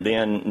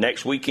Then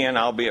next weekend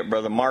I'll be at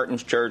Brother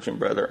Martin's church, and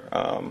Brother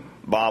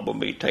Bob will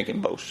be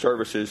taking both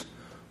services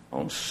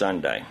on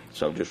Sunday.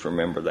 So just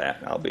remember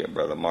that. I'll be at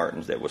Brother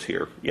Martin's that was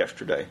here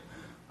yesterday.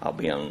 I'll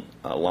be in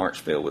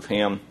Lawrenceville with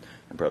him,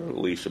 and Brother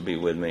Luis will be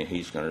with me.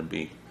 He's going to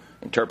be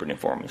interpreting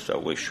for me, so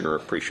we sure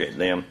appreciate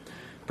them.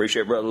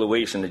 Appreciate Brother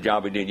Luis and the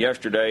job he did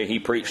yesterday. He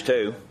preached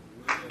too.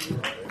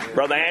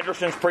 Brother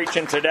Anderson's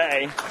preaching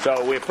today,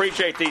 so we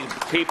appreciate these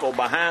people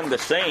behind the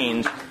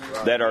scenes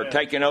that are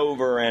taking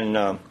over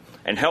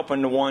and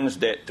helping the ones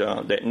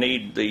that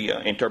need the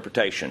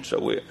interpretation.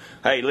 So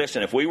hey,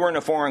 listen, if we were in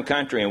a foreign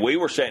country and we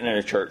were sitting in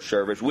a church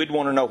service, we'd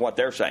want to know what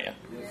they're saying.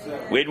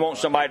 We'd want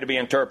somebody to be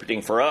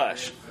interpreting for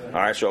us. All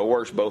right, so it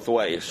works both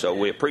ways. So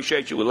we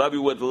appreciate you. We love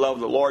you with the love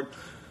of the Lord.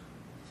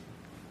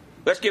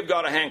 Let's give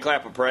God a hand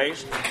clap of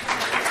praise.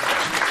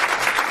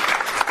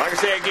 Like I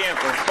say again,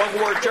 for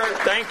Spoken Word Church,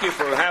 thank you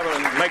for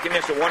making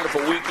this a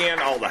wonderful weekend.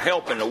 All the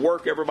help and the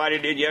work everybody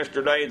did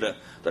yesterday.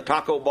 The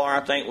taco bar,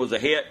 I think, was a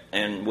hit,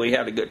 and we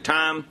had a good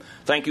time.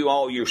 Thank you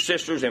all your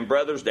sisters and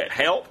brothers that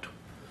helped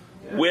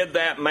with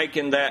that,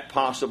 making that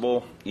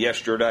possible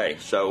yesterday.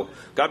 So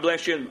God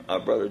bless you.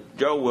 Brother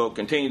Joe will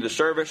continue the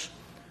service.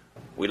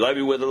 We love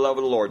you with the love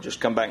of the Lord. Just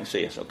come back and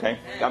see us, okay?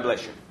 God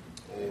bless you.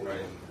 Amen.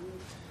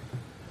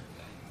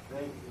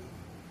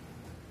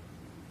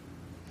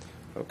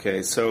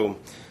 Okay, so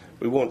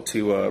we want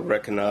to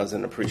recognize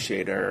and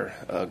appreciate our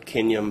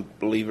Kenyan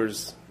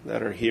believers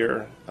that are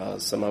here.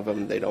 Some of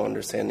them, they don't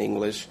understand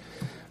English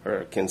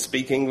or can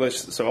speak English,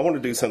 so I want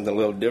to do something a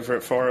little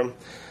different for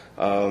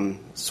them.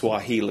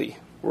 Swahili.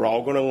 We're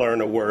all going to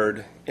learn a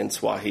word in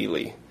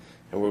Swahili,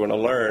 and we're going to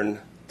learn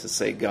to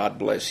say God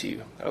bless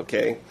you,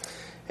 okay?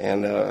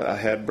 And I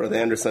had Brother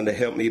Anderson to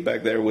help me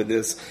back there with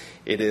this.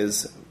 It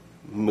is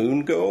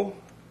Mungo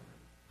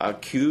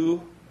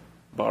Aku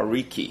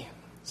Bariki.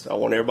 So I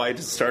want everybody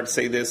to start to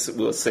say this.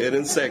 We'll say it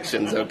in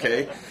sections,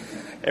 okay?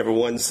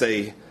 Everyone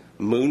say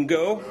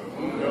Mungo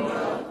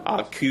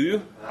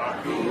Aku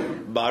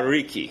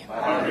Bariki.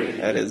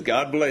 That is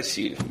God bless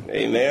you.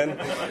 Amen.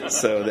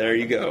 So there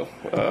you go.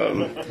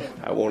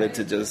 I wanted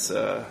to just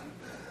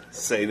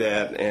say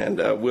that.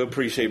 And we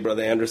appreciate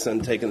Brother Anderson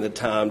taking the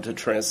time to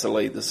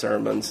translate the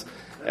sermons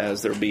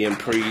as they're being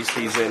preached.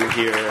 He's in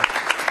here.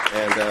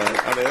 And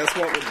that's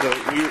what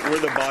we're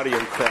the body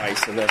of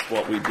Christ, and that's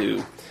what we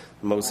do.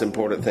 The most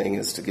important thing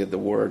is to give the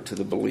word to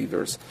the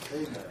believers.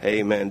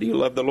 Amen. Do you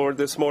love the Lord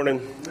this morning?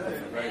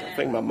 I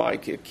think my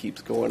mic, it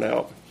keeps going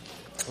out.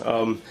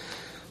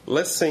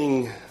 Let's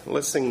sing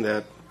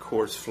that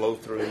chorus, Flow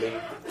Through Me,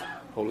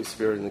 Holy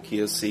Spirit in the key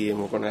of C, and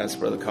we're going to ask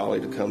Brother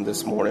Colley to come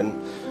this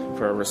morning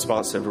for a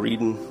responsive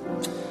reading.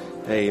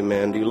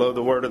 Amen. Do you love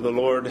the word of the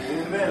Lord?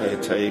 I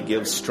tell you, it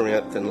gives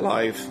strength and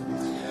life.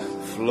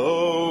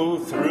 Flow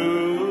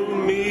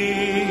through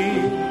me,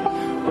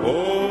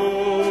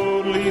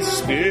 Holy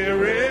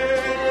Spirit,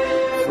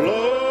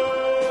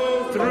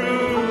 flow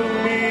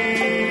through me.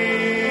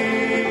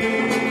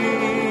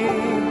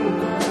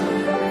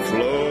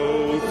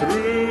 Flow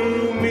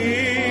through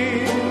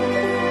me,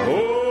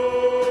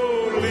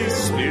 Holy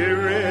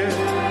Spirit,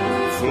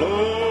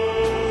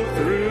 flow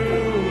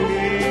through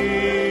me.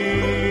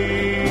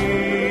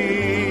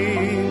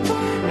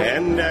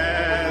 And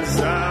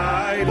as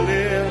I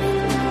lift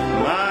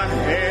my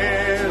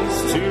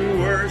hands to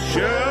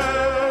worship,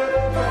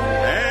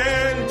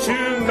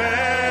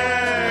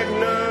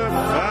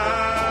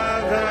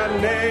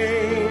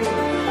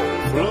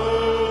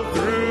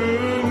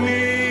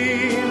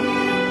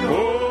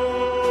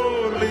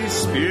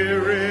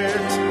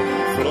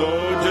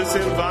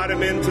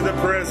 into the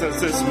presence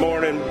this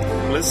morning.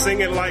 Let's sing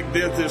it like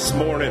this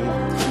morning.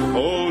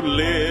 Oh,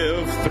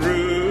 live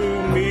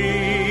through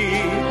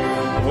me,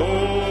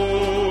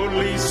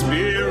 Holy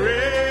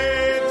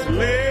Spirit,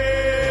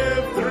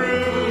 live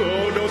through.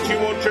 Oh, don't you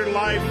want your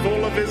life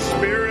full of His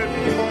Spirit?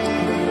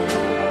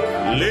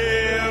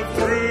 Live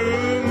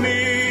through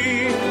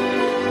me,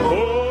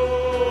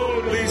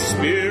 Holy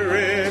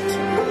Spirit,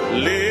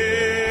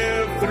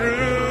 live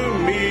through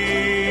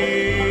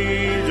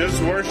me.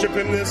 Just worship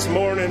Him this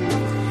morning.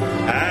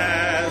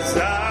 As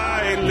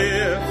I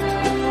lift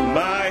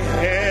my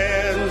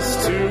hands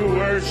to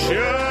worship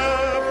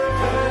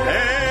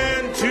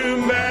and to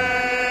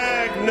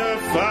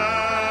magnify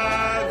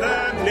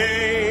the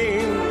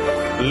name,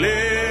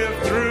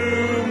 live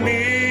through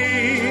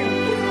me,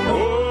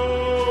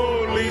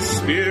 Holy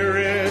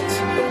Spirit,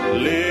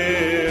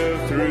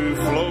 live through,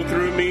 flow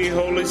through me,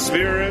 Holy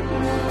Spirit.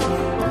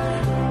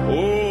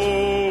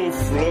 Oh,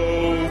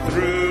 flow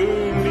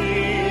through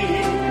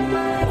me,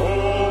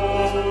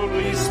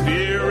 Holy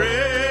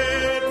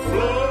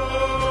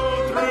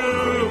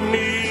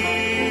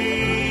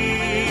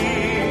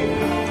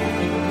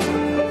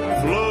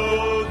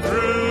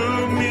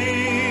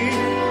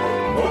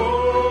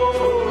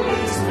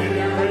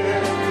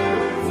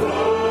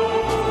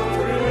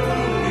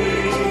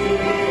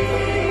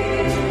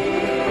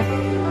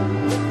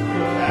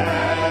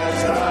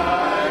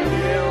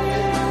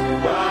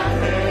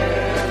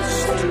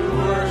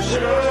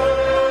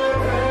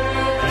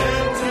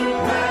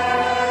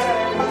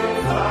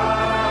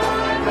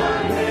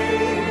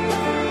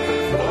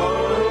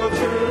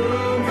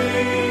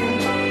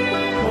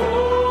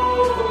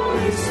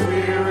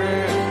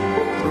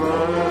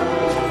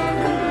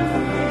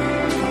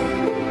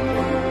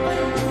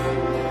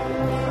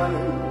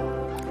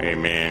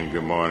Amen.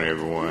 Good morning,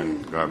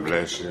 everyone. God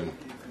bless you.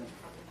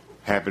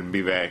 Happy to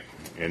be back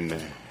in the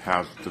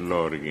house of the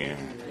Lord again.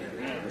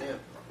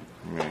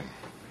 Amen.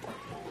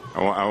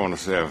 I want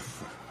to say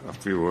a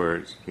few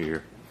words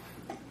here.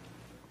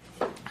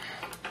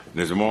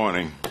 This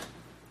morning,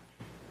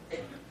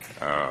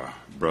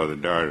 Brother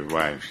Darty's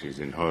wife, she's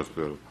in the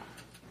hospital,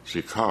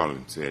 she called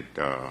and said,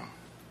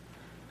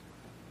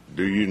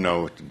 do you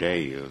know what the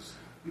day is?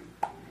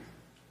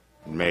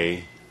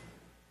 May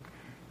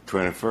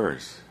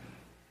 21st.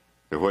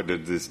 So what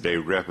does this day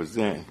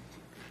represent?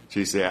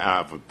 She said,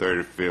 our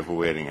 35th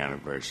wedding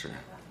anniversary.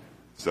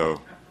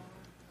 So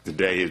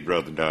today is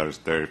Brother Darty's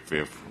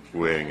 35th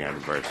wedding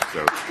anniversary.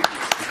 So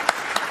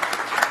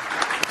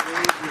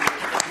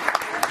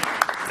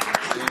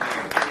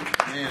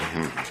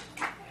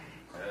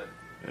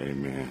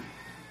Amen.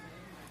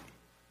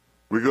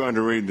 We're going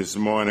to read this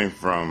morning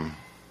from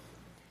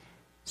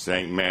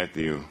St.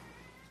 Matthew,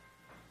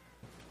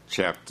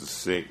 chapter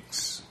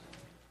 6,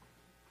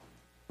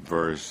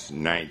 verse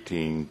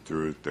 19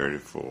 through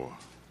 34.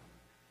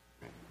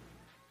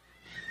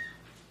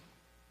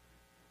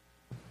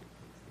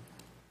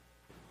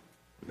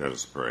 Let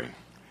us pray.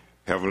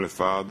 Heavenly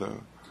Father,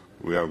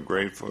 we are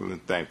grateful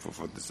and thankful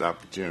for this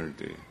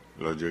opportunity.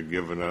 Lord, you've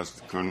given us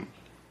to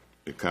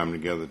come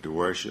together to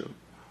worship.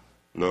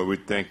 Lord, we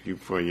thank you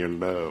for your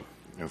love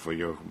and for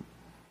your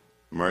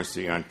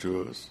mercy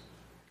unto us.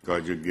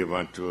 God, you give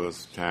unto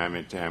us time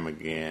and time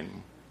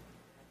again.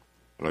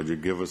 Lord, you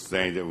give us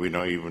things that we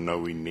don't even know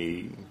we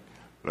need.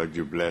 Lord,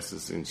 you bless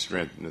us and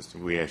strengthen us.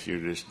 We ask you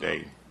this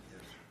day,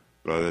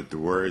 Lord, that the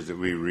words that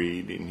we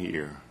read and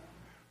hear,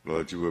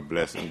 Lord, you will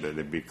bless them, that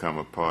they become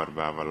a part of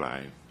our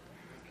life.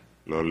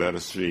 Lord, let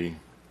us see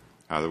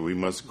how that we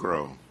must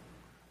grow,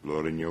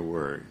 Lord, in your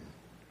word,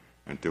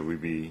 until we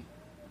be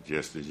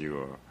just as you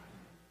are.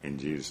 In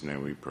Jesus'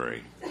 name we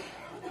pray.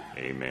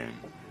 Amen.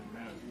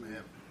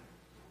 Amen.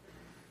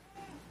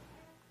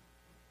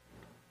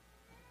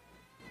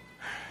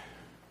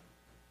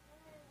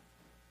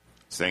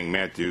 St.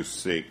 Matthew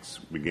 6,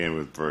 begin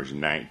with verse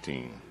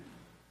 19.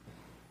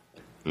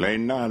 Lay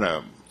not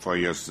up for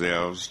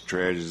yourselves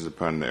treasures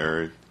upon the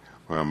earth,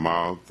 where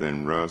moth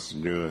and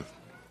rust doeth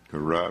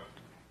corrupt,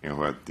 and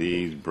where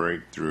thieves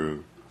break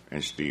through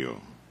and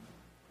steal.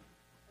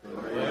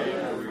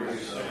 Lay up for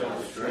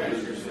yourselves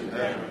treasures in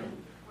heaven,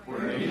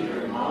 where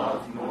neither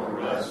moth nor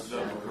rust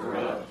doth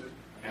corrupt,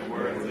 and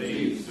where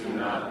thieves do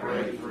not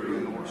break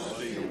through nor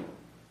steal.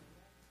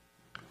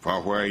 For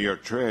where your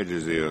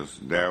treasures is,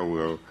 there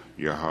will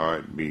your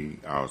heart be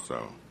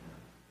also.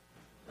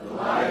 The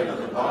light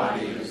of the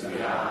body is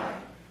the eye.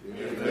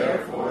 If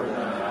therefore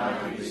thine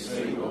eye be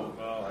single,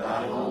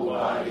 thy whole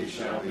body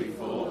shall be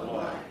full of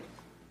light.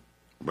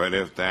 But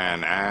if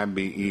thine eye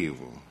be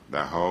evil,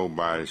 thy whole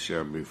body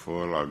shall be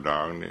full of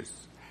darkness.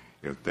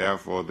 If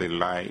therefore the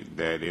light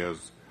that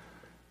is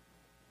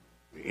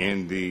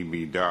in thee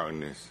be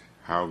darkness,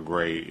 how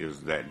great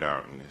is that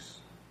darkness?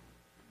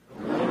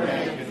 No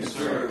man can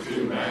serve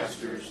two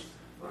masters,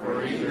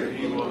 for either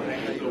he will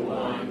hate the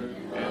one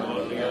and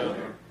love the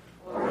other,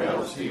 or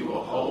else he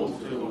will hold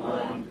to the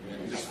one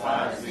and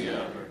despise the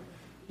other.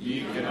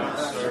 Ye cannot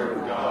serve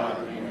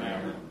God and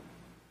mammon.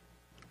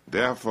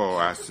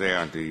 Therefore I say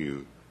unto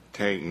you,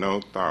 take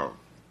no thought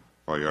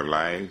for your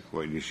life,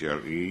 what ye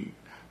shall eat,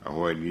 or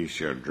what ye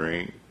shall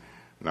drink,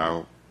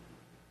 nor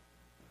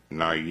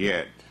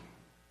yet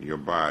your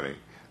body,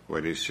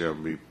 what it shall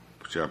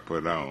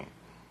put on.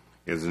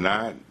 Is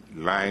not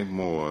life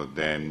more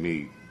than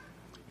meat,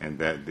 and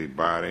that the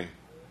body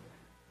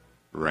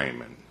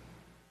raiment?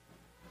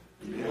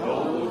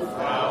 Behold the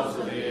fowls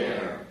of the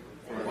air,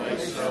 for they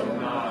sow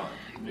not,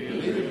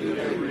 neither do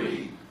they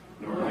reap,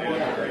 nor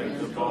gather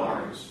into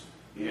barns,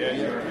 yet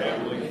your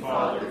heavenly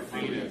Father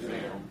feedeth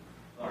them.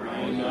 Are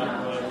ye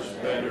not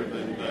much better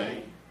than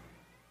they?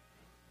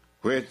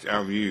 Which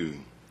of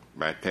you,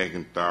 by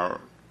taking thought,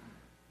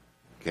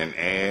 can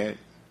add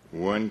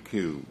 1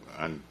 cube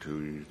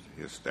unto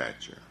his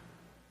stature?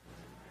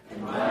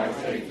 And why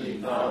take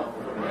ye thought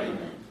for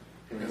raiment?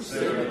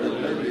 Consider the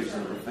lilies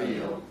of the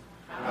field,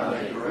 how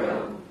they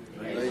grow.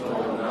 They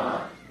toil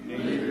not,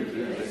 neither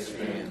do they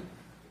spin.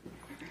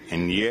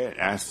 And yet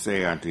I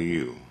say unto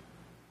you,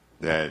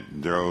 that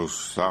though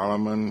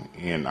Solomon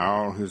in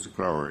all his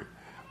glory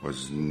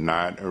was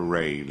not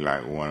arrayed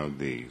like one of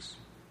these.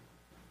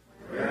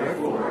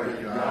 Therefore,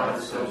 if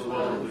God so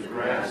clothed the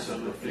grass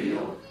of the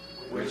field,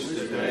 which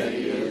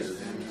today is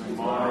and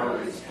tomorrow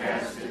is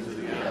cast into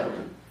the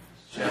oven,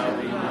 shall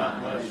he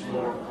not much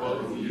more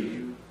clothe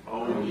you,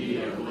 O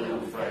ye of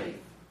little faith?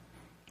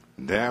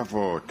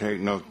 Therefore take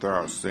no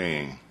thought,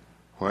 saying,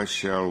 what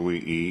shall we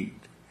eat,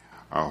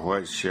 or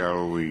what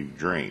shall we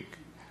drink,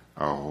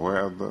 or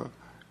whether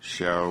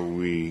shall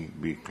we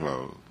be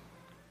clothed?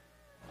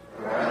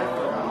 For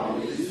after all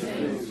these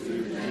things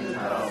do the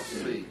Gentiles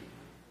seek,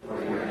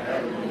 for your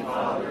heavenly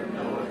Father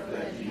knoweth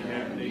that ye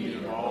have need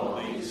of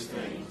all these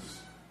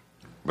things.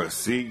 But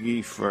seek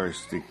ye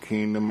first the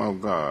kingdom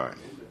of God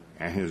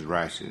and his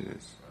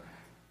righteousness,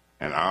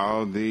 and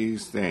all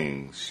these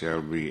things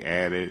shall be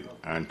added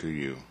unto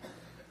you.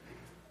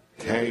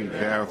 Take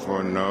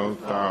therefore no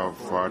thought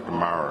for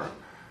tomorrow,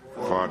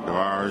 for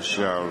tomorrow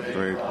shall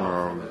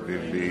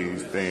bring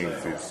these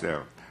things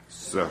itself.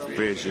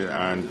 Sufficient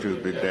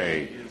unto the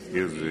day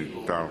is the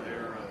thought.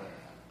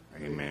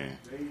 Amen.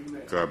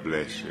 God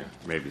bless you.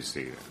 May be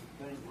seated.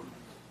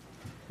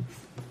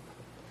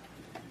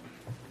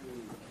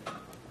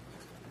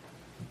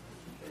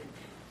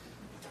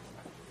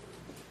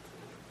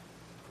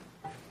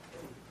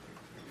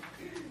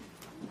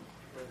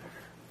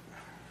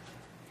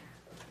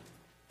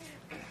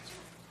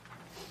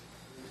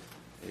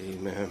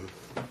 Amen.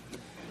 I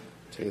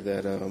tell you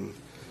that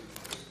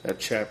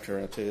chapter,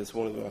 I tell you, it's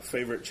one of my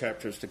favorite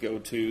chapters to go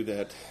to,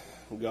 that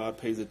God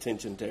pays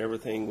attention to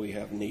everything we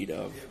have need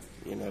of.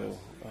 You know,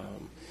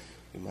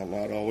 we might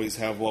not always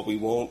have what we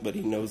want, but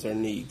he knows our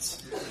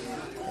needs.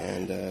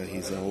 And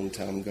he's an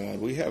on-time God.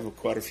 We have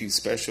quite a few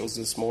specials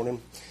this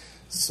morning,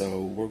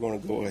 so we're going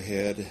to go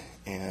ahead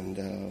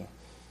and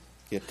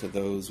get to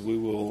those. We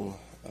will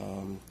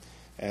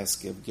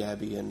ask if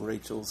Gabby and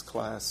Rachel's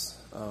class,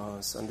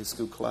 Sunday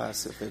school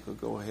class, if they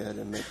could go ahead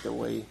and make their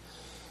way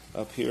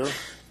up here.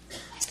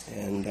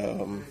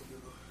 And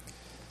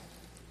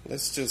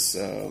let's just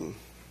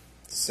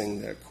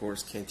sing that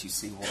chorus, Can't You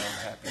See Why I'm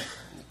Happy,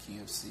 in the key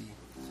of C,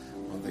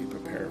 while they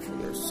prepare for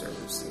their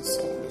services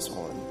this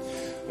morning.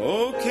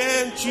 Oh,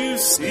 can't you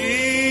see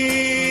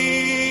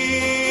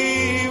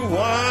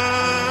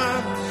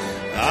why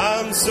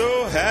I'm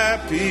so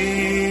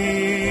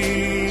happy?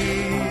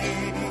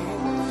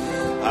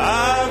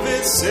 I've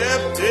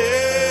accepted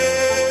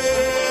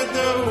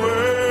the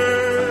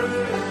word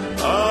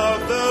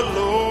of the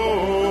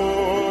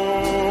Lord,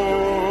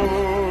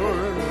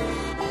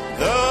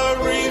 the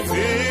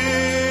revealed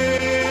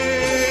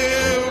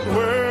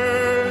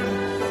word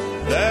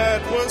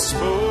that was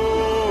spoken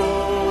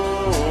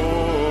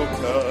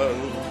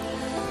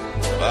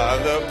by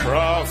the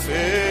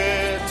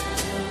prophet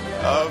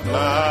of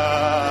Malachi.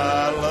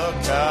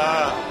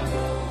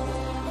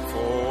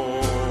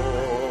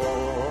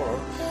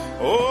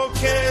 Oh,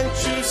 can't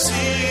you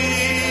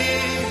see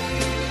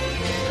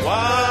why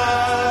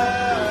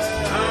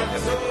I'm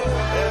so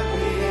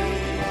happy?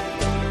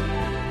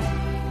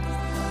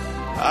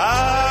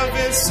 I've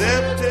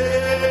accepted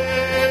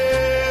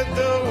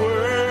the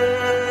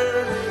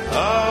word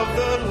of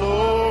the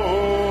Lord,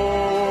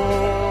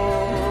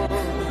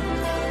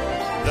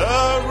 the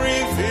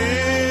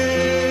revealed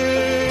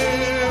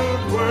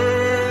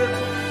word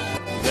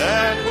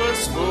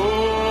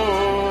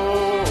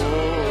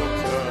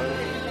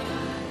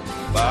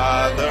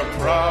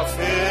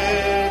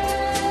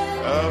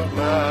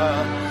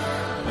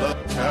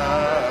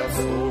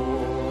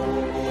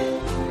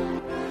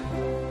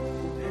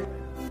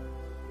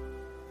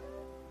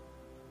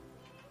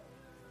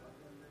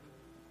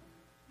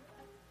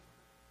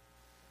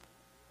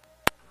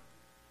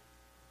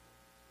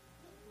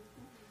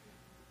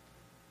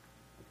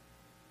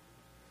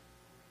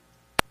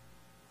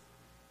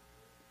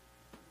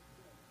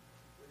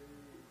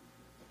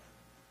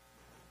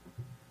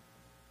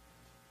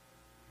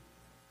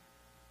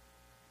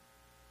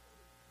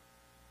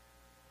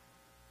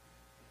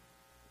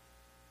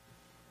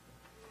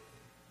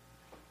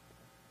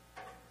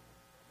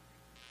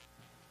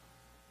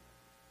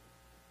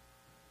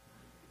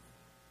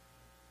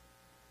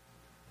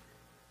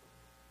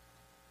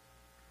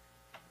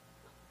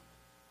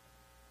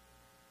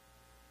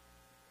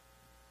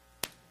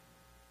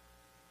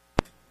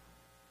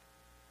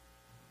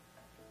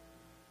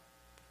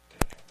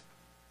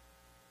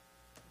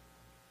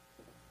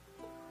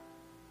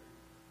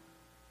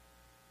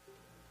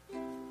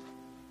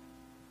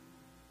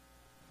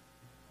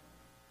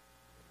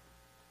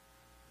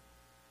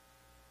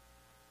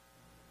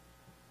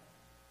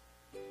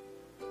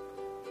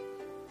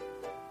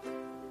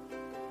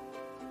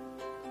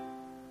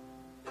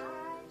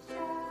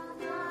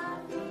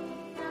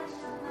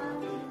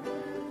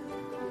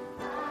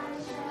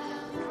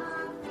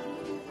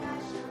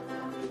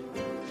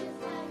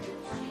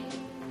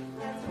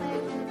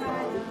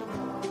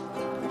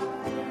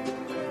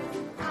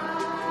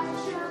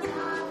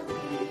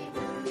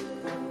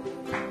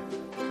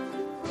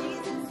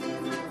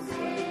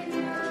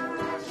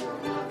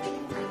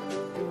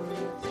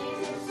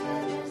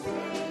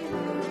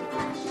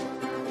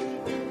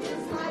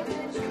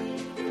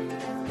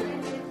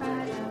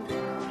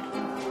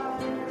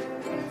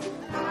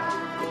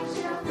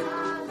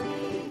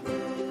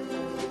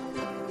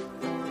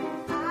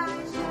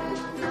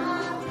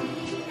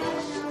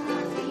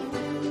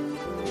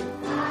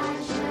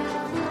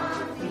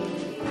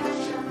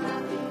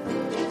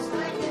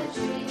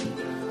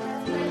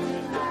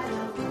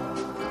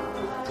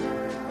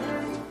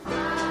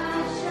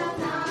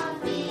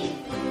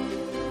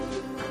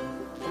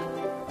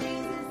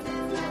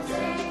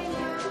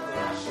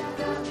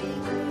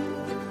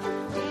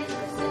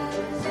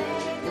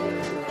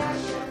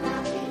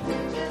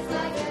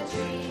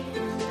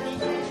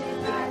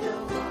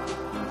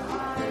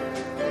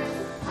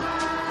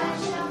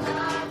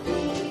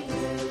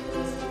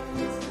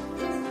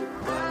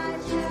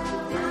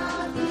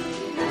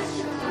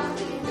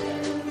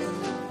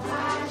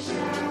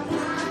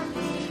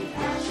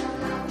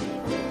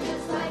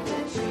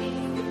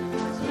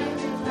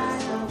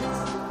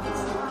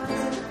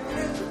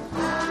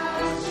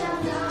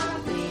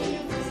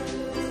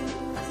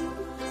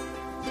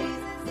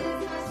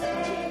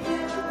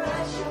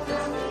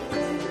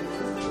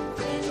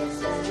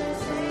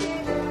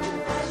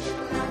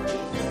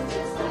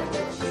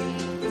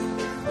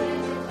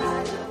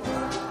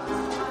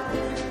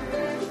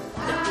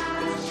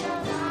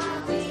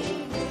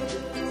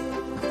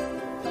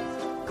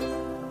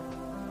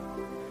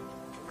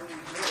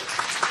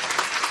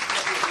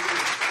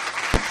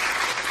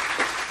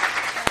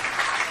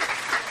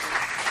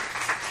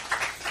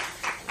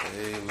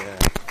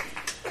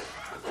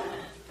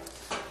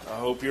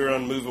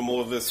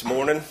this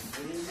morning.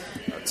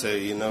 I tell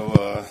you,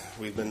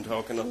 we've been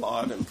talking a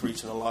lot and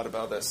preaching a lot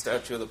about that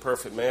statue of the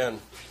perfect man.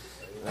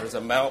 There's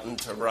a mountain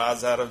to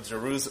rise out of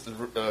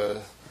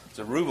Zerubbabel,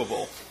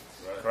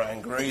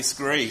 crying, "Grace,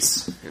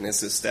 grace," and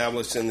it's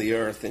established in the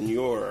earth, in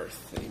your earth.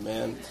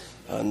 Amen.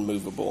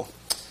 Unmovable.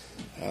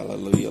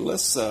 Hallelujah.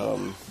 Let's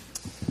sing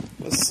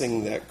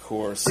that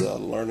chorus,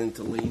 "Learning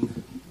to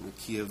Lean," in the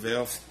key of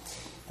F,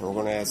 and we're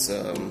going to ask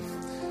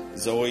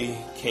Zoe,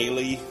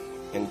 Kaylee,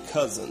 and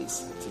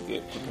cousins to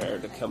get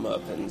prepared to come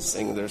up and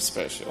sing their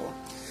special.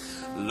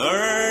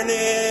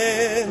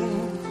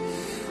 Learning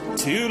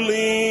to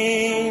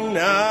lean,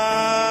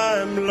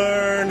 I'm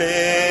learning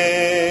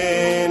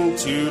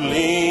to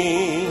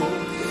lean,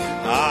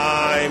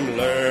 I'm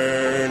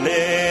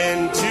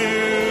learning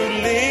to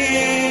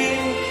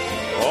lean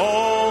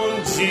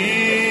on Jesus.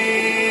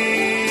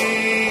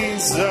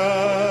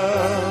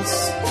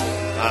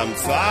 I'm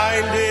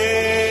finding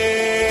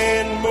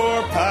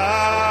more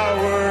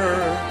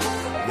power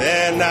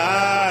than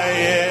I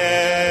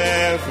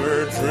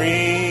ever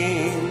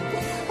dreamed.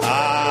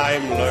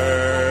 I'm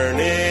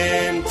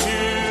learning to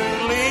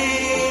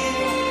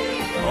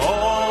lean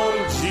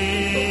on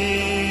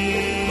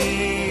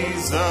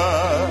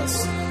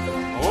Jesus.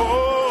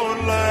 Oh,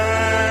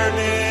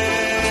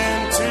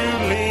 learning to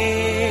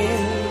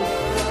lean.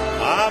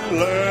 I'm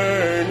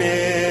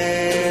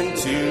learning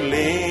to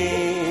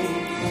lean.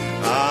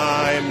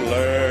 I'm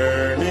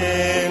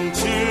learning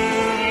to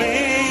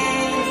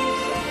lean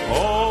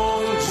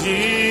on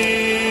Jesus.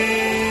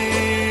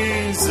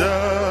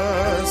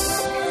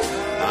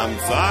 I'm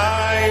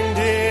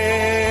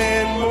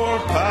finding more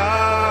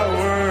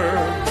power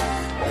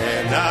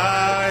than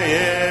I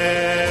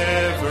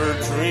ever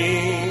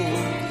dreamed.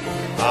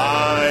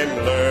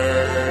 I'm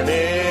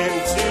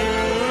learning to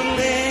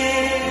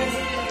lean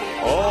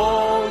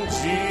on Jesus.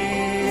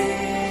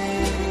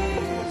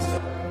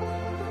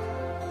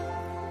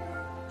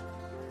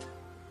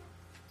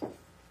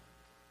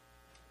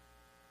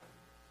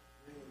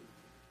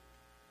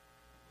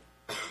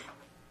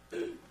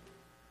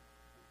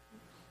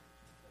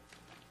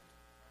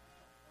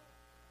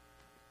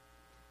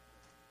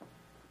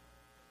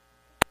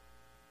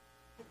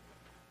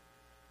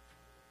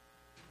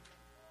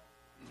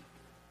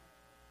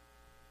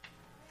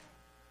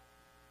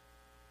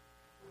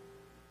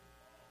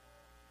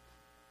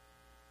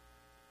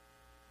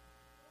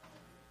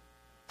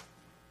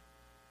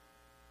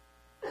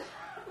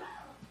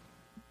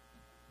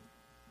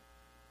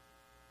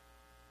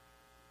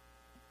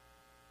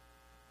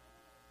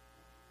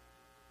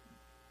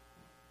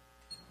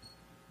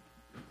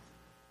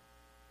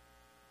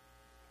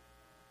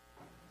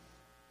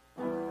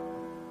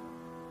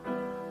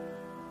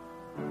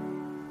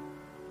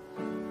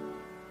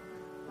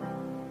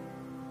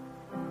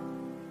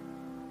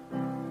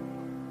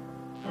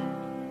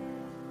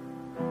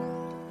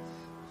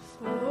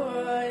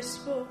 Before I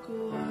spoke a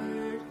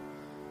word,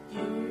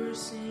 you were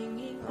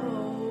singing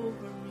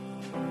over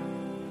me.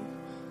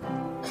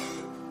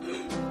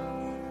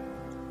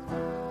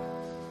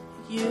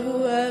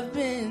 You have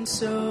been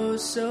so,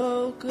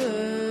 so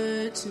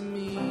good to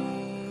me.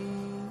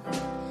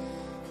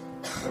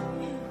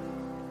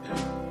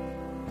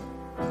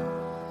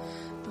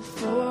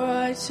 Before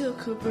I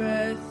took a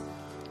breath,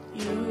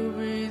 you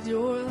breathed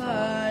your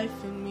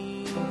life in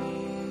me.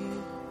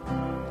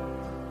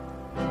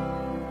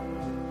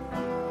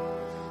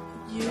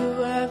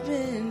 You have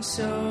been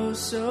so,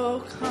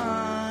 so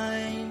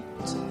kind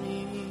to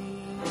me.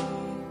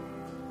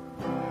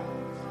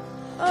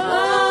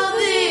 Oh,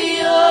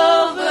 the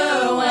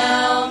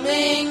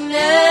overwhelming,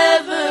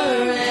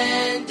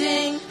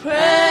 never-ending,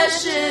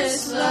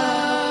 precious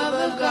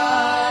love of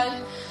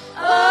God.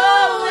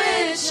 Oh,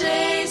 it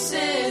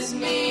chases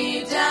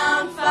me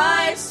down,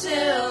 fights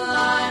till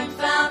I'm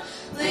found,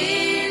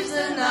 leaves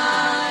the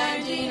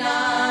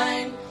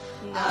 99.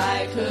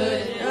 I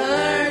couldn't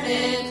earn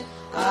it,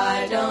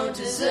 I don't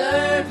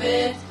deserve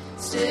it,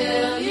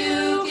 still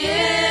you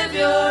give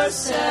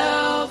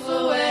yourself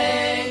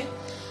away.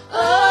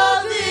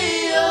 Oh,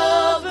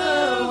 the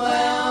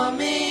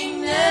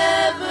overwhelming,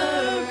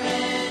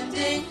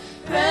 never-ending,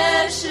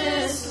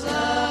 precious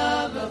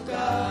love of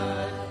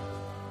God.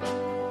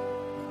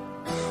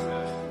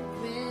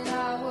 When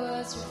I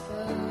was your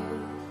foe,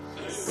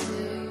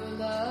 still your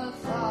love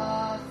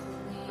fought for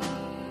me.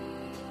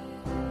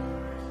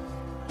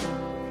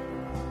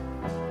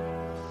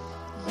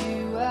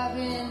 You have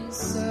been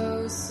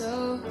so,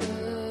 so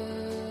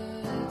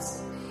good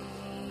to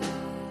me.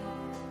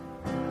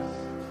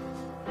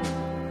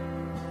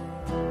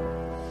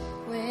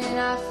 When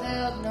I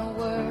felt no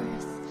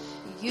worth,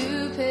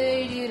 you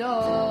paid it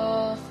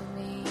all for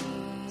me.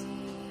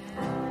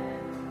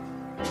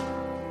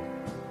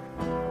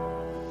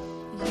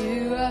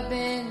 You have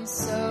been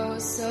so,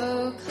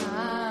 so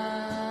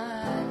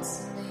kind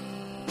to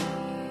me.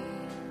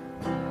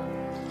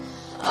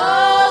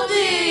 Oh,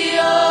 the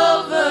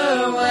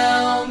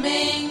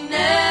overwhelming,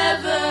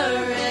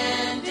 never-ending,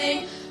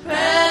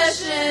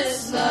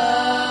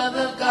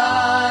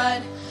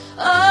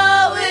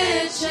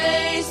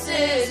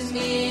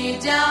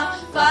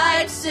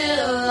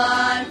 still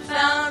I'm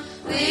found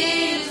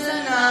leaves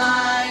the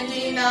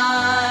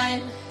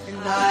 99. And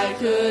I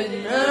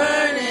couldn't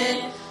earn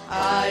it,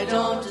 I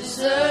don't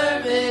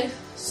deserve it,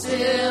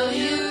 still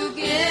you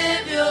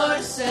give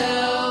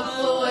yourself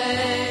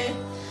away.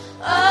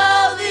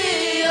 Oh,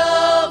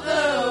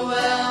 the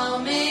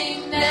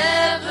overwhelming,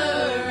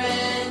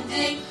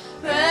 never-ending,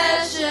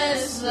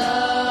 precious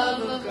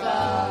love of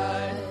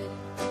God.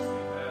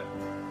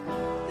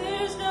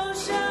 There's no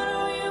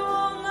shadow you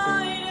won't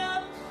light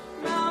up,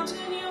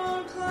 mountain you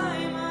won't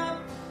climb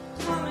up,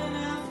 coming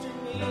after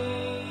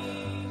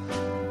me.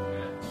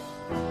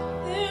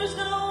 There's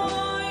no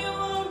wall you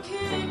won't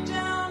kick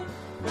down,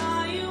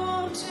 lie you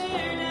won't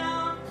tear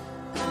down,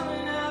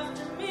 coming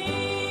after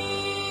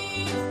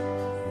me.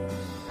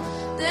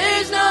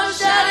 There's no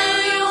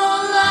shadow you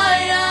won't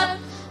light up,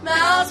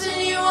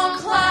 mountain you won't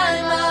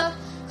climb up,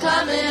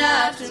 coming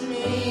after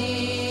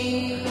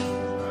me.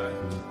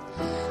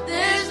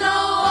 There's no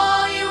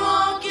wall you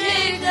won't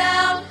kick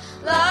down,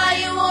 lie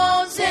you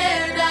won't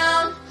tear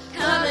down,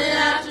 coming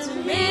after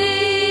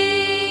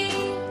me.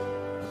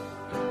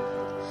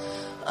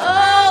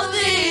 Oh,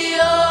 the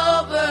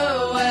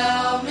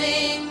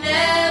overwhelming,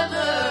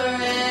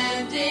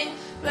 never-ending,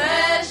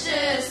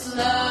 precious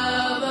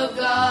love of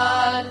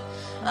God.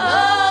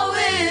 Oh,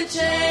 it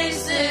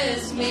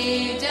chases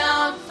me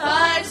down,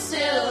 fights till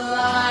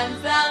I'm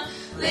found,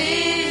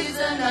 leaves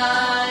the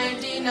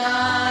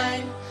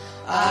 99.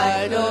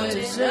 I don't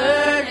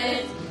deserve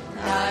it,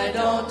 I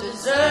don't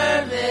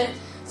deserve it,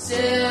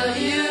 still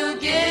you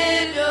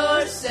give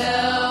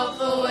yourself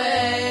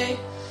away.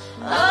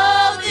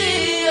 Oh,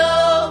 the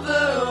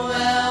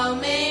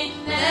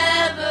overwhelming,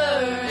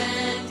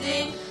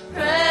 never-ending,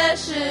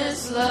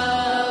 precious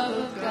love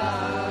of God.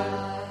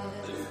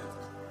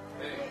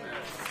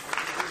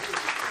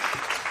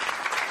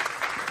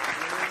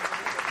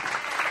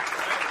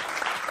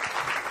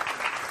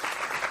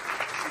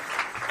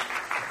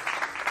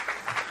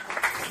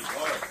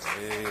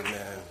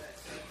 Amen.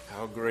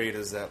 How great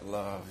is that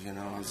love? You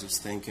know, I was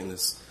just thinking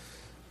it's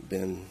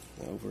been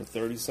over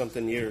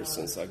 30-something years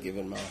since I've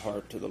given my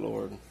heart to the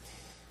Lord.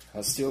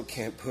 I still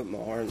can't put my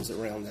arms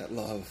around that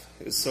love.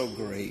 It's so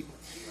great.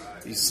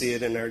 You see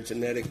it in our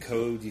genetic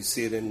code. You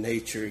see it in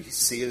nature. You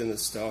see it in the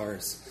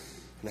stars.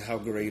 And how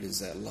great is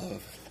that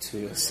love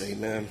to us?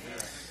 Amen.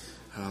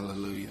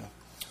 Hallelujah.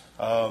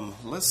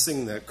 Let's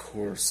sing that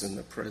chorus, In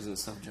the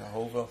Presence of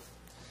Jehovah.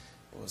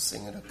 We'll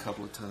sing it a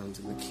couple of times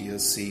in the key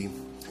of C.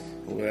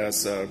 We'll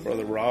ask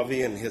Brother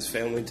Ravi and his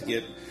family to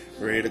get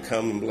ready to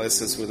come and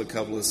bless us with a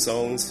couple of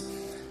songs.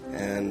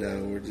 And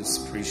we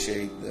just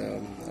appreciate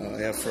the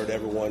effort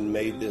everyone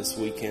made this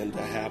weekend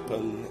to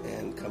happen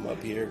and come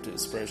up here to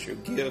express your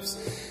gifts.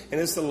 And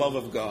it's the love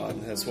of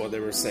God. That's what they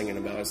were singing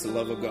about. It's the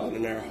love of God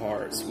in our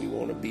hearts. We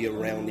want to be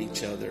around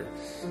each other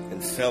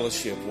and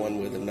fellowship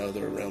one with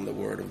another around the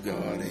Word of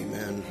God.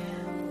 Amen.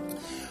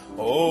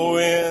 Oh,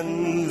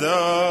 in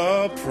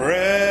the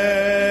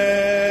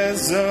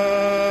presence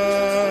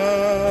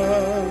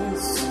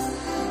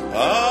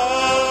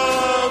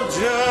of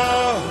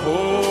Jehovah,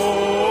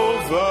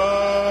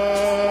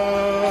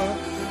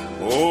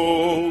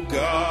 oh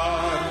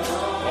God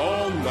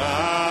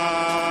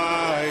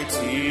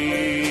Almighty,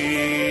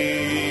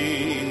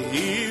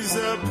 He's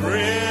the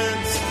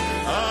Prince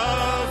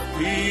of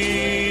Peace.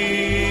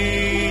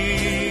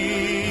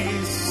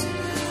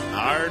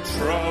 Our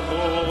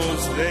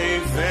troubles, they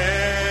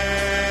vanish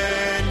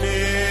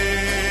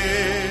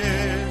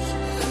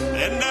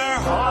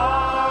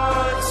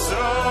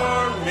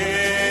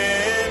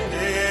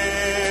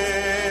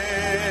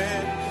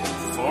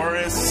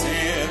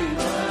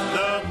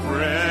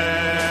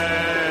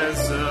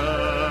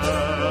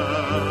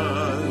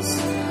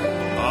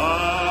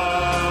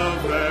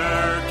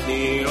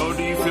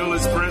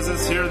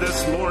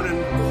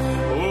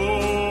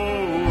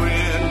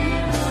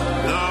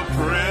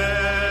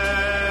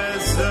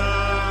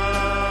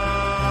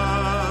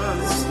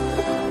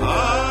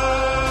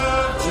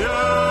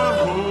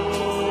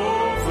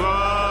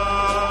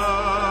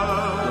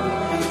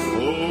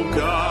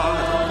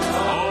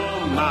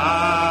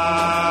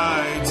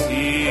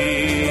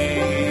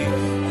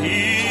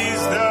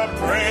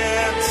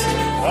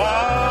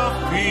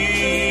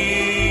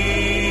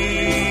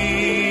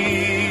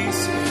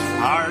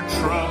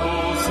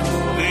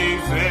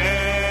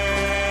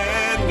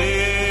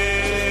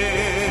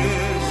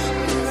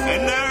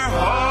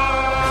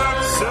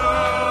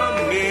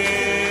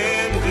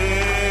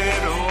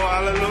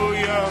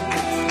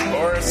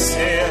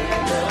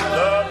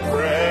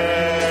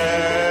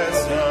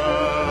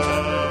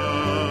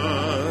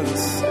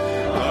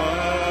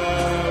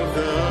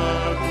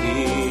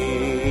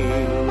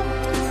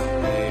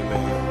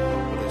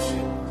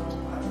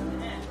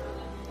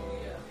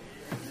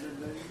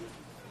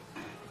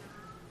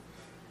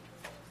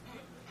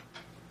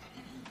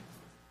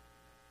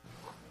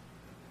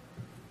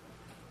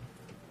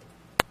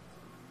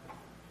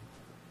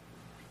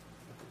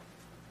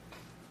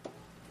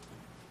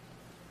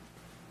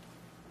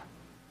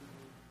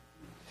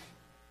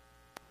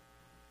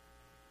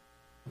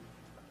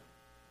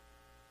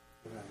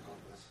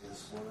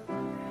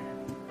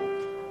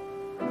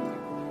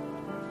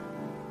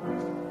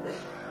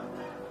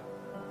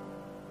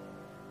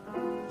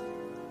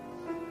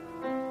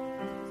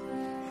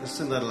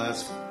sing that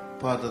last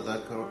part of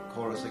that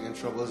chorus again.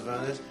 Troubles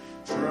vanish.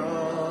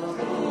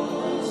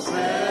 Troubles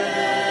vanish.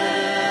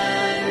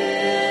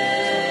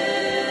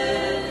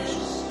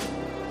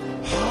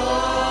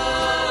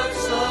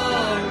 Hearts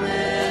are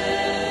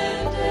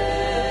mended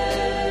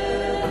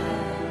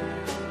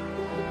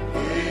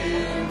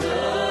in the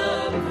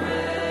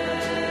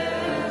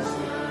presence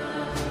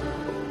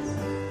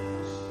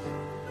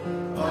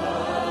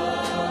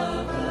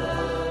of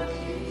the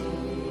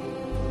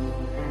King.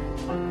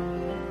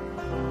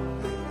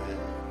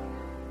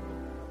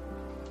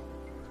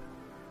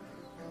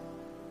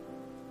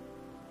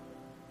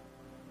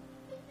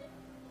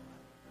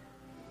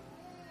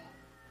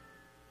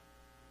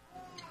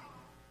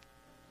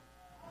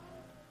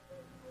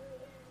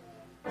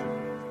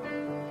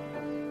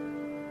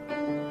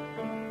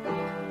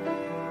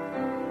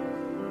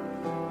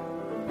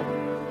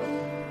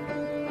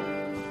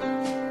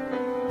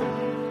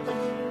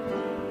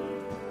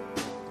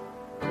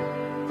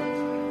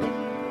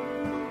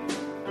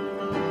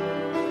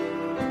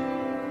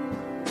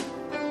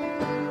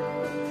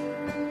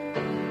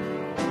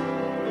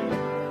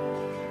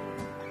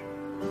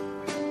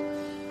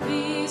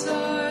 These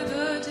are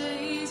the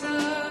days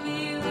of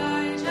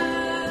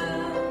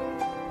Elijah,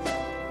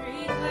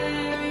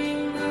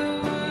 declaring the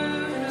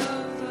word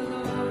of the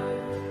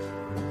Lord.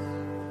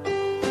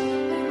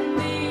 And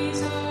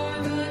these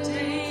are the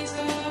days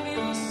of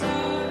your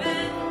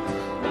servant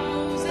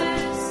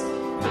Moses,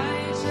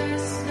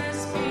 righteousness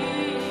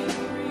being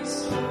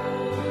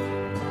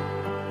restored.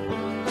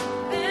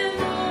 And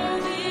all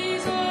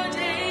these are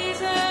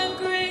days of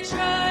great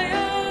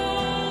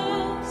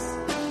trials,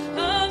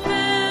 of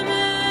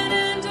famine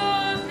and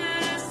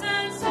darkness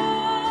and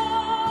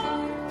sorrow.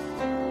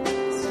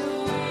 So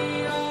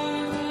we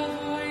are the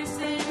voice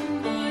in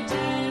the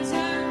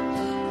desert,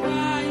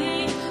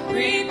 crying,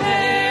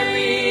 prepare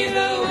ye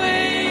the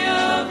way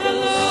of the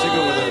Sing it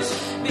with Lord. us.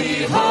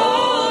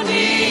 Behold,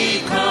 he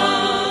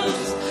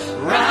comes,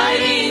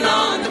 riding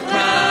on the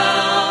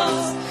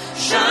clouds,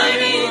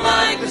 shining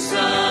like the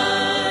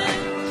sun.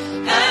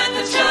 And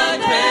the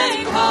trumpet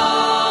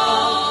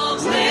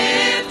calls,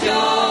 lift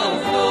your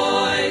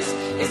voice.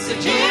 It's the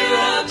year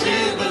of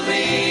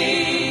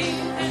Jubilee.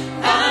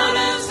 Out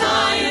of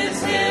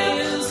Zion's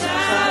hill,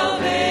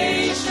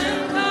 salvation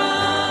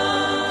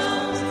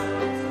comes.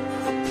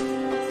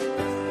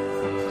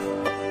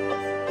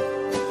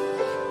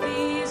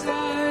 These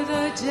are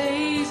the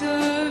days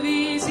of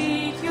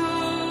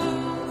Ezekiel,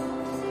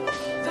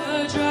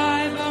 the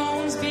dry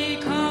bones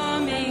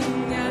becoming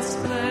as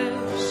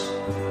flesh.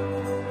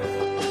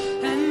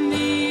 And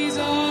these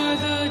are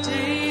the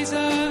days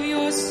of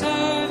your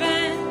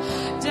servant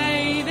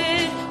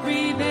David,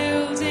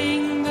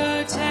 rebuilding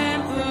the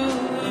temple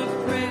of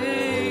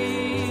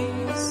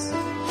praise.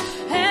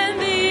 And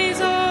these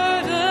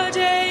are the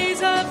days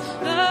of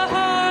the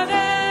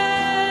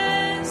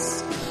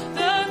harvest.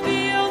 The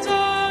fields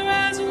are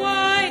as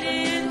white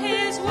in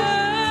his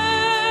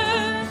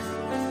word.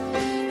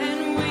 And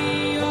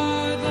we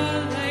are the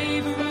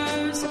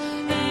laborers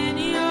in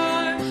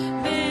your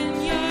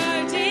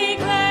vineyard,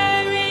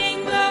 declaring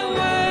the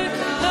word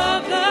of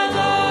the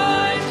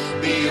Lord.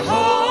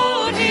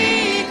 Behold,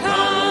 he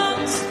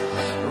comes,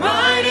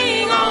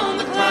 riding on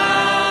the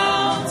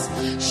clouds,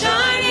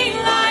 shining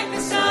like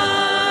the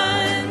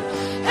sun.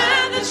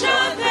 And the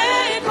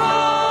trumpet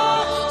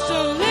calls, so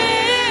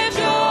lift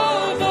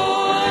your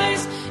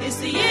voice. It's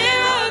the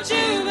year of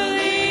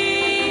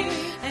Jubilee,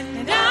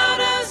 and out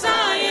of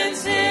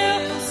Zion's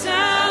hill,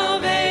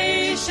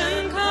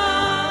 salvation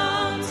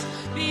comes.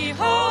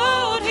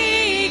 Behold,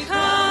 he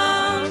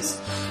comes,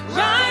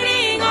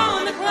 riding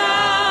on the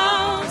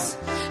clouds,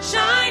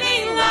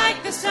 shining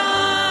like the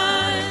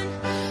sun.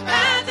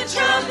 At the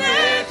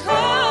trumpet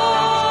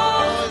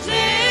calls,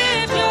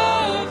 lift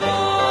your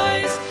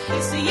voice.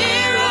 It's the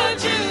year of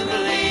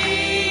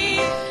Jubilee,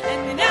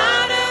 and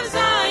out of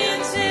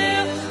Zion's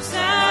hill,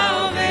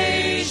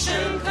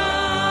 salvation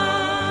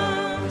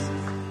comes.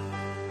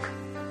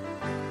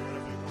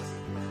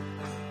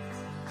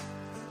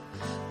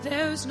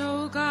 There's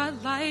no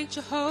God like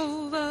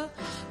Jehovah.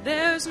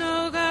 There's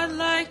no God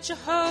like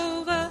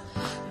Jehovah.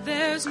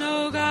 There's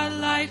no God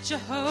like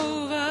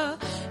Jehovah.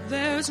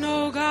 There's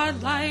no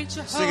God like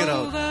Jehovah. Sing it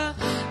out.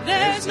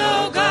 There's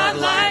no God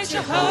like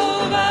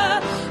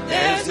Jehovah.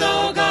 There's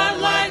no God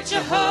like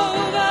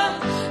Jehovah.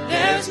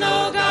 There's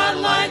no God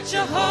like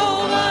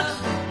Jehovah.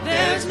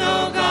 There's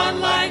no God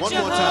like One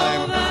more Jehovah.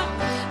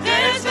 time.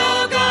 There's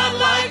no God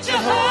like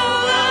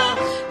Jehovah.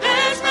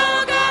 There's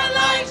no God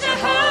like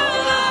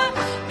Jehovah.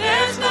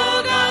 There's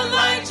no God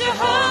like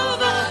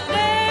Jehovah.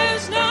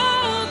 There's no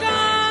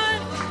God.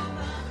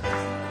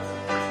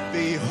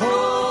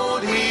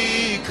 Behold,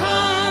 he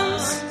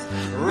Comes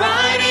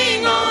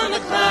riding on the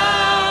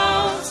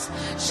clouds,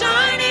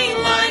 shining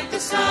like the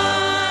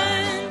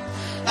sun.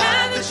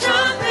 And the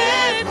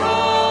trumpet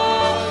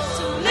calls,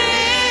 so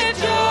lift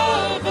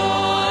your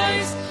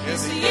voice.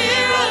 It's the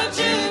year of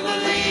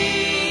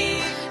Jubilee,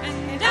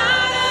 and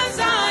out of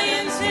Zion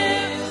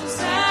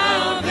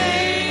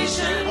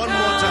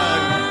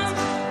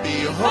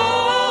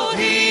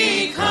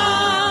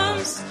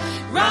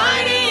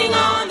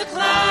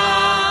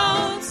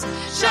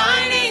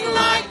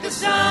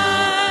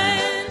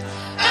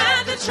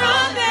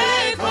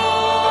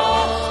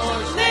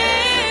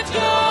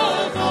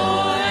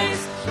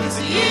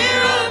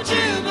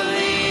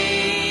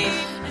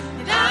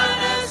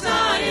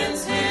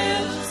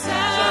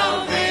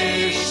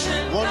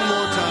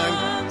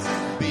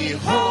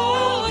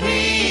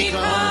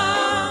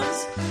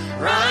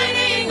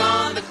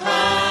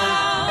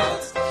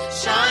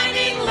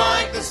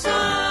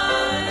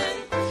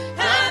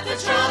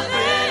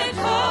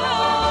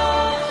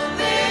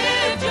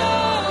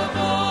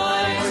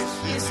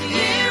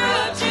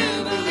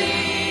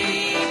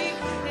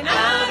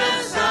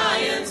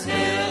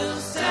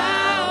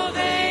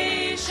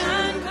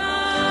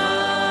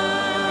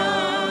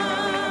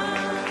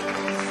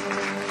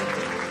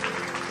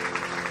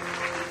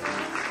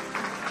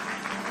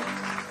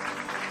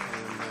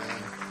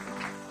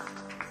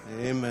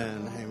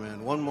Amen.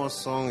 Amen. One more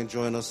song and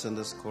join us in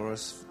this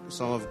chorus,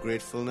 song of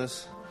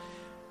gratefulness.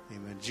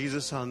 Amen.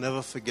 Jesus, I'll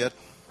never forget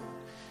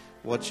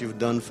what you've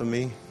done for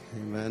me.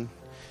 Amen.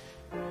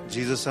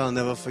 Jesus, I'll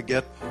never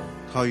forget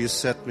how you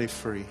set me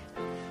free.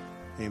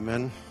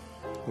 Amen.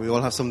 We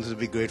all have something to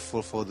be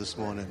grateful for this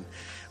morning.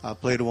 I'll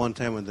play it one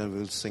time and then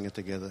we'll sing it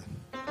together.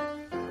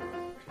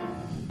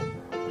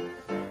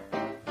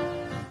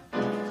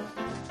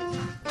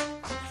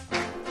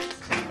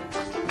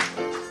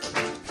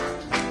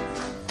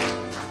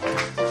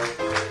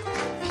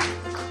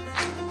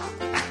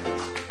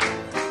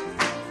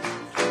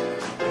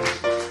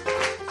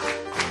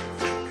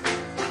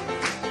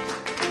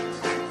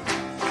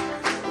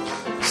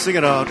 Sing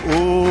it out.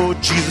 Oh,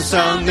 Jesus,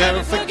 I'll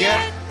never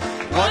forget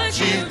what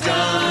you've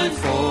done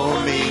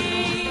for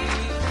me.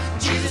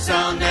 Jesus,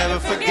 I'll never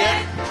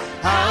forget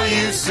how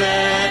you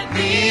set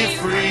me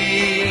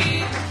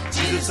free.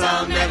 Jesus,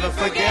 I'll never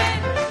forget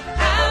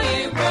how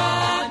you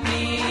brought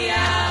me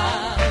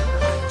out.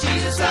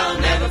 Jesus, I'll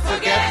never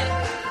forget.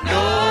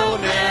 No,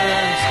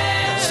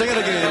 never. Sing it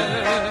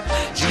again.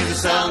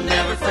 Jesus, I'll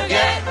never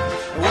forget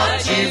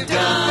what you've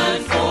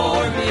done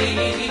for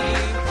me.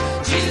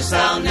 Jesus,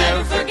 I'll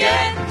never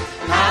forget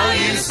how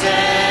you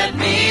set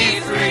me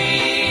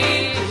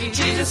free.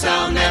 Jesus,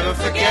 I'll never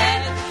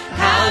forget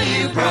how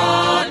you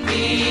brought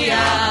me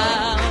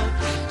out.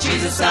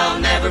 Jesus, I'll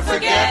never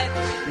forget.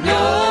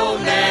 No,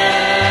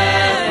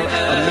 never.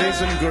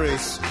 Amazing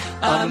grace.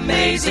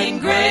 Amazing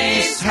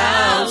grace,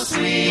 how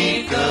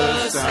sweet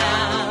the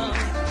sound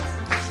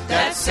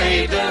that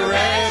saved a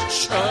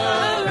wretch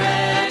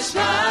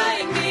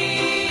like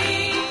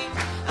me.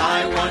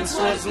 I once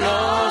was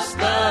lost,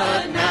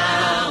 but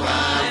now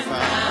I'm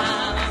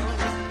found.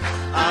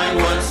 I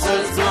once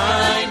was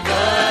blind,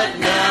 but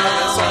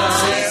now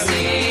I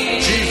see.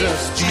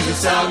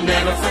 Jesus, I'll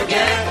never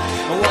forget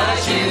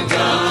what you've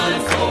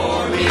done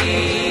for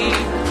me.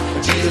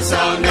 Jesus,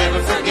 I'll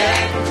never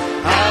forget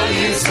how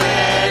you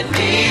set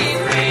me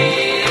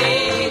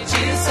free.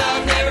 Jesus,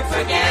 I'll never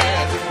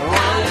forget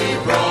how you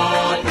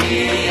brought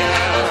me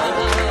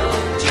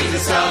out.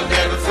 Jesus, I'll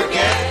never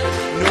forget.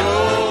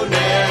 No,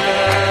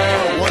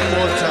 never. One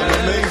more time.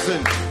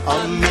 Amazing.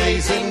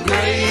 Amazing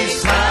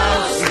grace,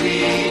 how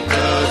sweet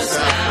the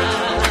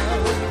sound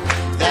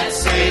that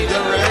saved a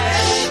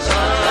wretch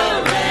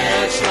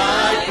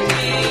like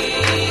me.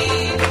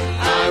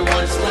 I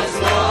once was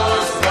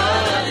lost,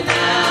 but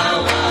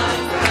now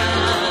I'm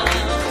found.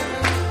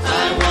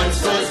 I once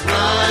was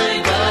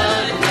blind,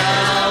 but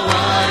now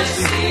I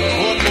see.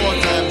 One more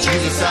time.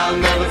 Jesus, I'll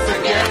never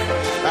forget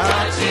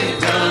what you've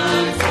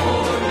done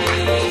for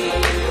me.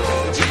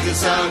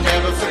 Jesus, I'll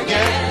never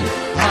forget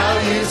how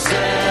you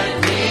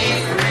set me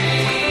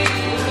free.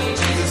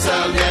 Jesus,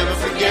 I'll never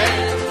forget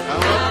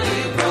how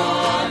you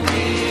brought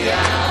me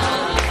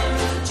out.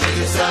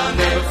 Jesus, I'll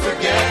never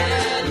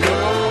forget.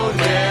 No,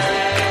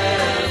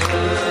 never.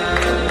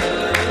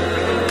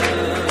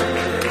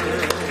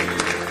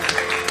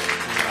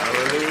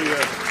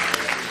 Hallelujah.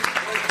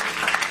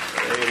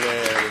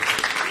 Amen.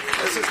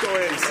 Let's just go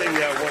ahead and sing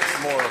that once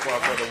more while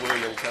Brother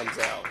William comes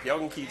out. Y'all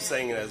can keep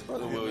singing as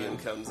Brother William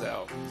comes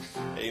out.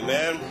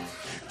 Amen.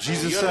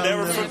 Jesus, You'll I'll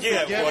never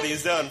forget what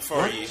He's done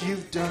for you.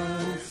 You've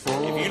done for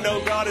If you know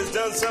God has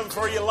done something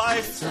for your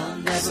life,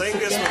 sing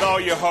this with all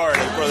your heart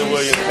as Brother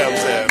William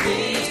comes in.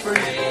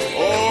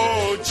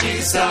 Oh,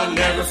 Jesus, I'll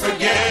never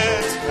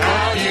forget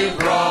how you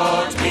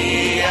brought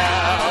me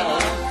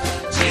out.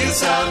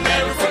 Jesus, I'll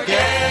never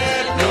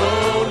forget.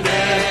 No,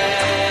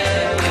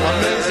 never.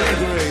 Amazing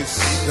grace.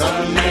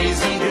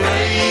 Amazing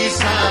grace,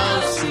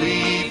 how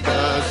sweet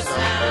the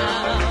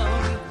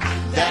sound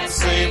that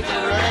saved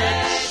a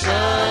wretch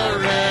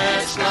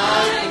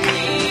like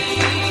me.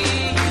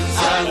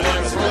 I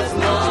once was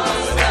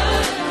lost,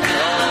 but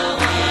now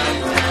I'm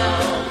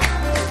found.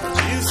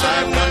 Jesus, I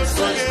once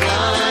was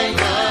blind,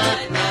 but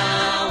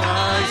now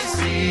I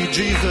see.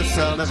 Jesus,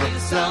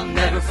 I'll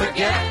never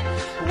forget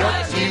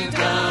what you've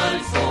done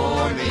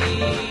for me.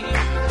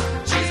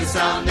 Jesus,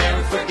 I'll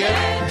never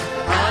forget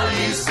how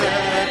you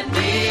set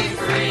me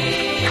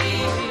free.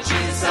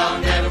 Jesus,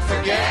 I'll never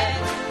forget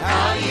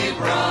how you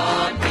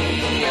brought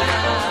me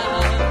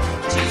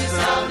out. Jesus,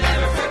 I'll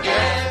never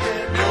forget.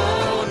 No,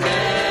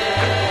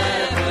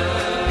 never.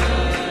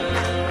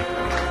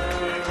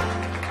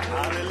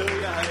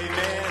 Hallelujah.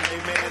 Amen.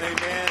 Amen.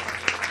 Amen.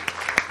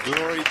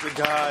 Glory to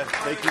God.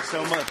 Thank you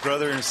so much,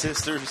 brothers and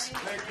sisters.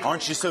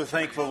 Aren't you so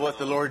thankful what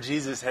the Lord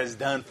Jesus has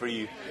done for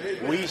you?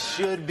 We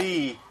should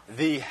be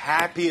the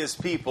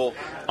happiest people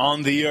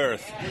on the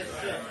earth.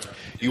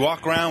 You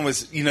walk around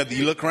with, you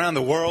look around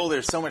the world,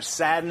 there's so much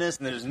sadness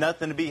and there's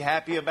nothing to be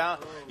happy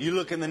about. You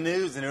look in the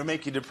news and it'll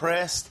make you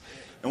depressed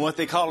and what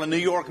they call a New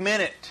York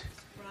minute.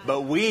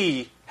 But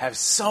we have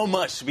so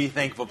much to be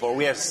thankful for.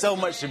 We have so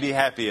much to be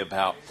happy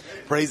about.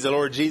 Praise the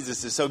Lord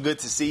Jesus. It's so good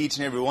to see each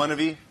and every one of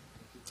you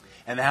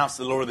in the house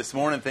of the Lord this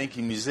morning. Thank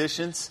you,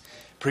 musicians.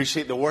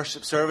 Appreciate the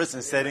worship service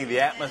and setting the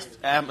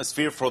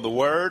atmosphere for the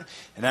Word.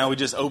 And now we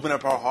just open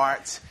up our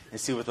hearts and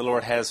see what the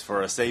Lord has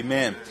for us.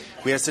 Amen.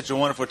 We had such a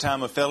wonderful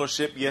time of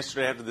fellowship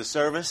yesterday after the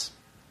service.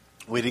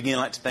 We'd again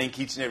like to thank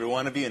each and every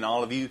one of you and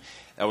all of you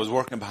that was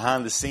working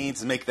behind the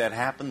scenes to make that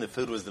happen. The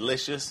food was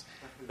delicious.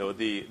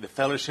 The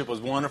fellowship was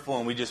wonderful,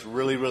 and we just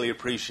really, really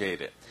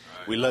appreciate it.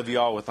 We love you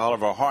all with all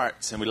of our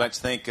hearts, and we'd like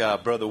to thank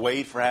Brother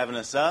Wade for having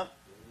us up.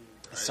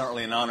 It's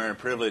certainly an honor and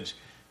privilege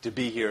to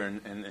be here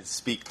and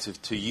speak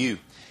to you.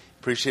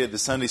 Appreciated the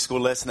Sunday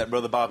school lesson that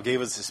Brother Bob gave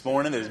us this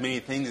morning. There's many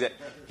things that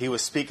he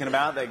was speaking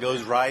about that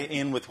goes right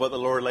in with what the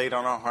Lord laid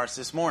on our hearts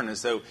this morning.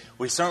 So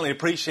we certainly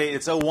appreciate it.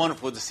 It's so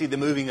wonderful to see the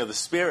moving of the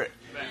Spirit,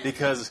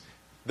 because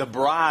the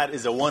bride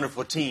is a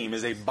wonderful team,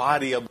 is a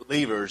body of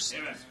believers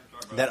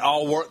that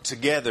all work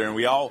together. And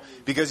we all,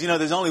 because,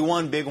 there's only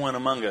one big one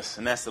among us,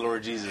 and that's the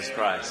Lord Jesus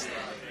Christ.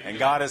 And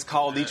God has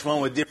called each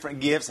one with different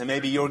gifts, and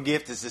maybe your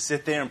gift is to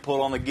sit there and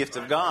pull on the gift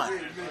of God.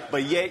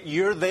 But yet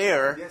you're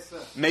there,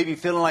 maybe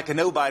feeling like a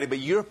nobody, but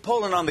you're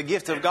pulling on the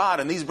gift of God,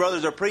 and these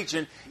brothers are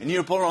preaching, and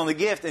you're pulling on the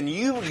gift, and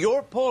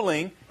your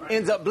pulling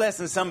ends up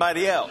blessing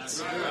somebody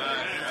else.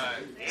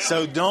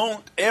 So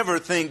don't ever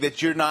think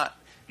that you're not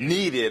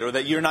needed or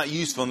that you're not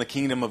useful in the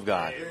kingdom of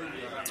God.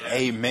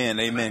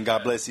 Amen. Amen.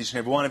 God bless each and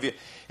every one of you.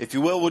 If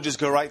you will, we'll just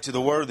go right to the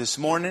Word this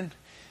morning.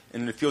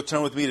 And if you'll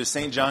turn with me to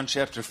St. John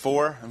chapter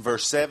 4 and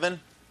verse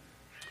 7.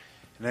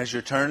 And as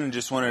you're turning,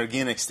 just want to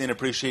again extend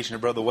appreciation to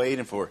Brother Wade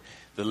and for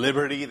the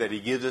liberty that he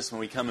gives us when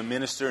we come and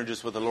minister, and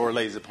just what the Lord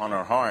lays upon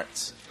our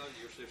hearts.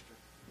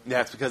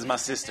 Yeah, it's because of my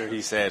sister,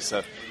 he said.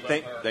 So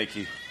thank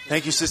you.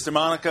 Thank you, Sister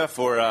Monica,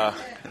 for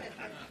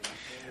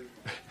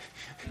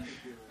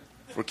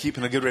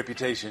keeping a good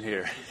reputation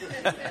here.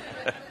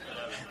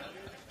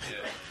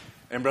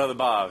 And Brother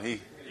Bob, he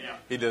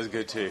does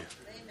good too.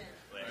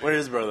 Where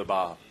is Brother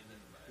Bob?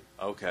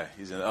 Okay,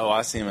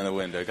 I see him in the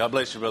window. God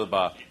bless you, Brother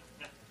Bob.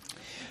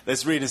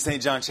 Let's read in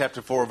St. John chapter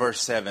 4,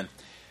 verse 7.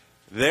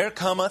 There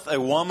cometh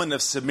a woman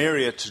of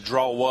Samaria to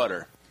draw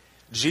water.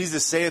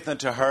 Jesus saith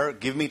unto her,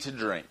 Give me to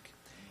drink.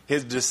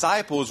 His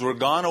disciples were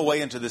gone away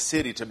into the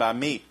city to buy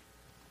meat.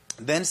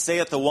 Then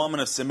saith the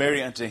woman of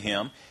Samaria unto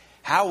him,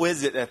 How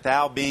is it that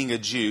thou, being a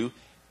Jew,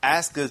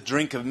 askest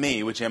drink of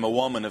me, which am a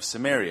woman of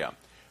Samaria?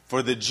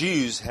 For the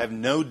Jews have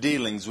no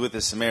dealings with the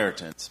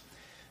Samaritans.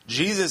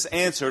 Jesus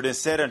answered and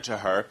said unto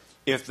her,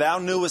 If thou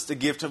knewest the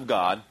gift of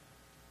God,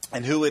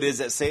 and who it is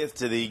that saith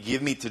to thee,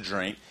 Give me to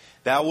drink,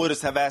 thou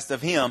wouldest have asked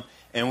of him,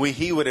 and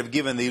he would have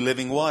given thee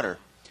living water.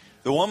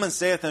 The woman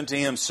saith unto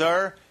him,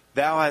 Sir,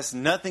 thou hast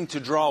nothing to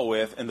draw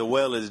with, and the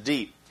well is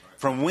deep.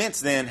 From whence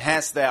then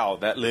hast thou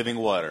that living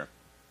water?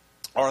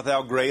 Art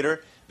thou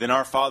greater than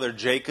our father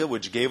Jacob,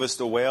 which gave us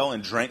the well,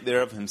 and drank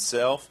thereof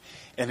himself,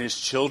 and his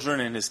children,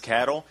 and his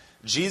cattle?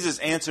 Jesus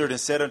answered and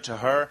said unto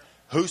her,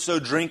 Whoso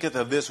drinketh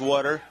of this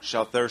water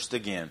shall thirst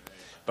again.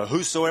 But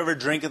whosoever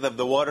drinketh of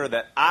the water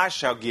that I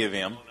shall give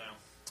him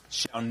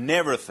shall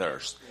never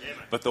thirst.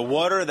 But the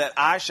water that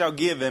I shall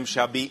give him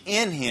shall be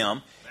in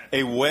him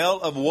a well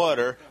of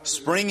water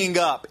springing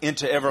up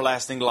into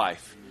everlasting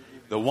life.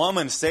 The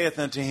woman saith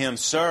unto him,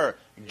 Sir,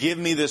 give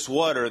me this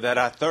water that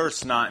I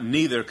thirst not,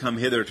 neither come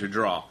hither to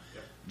draw.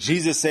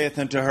 Jesus saith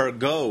unto her,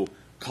 Go,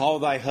 call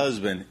thy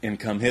husband, and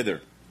come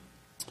hither.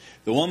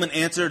 The woman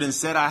answered and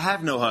said, I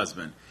have no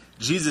husband.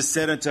 Jesus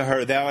said unto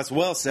her, Thou hast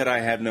well said, I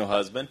have no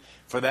husband,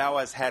 for thou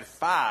hast had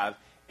 5,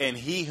 and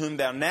he whom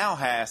thou now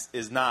hast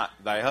is not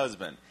thy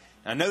husband.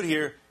 Now note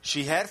here,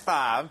 she had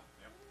 5.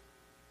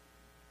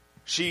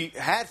 She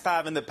had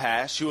 5 in the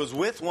past. She was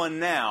with one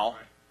now,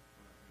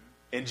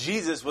 and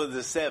Jesus was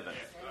the 7th.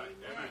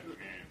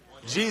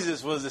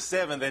 Jesus was the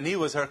 7th, and he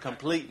was her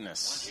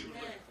completeness.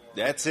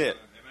 That's it.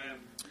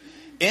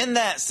 In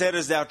that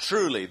saidest thou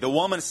truly. The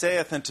woman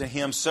saith unto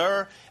him,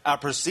 Sir, I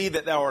perceive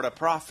that thou art a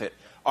prophet.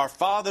 Our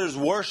fathers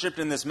worshipped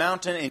in this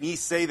mountain, and ye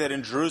say that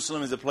in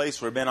Jerusalem is a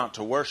place where men ought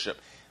to worship.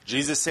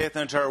 Jesus saith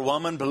unto her,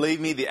 Woman,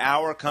 believe me, the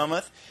hour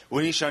cometh,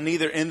 when ye shall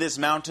neither in this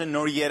mountain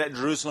nor yet at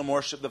Jerusalem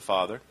worship the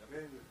Father.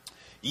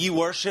 Ye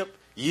worship,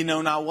 ye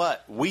know not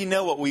what. We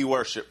know what we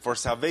worship, for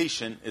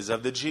salvation is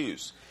of the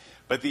Jews.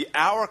 But the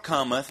hour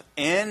cometh,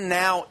 and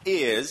now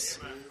is,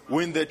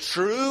 when the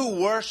true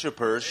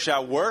worshipers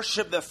shall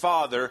worship the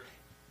Father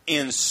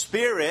in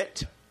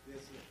spirit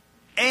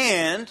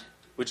and,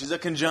 which is a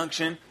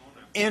conjunction,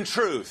 in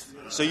truth.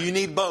 So you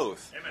need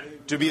both.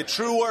 To be a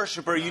true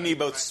worshiper, you need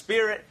both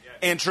spirit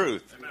and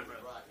truth.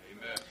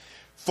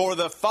 For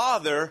the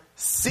Father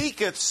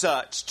seeketh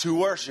such to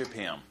worship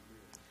him.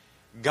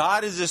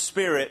 God is a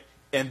spirit,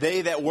 and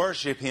they that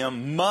worship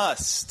him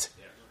must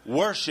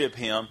worship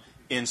him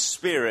in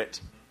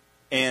spirit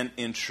and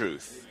in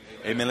truth.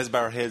 Amen. Let's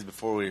bow our heads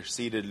before we're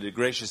seated.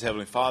 Gracious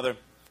Heavenly Father,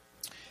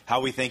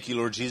 how we thank you,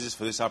 Lord Jesus,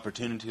 for this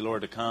opportunity,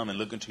 Lord, to come and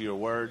look into your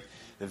word,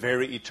 the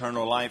very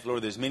eternal life.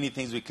 Lord, there's many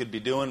things we could be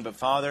doing, but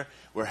Father,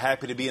 we're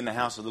happy to be in the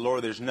house of the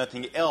Lord. There's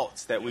nothing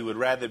else that we would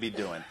rather be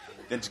doing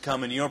than to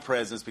come in your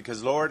presence,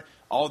 because, Lord,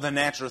 all the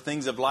natural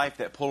things of life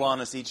that pull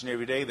on us each and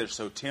every day, they're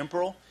so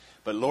temporal.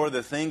 But, Lord,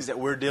 the things that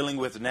we're dealing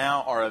with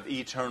now are of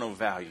eternal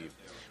value.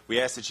 We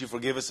ask that you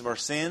forgive us of our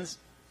sins.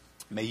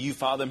 May you,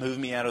 Father, move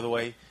me out of the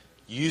way.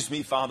 Use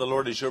me, Father,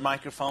 Lord, as your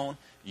microphone.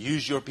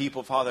 Use your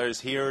people, Father, as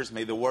hearers.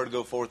 May the word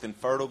go forth in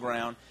fertile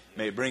ground.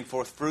 May it bring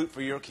forth fruit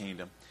for your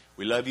kingdom.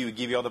 We love you. We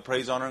give you all the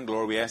praise, honor, and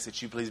glory. We ask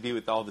that you please be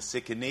with all the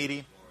sick and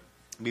needy.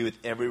 Be with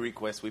every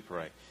request we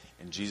pray.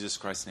 In Jesus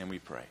Christ's name we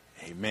pray.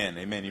 Amen.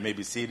 Amen. You may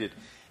be seated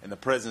in the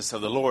presence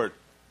of the Lord.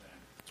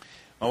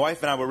 My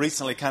wife and I were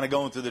recently kind of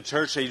going through the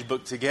church age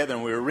book together,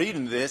 and we were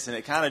reading this, and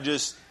it kind of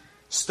just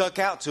stuck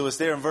out to us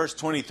there in verse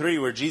 23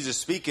 where Jesus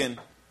speaking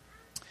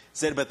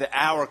said, "But the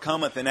hour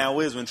cometh and now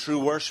is when true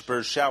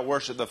worshipers shall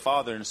worship the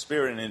Father in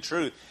spirit and in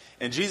truth."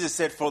 And Jesus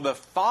said, "For the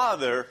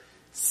Father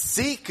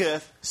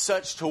seeketh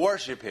such to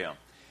worship Him."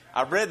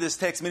 I've read this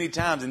text many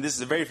times, and this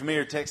is a very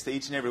familiar text to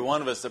each and every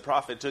one of us. The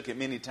prophet took it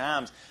many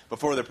times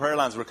before the prayer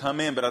lines were come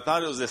in, but I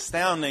thought it was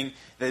astounding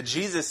that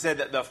Jesus said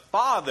that the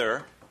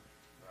Father,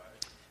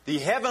 the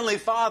Heavenly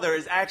Father,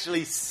 is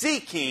actually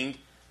seeking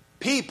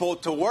people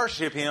to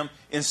worship Him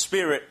in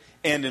spirit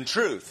and in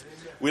truth.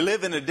 We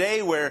live in a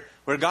day where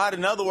God,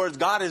 in other words,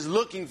 God is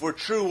looking for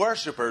true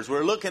worshipers.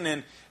 We're looking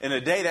in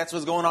a day, that's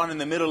what's going on in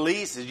the Middle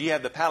East, is you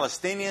have the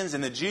Palestinians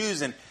and the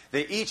Jews, and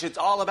it's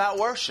all about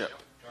worship.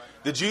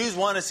 The Jews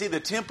want to see the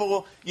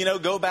temple,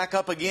 go back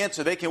up again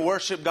so they can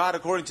worship God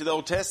according to the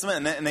Old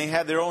Testament, and they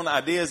have their own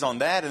ideas on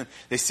that, and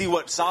they see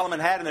what Solomon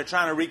had, and they're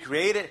trying to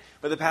recreate it.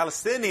 But the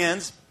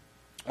Palestinians,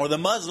 or the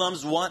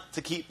Muslims, want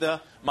to keep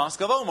the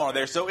Mosque of Omar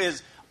there. So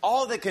is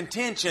all the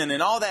contention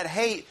and all that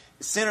hate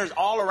centers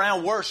all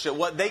around worship,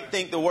 what they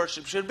think the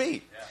worship should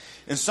be.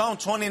 In Psalm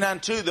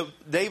 29:2,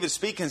 David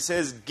speaking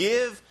says,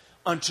 "Give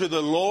unto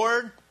the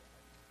Lord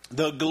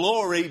the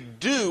glory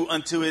due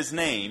unto His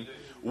name.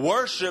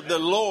 Worship the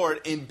Lord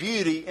in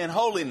beauty and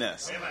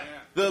holiness." Amen.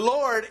 The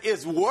Lord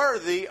is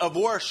worthy of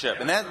worship.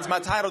 And that's my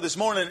title this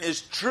morning,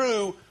 is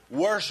True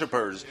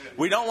Worshipers.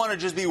 We don't want to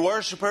just be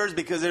worshipers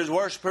because there's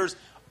worshipers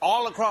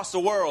all across the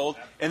world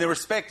in their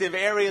respective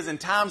areas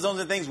and time zones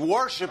and things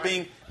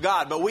worshiping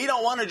God. But we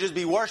don't want to just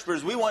be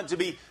worshipers. We want to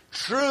be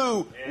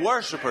true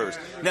worshipers.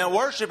 Now,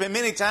 worship, and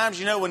many times,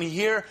 when you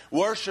hear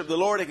worship the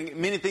Lord,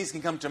 many things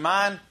can come to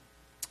mind.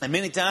 And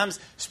many times,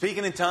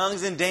 speaking in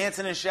tongues and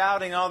dancing and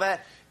shouting, all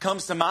that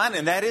comes to mind,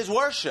 and that is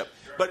worship.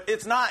 But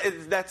that's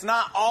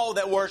not all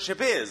that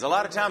worship is. A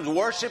lot of times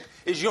worship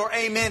is your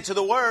amen to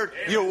the word.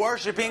 You're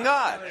worshiping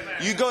God.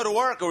 You go to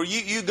work or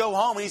you go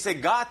home and you say,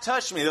 "God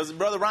touched me."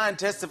 Brother Ryan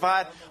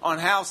testified on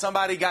how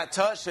somebody got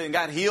touched and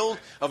got healed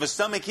of a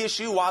stomach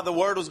issue while the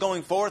word was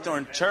going forth or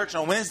in church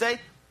on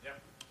Wednesday.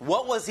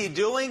 What was he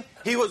doing?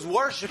 He was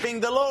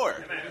worshiping the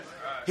Lord.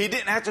 He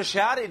didn't have to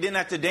shout it, he didn't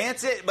have to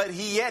dance it, but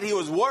he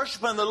was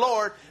worshiping the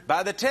Lord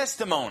by the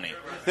testimony.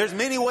 There's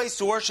many ways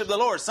to worship the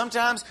Lord.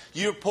 Sometimes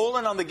you're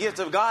pulling on the gift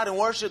of God and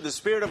worship. The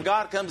Spirit of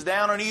God comes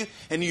down on you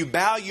and you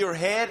bow your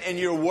head and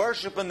you're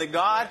worshiping the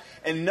God,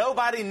 and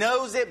nobody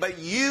knows it but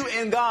you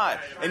and God.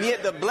 And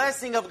yet the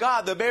blessing of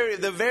God,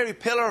 the very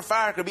pillar of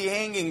fire could be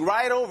hanging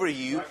right over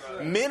you,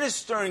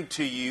 ministering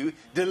to you,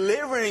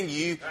 delivering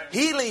you,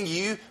 healing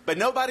you, but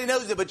nobody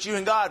knows it but you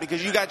and God,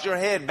 because you got your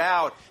head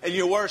bowed and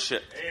you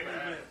worship.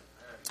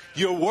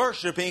 You're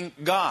worshiping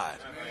God.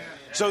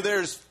 So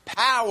there's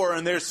power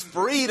and there's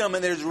freedom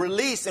and there's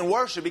release in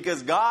worship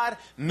because God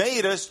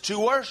made us to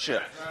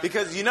worship.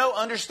 Because,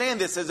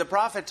 understand this, as the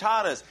prophet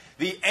taught us,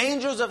 the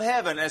angels of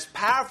heaven, as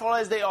powerful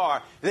as they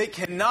are, they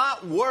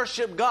cannot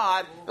worship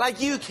God like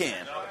you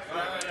can.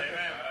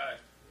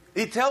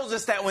 He tells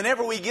us that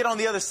whenever we get on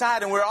the other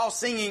side and we're all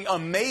singing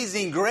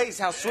Amazing Grace,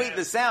 how sweet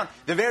the sound,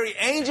 the very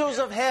angels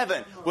of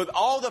heaven, with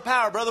all the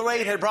power, Brother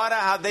Wade had brought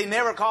out how they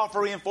never call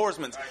for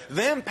reinforcements.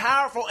 Them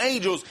powerful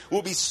angels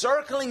will be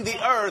circling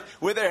the earth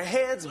with their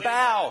heads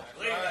bowed.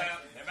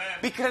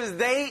 Because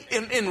they,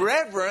 in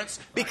reverence,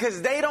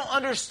 because they don't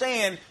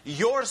understand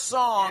your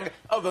song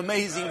of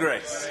Amazing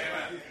Grace.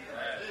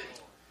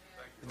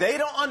 They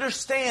don't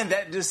understand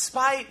that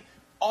despite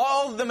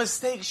all the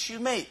mistakes you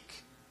make,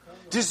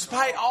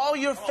 despite all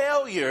your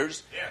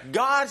failures,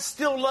 God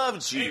still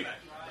loves you.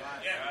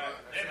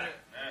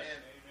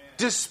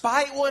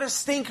 Despite what a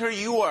stinker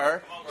you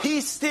were, He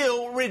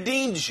still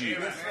redeemed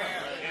you.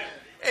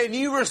 And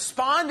you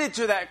responded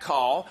to that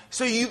call,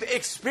 so you've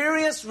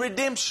experienced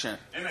redemption.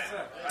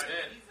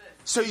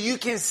 So you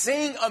can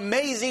sing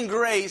Amazing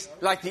Grace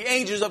like the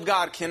angels of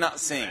God cannot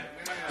sing.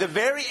 The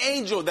very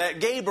angel, that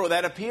Gabriel,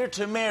 that appeared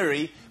to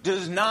Mary,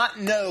 does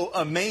not know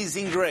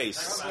Amazing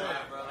Grace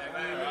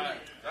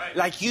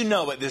like you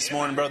know it this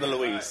morning, Brother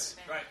Luis.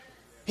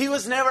 He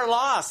was never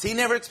lost. He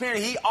never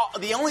experienced.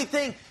 The only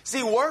thing,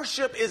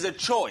 worship is a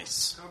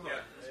choice.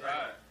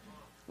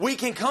 We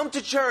can come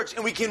to church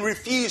and we can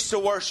refuse to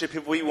worship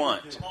if we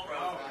want.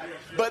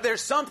 But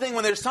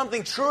when there's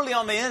something truly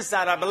on the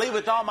inside, I believe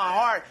with all my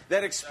heart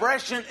that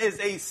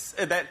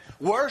that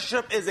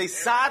worship is a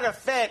side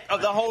effect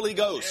of the Holy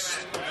Ghost.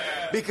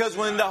 Because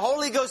when the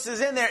Holy Ghost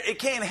is in there, it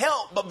can't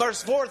help but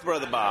burst forth,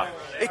 Brother Bob.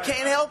 It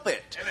can't help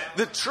it.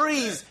 The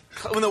trees,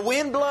 when the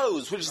wind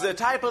blows, which is the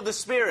type of the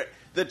Spirit,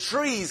 the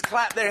trees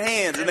clap their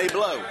hands and they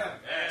blow.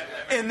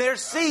 In their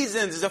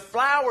seasons, as the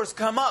flowers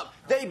come up,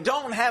 they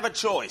don't have a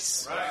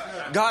choice.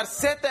 God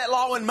set that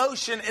law in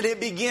motion and it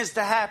begins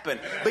to happen.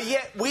 But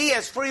yet we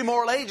as free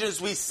moral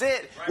agents,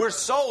 we're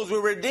souls,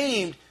 we're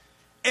redeemed.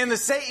 And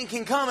Satan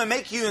can come and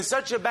make you in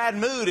such a bad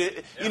mood.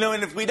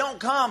 And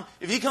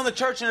if you come to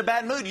church in a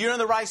bad mood, you're in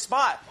the right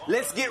spot.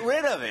 Let's get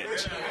rid of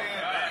it.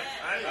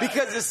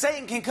 Because the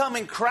Satan can come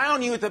and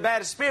crown you with a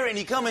bad spirit, and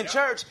you come in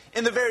church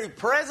in the very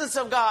presence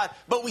of God,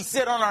 but we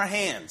sit on our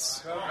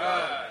hands.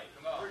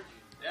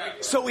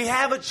 So we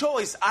have a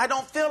choice. I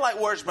don't feel like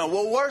worshiping.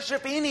 We'll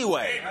worship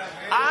anyway.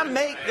 I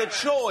make the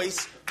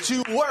choice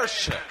to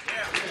worship.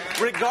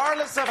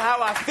 Regardless of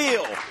how I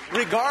feel.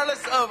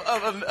 Regardless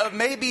of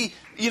maybe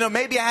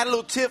I had a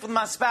little tiff with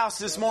my spouse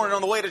this morning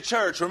on the way to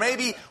church. Or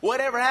maybe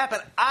whatever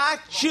happened. I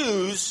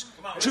choose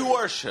to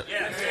worship.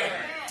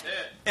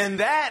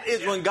 And that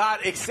is when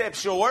God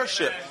accepts your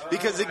worship.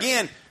 Because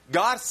again,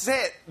 God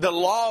set the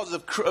laws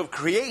of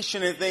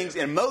creation and things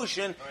in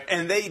motion,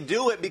 and they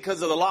do it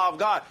because of the law of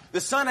God. The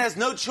sun has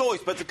no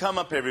choice but to come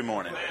up every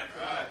morning.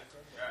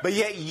 But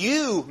yet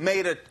you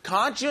made a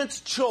conscious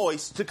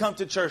choice to come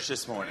to church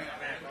this morning.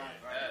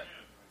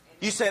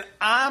 You said,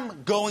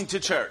 I'm going to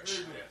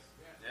church.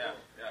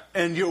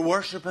 And you're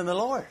worshiping the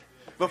Lord.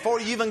 Before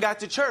you even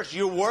got to church,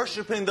 you're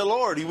worshiping the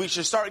Lord. We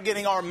should start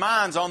getting our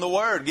minds on the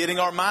Word, getting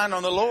our mind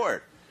on the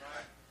Lord.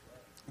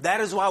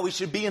 That is why we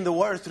should be in the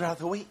Word throughout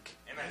the week.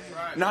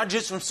 Not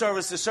just from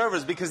service to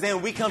service, because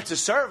then we come to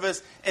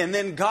service and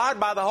then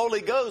God by the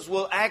Holy Ghost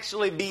will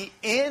actually be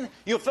in.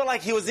 You'll feel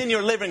like He was in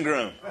your living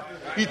room.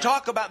 You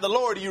talk about the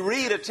Lord, you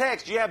read a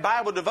text, you have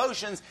Bible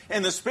devotions,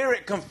 and the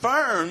Spirit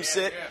confirms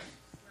it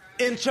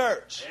in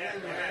church.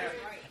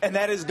 And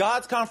that is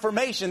God's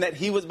confirmation that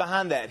He was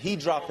behind that. He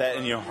dropped that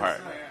in your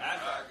heart.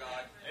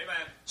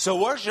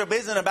 So worship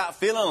isn't about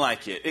feeling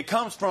like it. It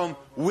comes from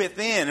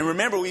within. And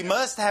remember, we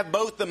must have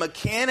both the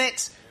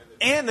mechanics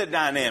and the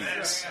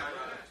dynamics.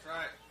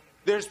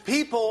 There's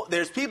people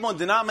in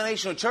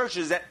denominational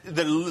churches that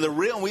the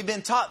real, and we've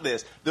been taught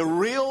this, the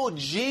real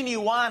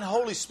genuine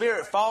Holy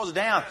Spirit falls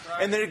down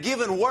and they're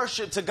giving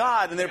worship to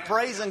God and they're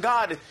praising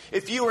God.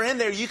 If you were in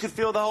there, you could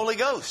feel the Holy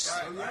Ghost.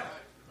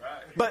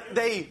 But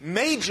they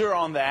major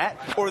on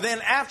that, or then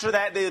after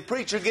that, the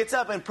preacher gets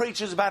up and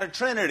preaches about a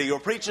Trinity, or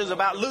preaches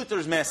about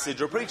Luther's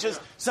message, or preaches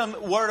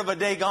some word of a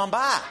day gone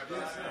by.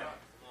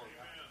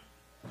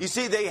 You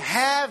see, they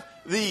have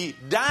the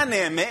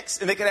dynamics,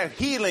 and they can have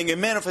healing and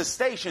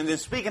manifestations and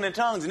speaking in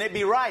tongues, and it'd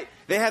be right.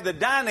 They have the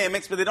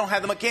dynamics, but they don't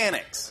have the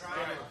mechanics.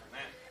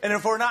 And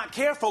if we're not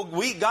careful,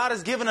 God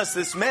has given us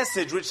this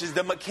message, which is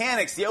the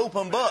mechanics, the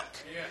open book.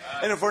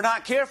 And if we're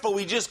not careful,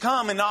 we just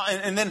come and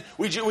then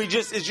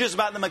it's just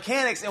about the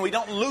mechanics, and we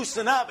don't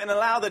loosen up and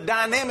allow the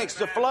dynamics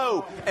to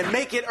flow and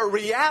make it a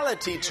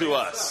reality to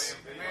us.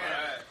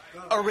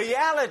 A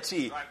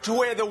reality to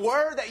where the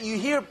word that you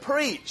hear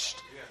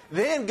preached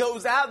then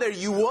goes out there.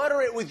 You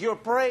water it with your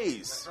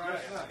praise.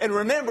 And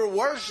remember,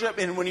 worship,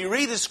 and when you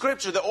read the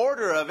scripture, the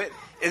order of it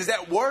is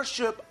that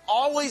worship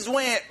always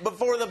went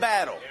before the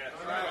battle.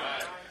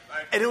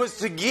 And it was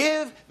to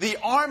give the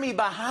army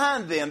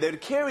behind them. They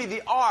would carry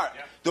the ark.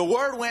 The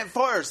word went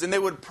first, and they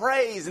would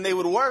praise and they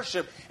would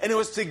worship. And it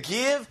was to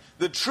give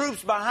the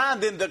troops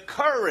behind them the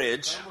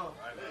courage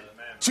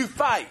to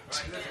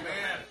fight.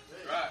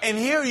 And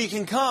here you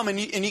can come and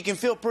you can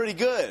feel pretty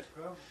good.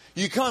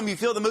 You come, you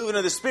feel the movement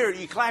of the Spirit,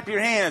 you clap your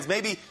hands,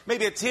 maybe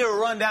a tear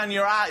will run down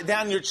your eye,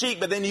 down your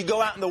cheek, but then you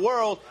go out in the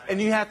world and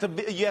you have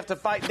to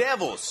fight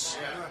devils.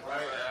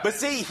 But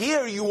see,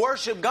 here you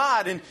worship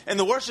God, and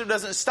the worship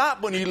doesn't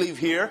stop when you leave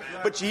here,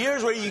 but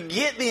here's where you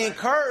get the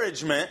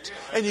encouragement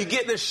and you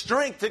get the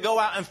strength to go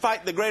out and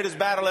fight the greatest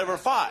battle ever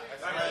fought.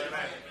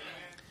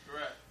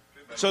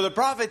 So the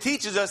prophet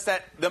teaches us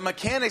that the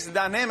mechanics and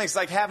dynamics,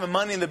 like having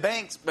money in the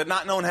banks but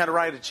not knowing how to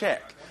write a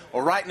check.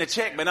 Or writing a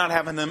check, but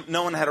not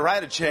knowing how to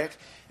write a check,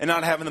 and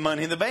not having the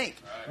money in the bank.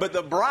 But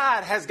the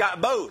bride has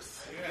got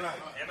both.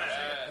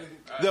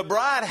 The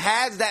bride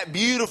has that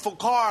beautiful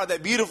car,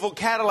 that beautiful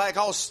Cadillac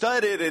all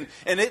studded, and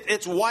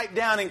it's wiped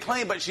down and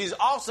clean, but she's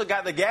also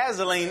got the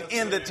gasoline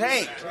in the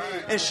tank.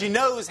 And she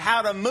knows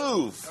how to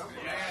move.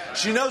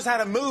 She knows how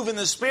to move in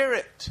the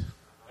Spirit.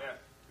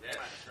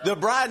 The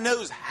bride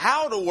knows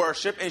how to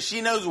worship, and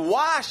she knows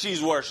why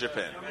she's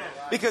worshiping.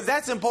 Because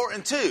that's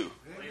important too.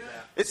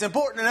 It's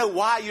important to know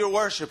why you're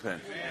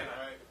worshiping.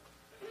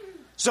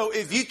 So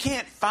if you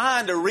can't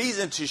find a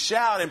reason to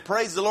shout and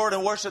praise the Lord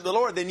and worship the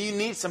Lord, then you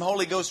need some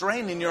Holy Ghost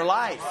rain in your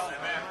life.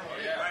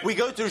 We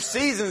go through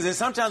seasons, and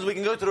sometimes we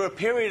can go through a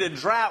period of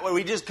drought where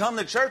we just come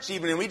to church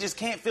even and we just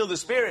can't feel the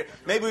Spirit.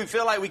 Maybe we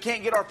feel like we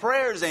can't get our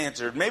prayers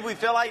answered. Maybe we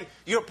feel like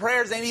your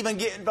prayers ain't even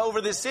getting over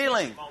the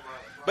ceiling.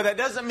 But that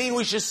doesn't mean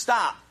we should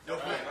stop.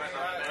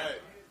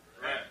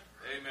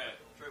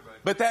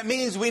 But that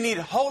means we need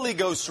Holy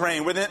Ghost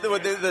rain, where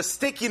the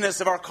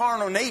stickiness of our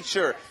carnal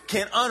nature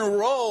can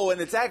unroll,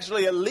 and it's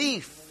actually a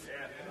leaf.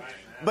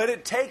 But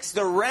it takes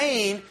the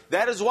rain.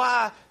 That is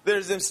why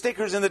there's them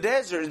stickers in the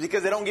desert,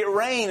 because they don't get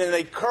rain and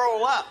they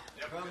curl up.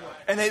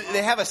 And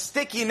they have a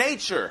sticky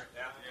nature.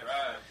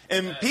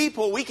 And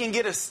people, we can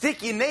get a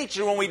sticky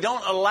nature when we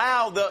don't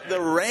allow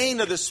the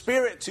rain of the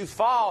Spirit to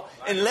fall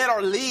and let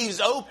our leaves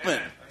open.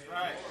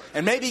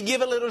 And maybe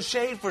give a little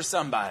shade for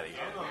somebody.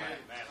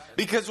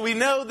 Because we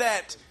know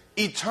that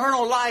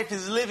Eternal life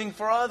is living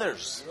for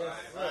others.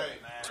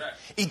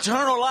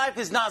 Eternal life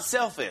is not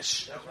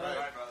selfish.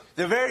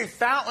 The very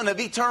fountain of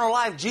eternal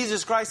life,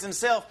 Jesus Christ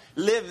himself,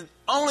 lived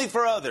only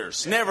for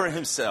others, never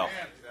himself.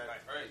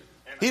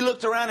 He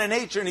looked around in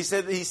nature and he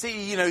said, he'd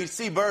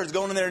see birds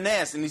going in their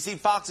nests, and he'd see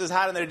foxes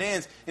hiding in their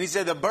dens. And he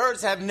said, the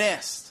birds have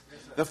nests,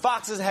 the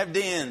foxes have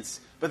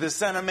dens, but the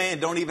Son of Man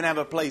don't even have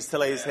a place to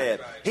lay his head.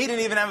 He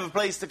didn't even have a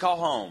place to call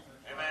home.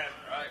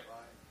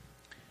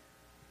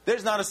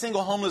 There's not a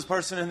single homeless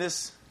person in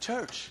this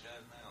church.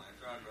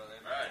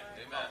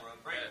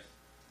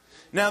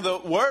 Now the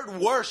word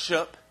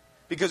worship,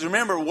 because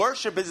remember,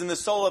 worship is in the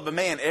soul of a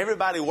man.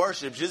 Everybody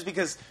worships. Just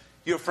because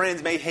your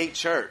friends may hate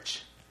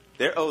church,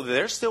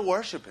 they're still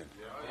worshiping.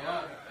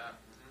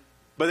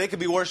 But they could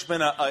be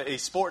worshiping a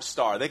sports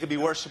star. They could be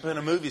worshiping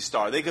a movie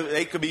star. They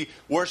could be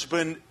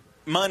worshiping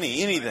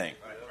money, anything.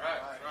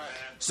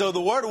 So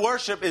the word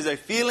worship is a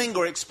feeling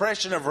or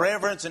expression of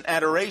reverence and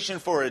adoration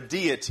for a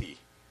deity.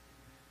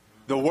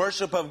 The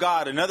worship of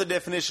God. Another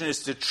definition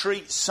is to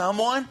treat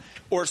someone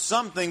or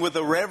something with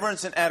a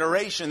reverence and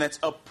adoration that's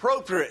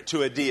appropriate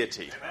to a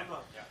deity.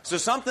 So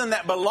something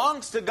that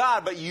belongs to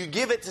God, but you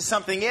give it to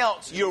something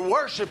else, you're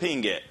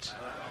worshiping it.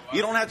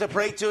 You don't have to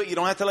pray to it. You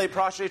don't have to lay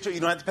prostrate to it.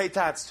 You don't have to pay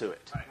tithes to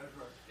it.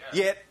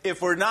 Yet,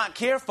 if we're not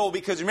careful,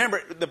 because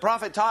remember, the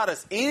prophet taught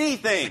us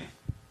anything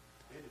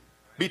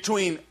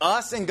between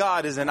us and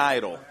God is an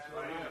idol.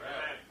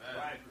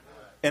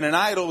 And an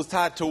idol was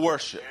tied to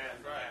worship.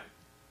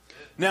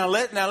 Now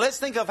let's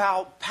think of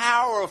how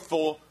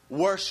powerful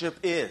worship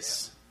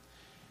is.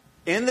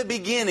 In the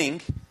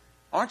beginning,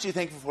 aren't you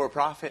thankful for a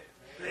prophet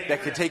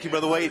that could take you,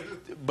 Brother Wade,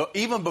 but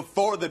even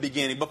before the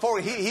beginning, before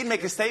he'd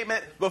make a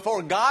statement,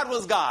 before God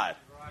was God?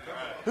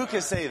 Who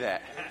can say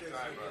that?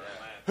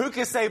 Who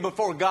can say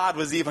before God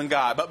was even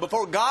God? But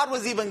before God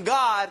was even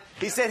God,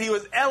 he said he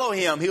was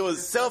Elohim. He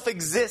was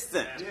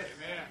self-existent.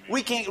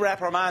 We can't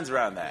wrap our minds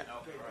around that.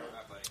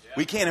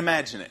 We can't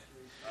imagine it.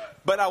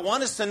 But I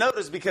want us to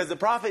notice, because the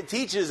prophet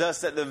teaches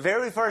us that the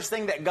very first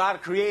thing that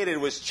God created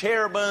was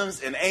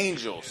cherubims and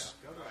angels.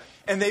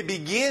 And they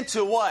began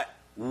to what?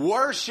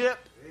 Worship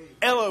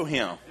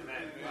Elohim.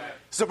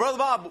 So, Brother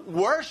Bob,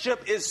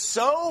 worship is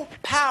so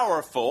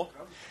powerful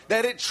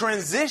that it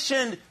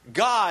transitioned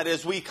God,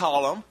 as we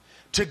call him,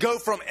 to go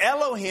from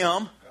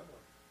Elohim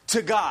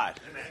to God.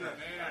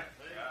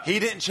 He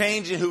didn't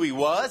change in who he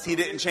was. He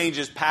didn't change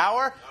his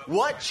power.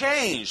 What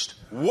changed?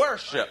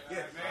 Worship.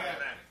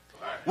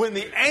 When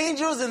the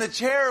angels and the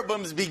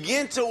cherubims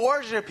began to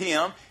worship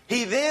him,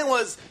 he then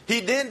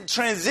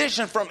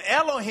transitioned from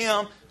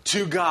Elohim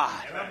to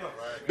God.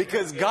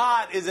 Because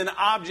God is an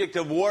object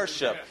of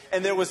worship.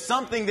 And there was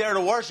something there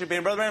to worship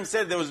him. Brother Branham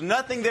said there was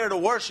nothing there to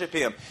worship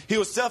him. He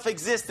was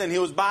self-existent. He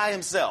was by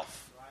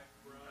himself.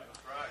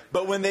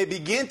 But when they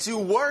began to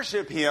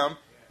worship him,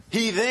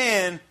 he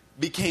then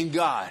became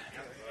God.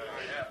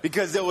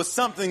 Because there was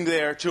something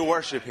there to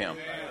worship him.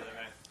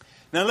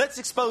 Now let's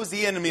expose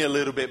the enemy a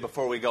little bit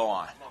before we go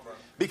on.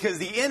 Because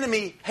the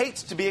enemy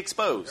hates to be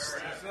exposed.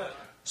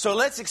 So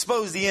let's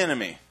expose the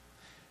enemy.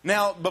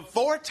 Now,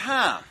 before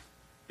time,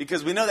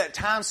 because we know that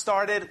time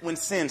started when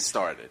sin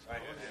started.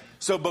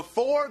 So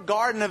before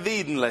Garden of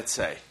Eden, let's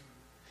say,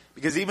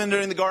 because even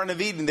during the Garden of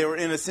Eden, they were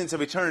in a sense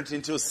of eternity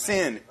until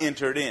sin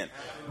entered in.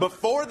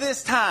 Before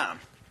this time,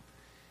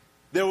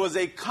 there was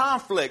a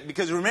conflict,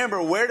 because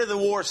remember, where did the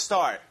war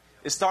start?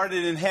 It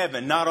started in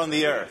heaven, not on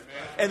the earth.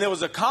 And there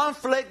was a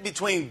conflict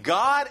between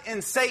God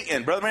and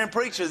Satan. Brother Man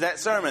preaches that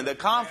sermon, the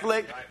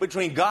conflict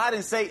between God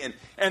and Satan.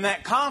 And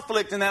that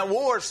conflict and that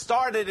war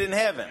started in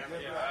heaven.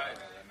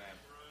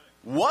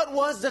 What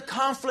was the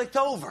conflict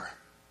over?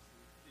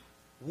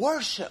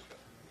 Worship.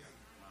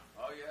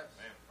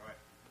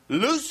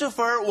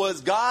 Lucifer was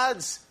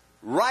God's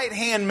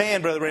right-hand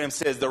man, Brother Branham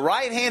says. The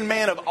right-hand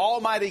man of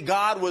Almighty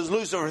God was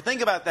Lucifer.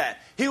 Think about that.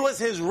 He was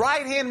his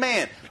right-hand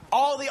man.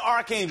 All the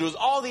archangels,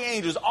 all the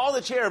angels, all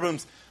the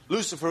cherubims,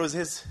 Lucifer was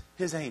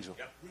his angel.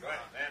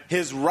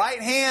 His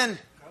right-hand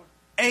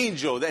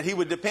angel that he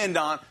would depend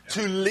on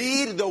to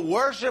lead the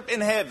worship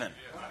in heaven.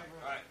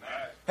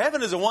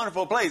 Heaven is a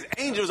wonderful place.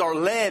 Angels are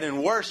led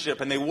in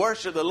worship, and they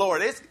worship the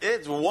Lord.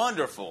 It's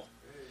wonderful.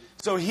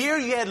 So here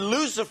you had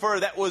Lucifer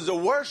that was the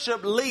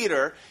worship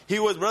leader. He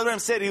was, Brother Branham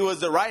said, he was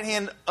the right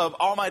hand of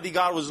Almighty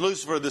God was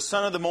Lucifer, the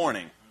son of the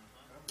morning.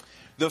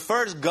 The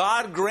first,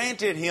 God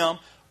granted him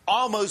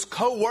almost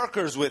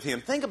co-workers with him.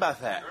 Think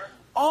about that.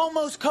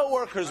 Almost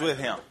co-workers with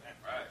him.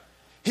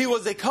 He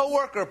was a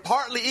co-worker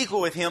partly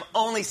equal with him,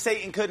 only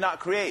Satan could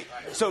not create.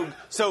 So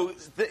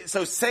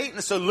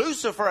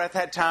Lucifer at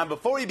that time,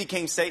 before he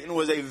became Satan,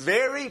 was a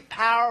very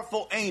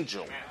powerful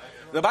angel.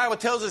 The Bible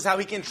tells us how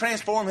he can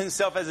transform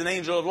himself as an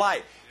angel of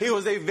light. He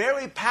was a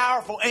very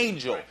powerful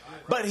angel,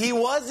 but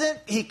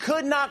he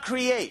could not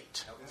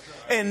create.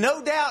 And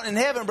no doubt in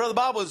heaven, Brother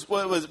Bob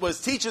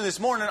was teaching this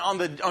morning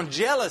on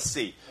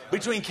jealousy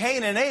between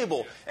Cain and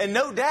Abel. And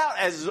no doubt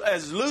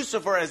as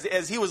Lucifer,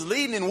 as he was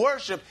leading in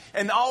worship,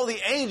 and all the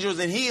angels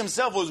and he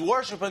himself was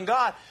worshiping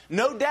God,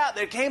 no doubt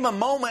there came a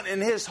moment in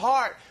his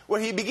heart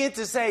where he began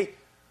to say,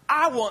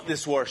 I want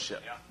this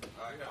worship.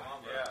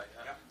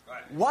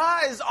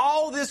 Why is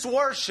all this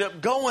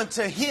worship going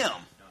to him?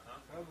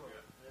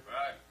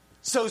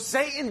 So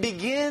Satan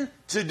began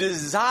to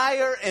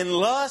desire and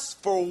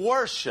lust for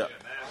worship.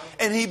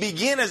 And he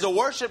began as a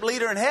worship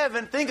leader in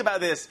heaven. Think about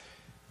this.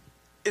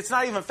 It's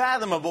not even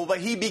fathomable, but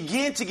he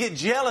began to get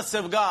jealous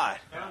of God.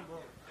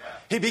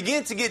 He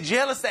began to get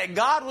jealous that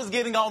God was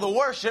getting all the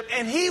worship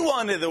and he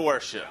wanted the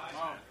worship.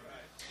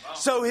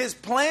 So his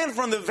plan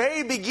from the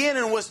very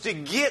beginning was to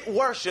get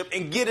worship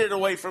and get it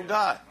away from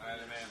God.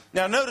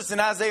 Now notice in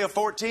Isaiah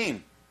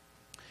 14,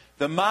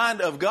 the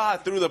mind of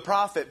God through the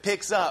prophet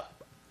picks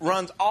up,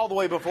 runs all the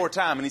way before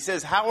time. And he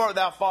says, how art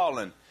thou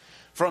fallen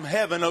from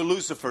heaven, O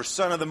Lucifer,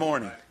 son of the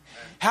morning?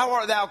 How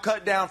art thou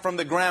cut down from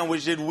the ground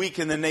which did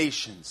weaken the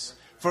nations?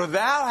 For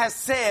thou hast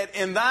said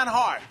in thine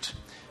heart,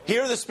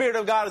 here the Spirit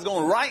of God is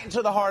going right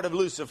into the heart of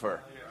Lucifer.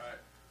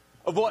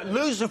 Of what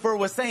Lucifer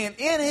was saying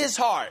in his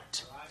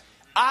heart,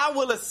 I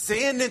will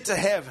ascend into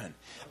heaven.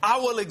 I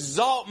will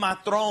exalt my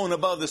throne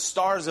above the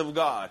stars of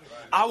God.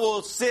 I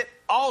will sit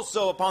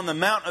also upon the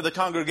mount of the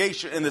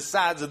congregation in the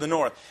sides of the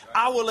north.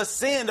 I will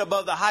ascend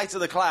above the heights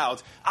of the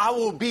clouds. I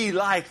will be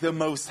like the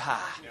Most High.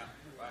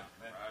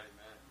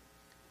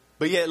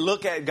 But yet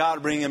look at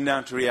God bring him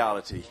down to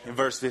reality in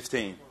verse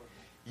 15.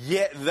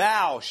 Yet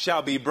thou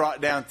shalt be brought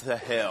down to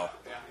hell,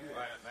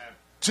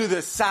 to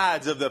the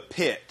sides of the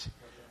pit,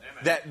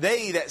 that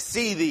they that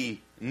see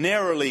thee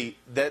narrowly,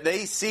 they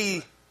that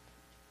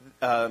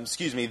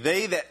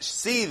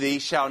see thee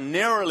shall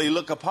narrowly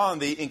look upon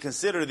thee and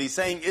consider thee,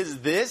 saying,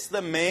 is this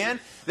the man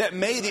that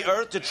made the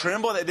earth to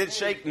tremble, that did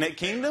shake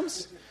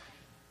kingdoms?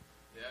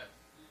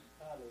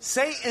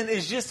 Satan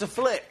is just a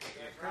flick.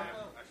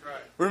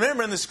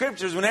 Remember in the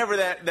scriptures, whenever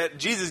that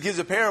Jesus gives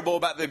a parable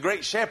about the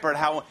great shepherd,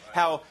 how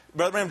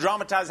Brother Branham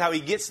dramatized how he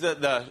gets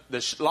the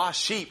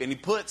lost sheep and he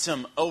puts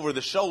him over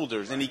the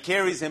shoulders and he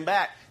carries him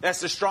back. That's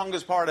the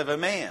strongest part of a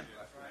man.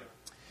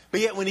 But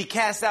yet when he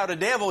cast out a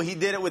devil, he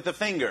did it with the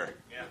finger.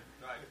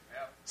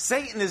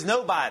 Satan is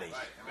nobody.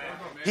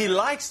 He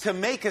likes to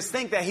make us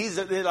think that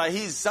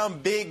he's some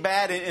big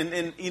bad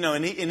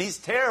and he's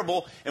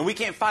terrible and we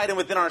can't fight him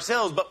within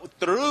ourselves. But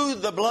through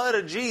the blood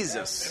of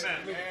Jesus,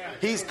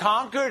 he's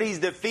conquered, he's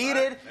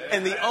defeated,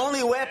 and the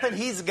only weapon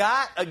he's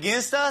got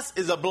against us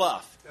is a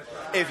bluff.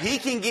 If he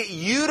can get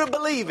you to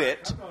believe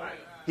it,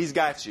 he's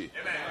got you.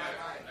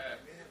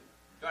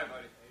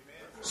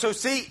 So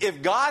see,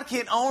 if God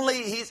can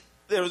only,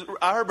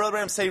 I heard Brother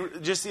Branham say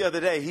just the other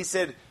day, he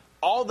said,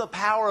 all the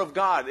power of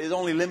God is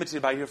only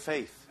limited by your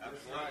faith.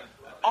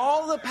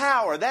 All the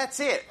power, that's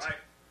it.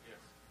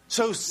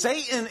 So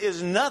Satan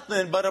is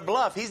nothing but a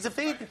bluff. He's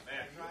defeated.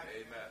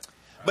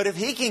 But if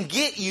he can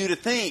get you to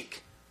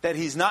think that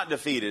he's not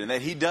defeated and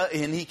that he does,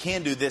 and he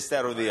can do this,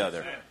 that, or the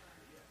other,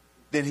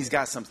 then he's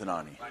got something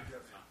on you.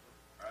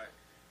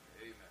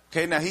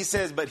 Okay, now he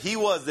says, but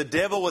the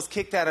devil was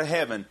kicked out of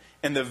heaven,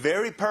 and the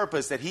very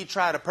purpose that he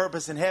tried to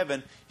purpose in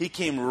heaven, he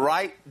came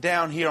right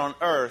down here on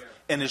earth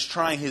and is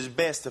trying his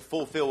best to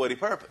fulfill what he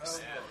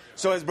purposed.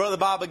 So as Brother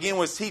Bob again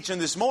was teaching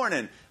this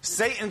morning,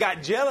 Satan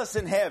got jealous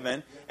in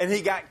heaven and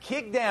he got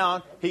kicked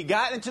down. He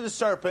got into the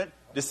serpent,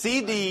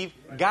 deceived Eve,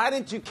 got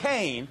into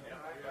Cain,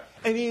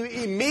 and you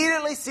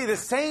immediately see the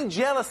same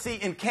jealousy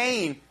in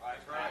Cain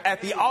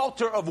at the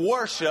altar of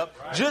worship,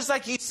 just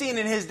like you've seen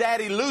in his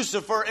daddy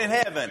Lucifer in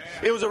heaven.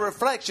 It was a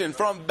reflection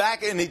from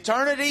back in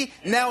eternity.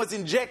 Now it's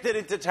injected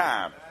into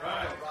time.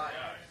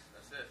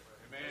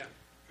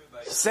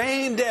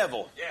 Same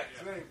devil.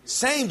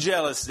 Same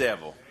jealous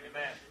devil.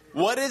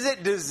 What is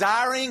it?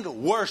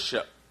 Desiring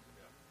worship.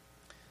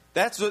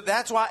 That's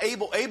why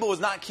Abel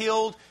was not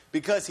killed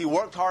because he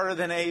worked harder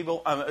than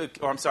Abel.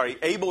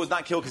 Abel was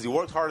not killed because he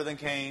worked harder than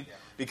Cain,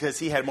 because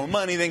he had more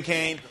money than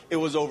Cain. It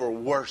was over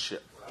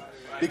worship.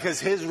 Because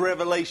his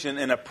revelation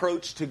and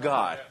approach to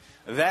God,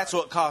 that's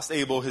what cost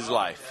Abel his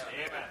life.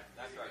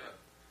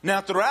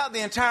 Now, throughout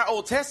the entire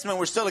Old Testament,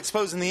 we're still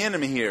exposing the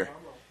enemy here.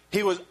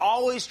 He was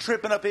always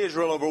tripping up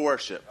Israel over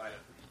worship.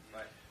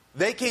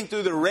 They came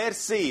through the Red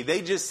Sea.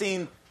 They just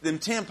seen them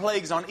 10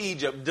 plagues on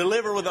Egypt,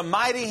 delivered with a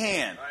mighty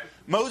hand.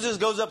 Moses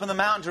goes up in the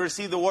mountain to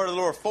receive the word of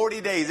the Lord. 40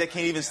 days, they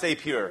can't even stay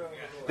pure.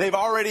 They've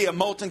already a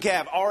molten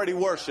calf, already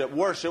worship.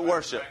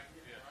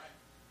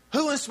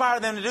 Who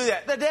inspired them to do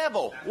that? The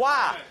devil.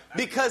 Why?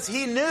 Because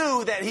he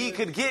knew that he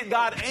could get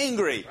God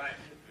angry.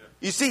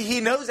 You see, he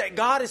knows that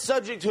God is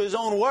subject to his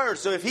own word.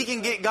 So if he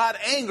can get God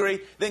angry,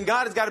 then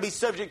God has got to be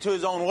subject to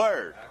his own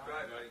word.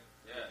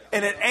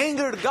 And it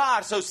angered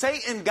God. So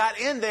Satan got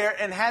in there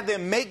and had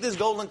them make this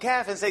golden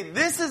calf and say,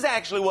 this is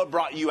actually what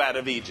brought you out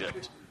of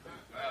Egypt.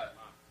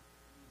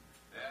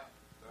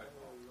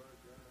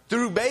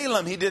 Through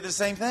Balaam, he did the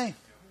same thing.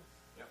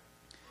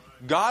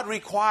 God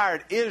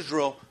required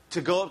Israel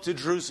to go up to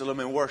Jerusalem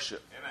and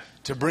worship,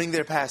 to bring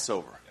their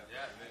Passover.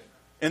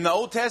 In the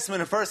Old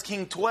Testament, in 1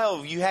 Kings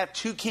 12, you have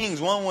 2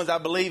 kings. One was, I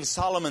believe,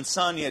 Solomon's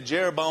son. You had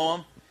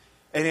Jeroboam,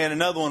 and you had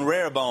another one,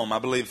 Rehoboam, I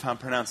believe, if I'm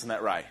pronouncing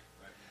that right.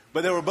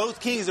 But they were both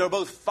kings. They were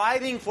both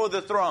fighting for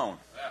the throne.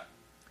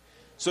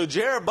 So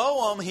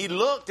Jeroboam, he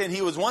looked and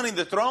he was wanting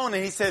the throne,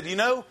 and he said,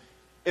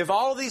 if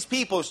all these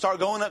people start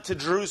going up to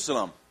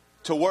Jerusalem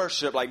to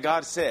worship like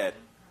God said,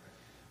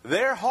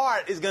 their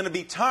heart is going to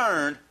be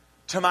turned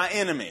to my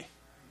enemy.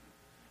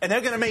 And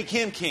they're going to make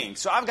him king.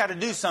 So I've got to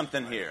do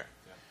something here.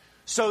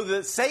 So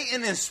that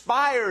Satan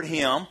inspired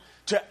him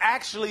to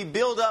actually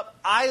build up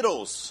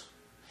idols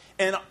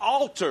and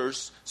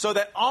altars so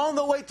that on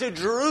the way to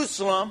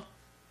Jerusalem,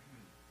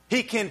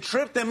 he can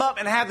trip them up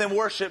and have them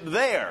worship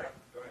there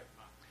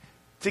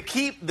to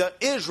keep the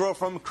Israel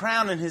from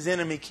crowning his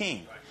enemy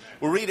king.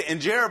 We'll read it.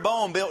 And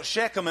Jeroboam built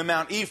Shechem and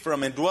Mount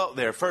Ephraim and dwelt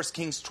there. 1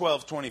 Kings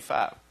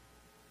 12:25.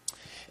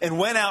 And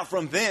went out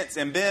from thence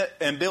and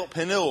built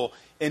Penuel.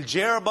 And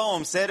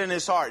Jeroboam said in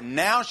his heart,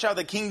 now shall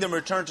the kingdom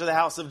return to the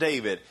house of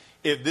David.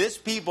 If this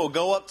people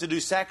go up to do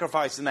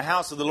sacrifice in the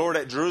house of the Lord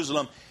at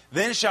Jerusalem,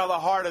 then shall the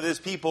heart of this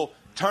people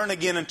turn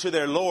again unto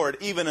their Lord,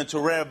 even unto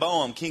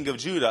Rehoboam, king of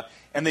Judah.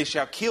 And they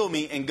shall kill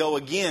me and go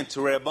again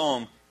to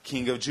Rehoboam,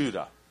 king of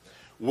Judah.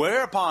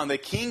 Whereupon the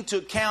king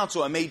took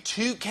counsel and made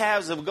 2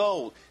 calves of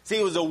gold. See,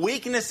 it was a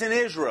weakness in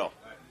Israel.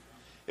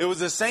 It was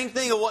the same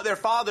thing of what their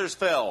fathers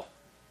fell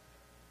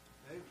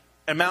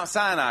at Mount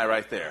Sinai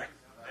right there.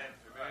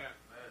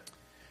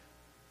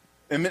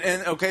 And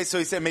okay, so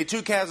he said, made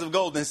 2 calves of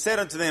gold and said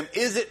unto them,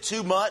 is it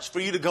too much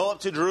for you to go up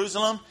to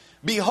Jerusalem?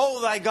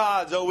 Behold thy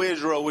gods, O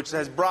Israel, which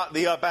has brought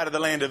thee up out of the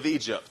land of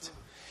Egypt.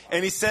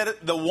 And he said,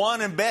 the one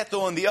in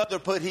Bethel and the other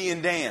put he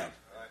in Dan.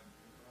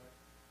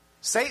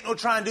 Satan will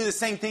try and do the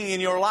same thing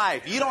in your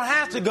life. You don't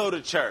have to go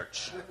to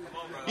church.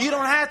 You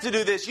don't have to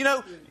do this. You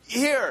know,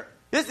 here,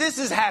 this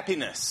is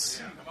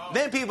happiness.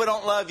 Then people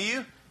don't love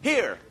you.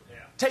 Here,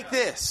 take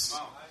this.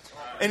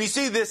 And you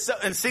see this,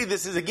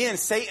 this is again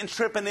Satan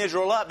tripping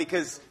Israel up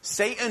because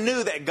Satan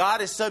knew that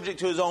God is subject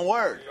to his own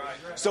word.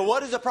 So what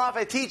does the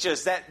prophet teach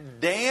us?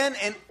 That Dan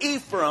and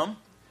Ephraim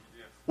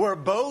were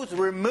both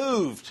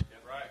removed.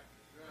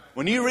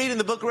 When you read in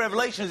the book of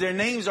Revelations, their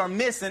names are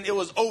missing. It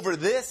was over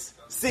this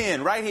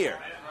sin right here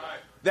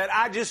that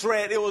I just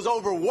read. It was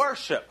over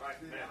worship.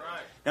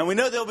 And we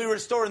know they'll be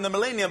restored in the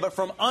millennium, but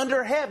from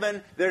under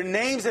heaven, their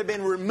names have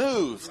been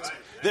removed.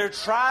 Their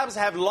tribes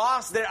have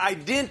lost their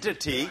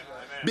identity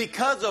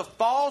because of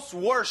false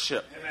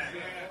worship.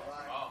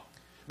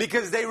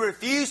 Because they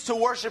refuse to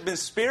worship in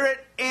spirit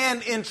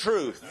and in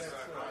truth.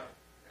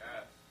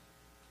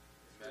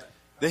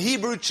 The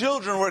Hebrew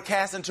children were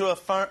cast into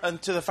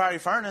the fiery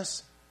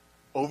furnace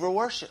over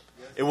worship.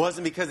 It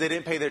wasn't because they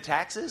didn't pay their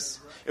taxes.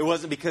 It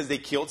wasn't because they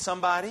killed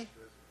somebody.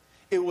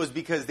 It was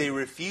because they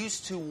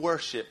refused to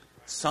worship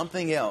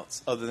something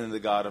else other than the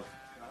God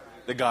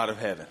of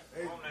heaven.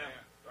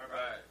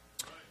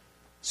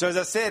 So as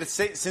I said,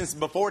 since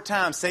before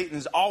time,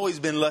 Satan's always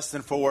been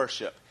lusting for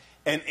worship.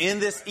 And in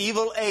this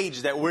evil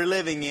age that we're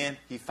living in,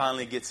 he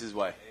finally gets his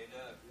way.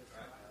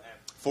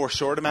 For a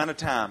short amount of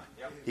time,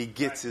 he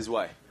gets his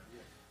way.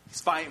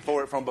 He's fighting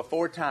for it from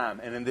before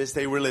time. And in this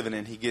day we're living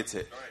in, he gets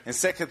it. In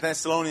 2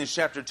 Thessalonians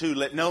chapter 2,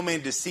 let no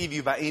man deceive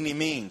you by any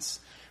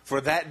means.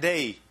 For that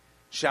day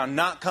shall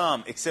not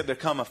come except there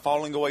come a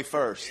falling away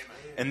first.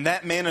 And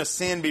that man of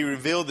sin be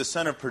revealed, the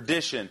son of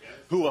perdition,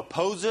 who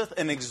opposeth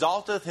and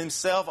exalteth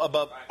himself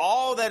above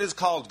all that is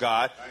called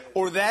God,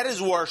 or that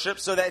is worship,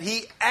 so that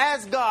he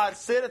as God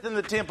sitteth in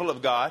the temple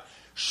of God,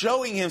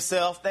 showing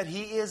himself that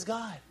he is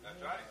God.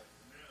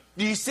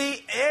 Do you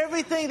see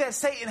everything that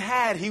Satan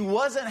had,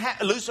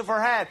 Lucifer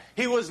had,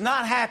 he was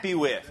not happy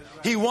with.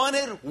 He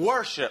wanted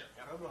worship.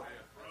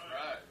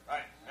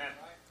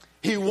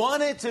 He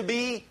wanted to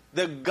be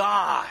the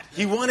God.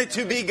 He wanted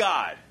to be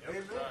God.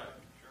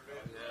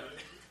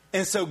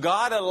 And so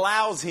God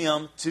allows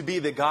him to be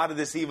the God of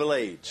this evil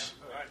age.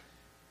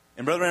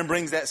 And Brother Aaron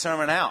brings that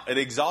sermon out. It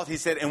exalts, he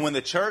said, and when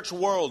the church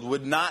world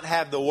would not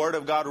have the word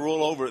of God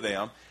rule over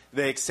them,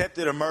 they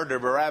accepted a murderer,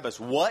 Barabbas.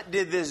 What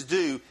did this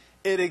do?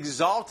 It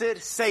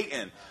exalted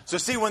Satan. So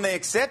see, when they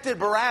accepted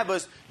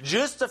Barabbas,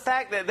 just the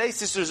fact that they,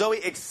 Sister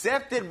Zoe,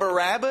 accepted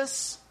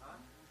Barabbas,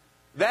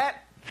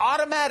 that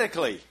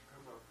automatically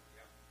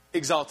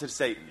exalted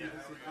Satan.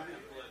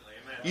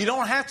 You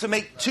don't have to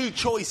make 2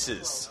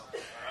 choices.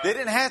 They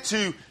didn't have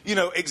to,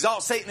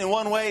 exalt Satan in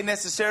one way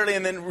necessarily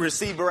and then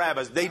receive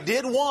Barabbas. They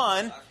did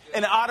one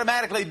and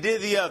automatically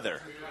did the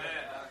other.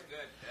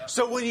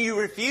 So when you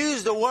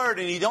refuse the word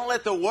and you don't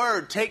let the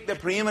word take the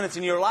preeminence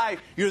in your life,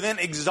 you're then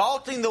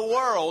exalting the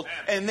world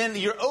and then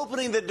you're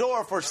opening the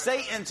door for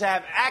Satan to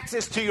have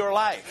access to your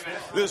life.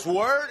 This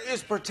word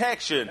is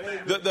protection.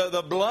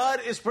 The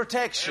blood is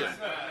protection.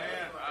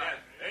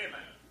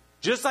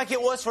 Just like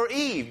it was for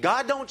Eve.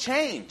 God don't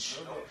change.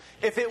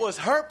 If it was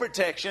her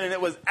protection and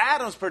it was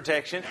Adam's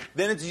protection,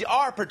 then it's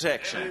our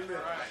protection.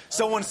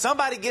 So when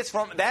somebody gets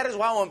from... That is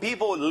why when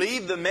people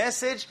leave the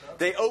message,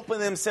 they open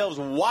themselves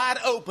wide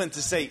open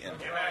to Satan.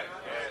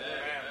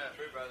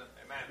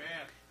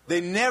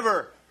 They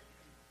never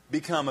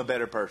become a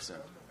better person.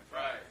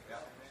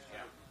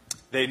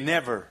 They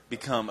never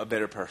become a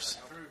better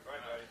person.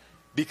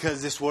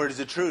 Because this word is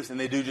the truth and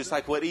they do just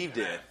like what Eve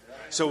did.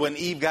 So when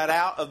Eve got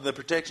out of the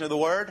protection of the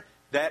word,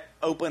 that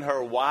opened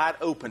her wide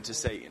open to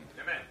Satan.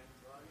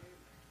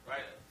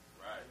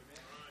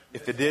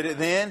 If it did it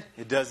then,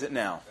 it does it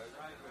now.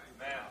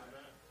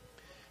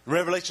 In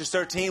Revelation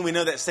 13, we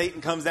know that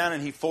Satan comes down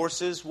and he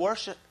forces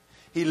worship.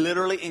 He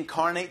literally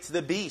incarnates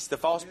the beast. The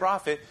false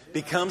prophet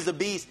becomes the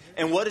beast.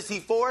 And what does he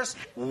force?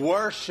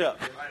 Worship.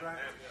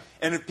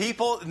 And if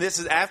people, and this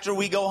is after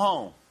we go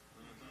home.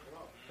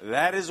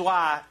 That is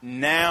why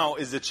now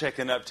is the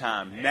checking up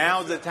time.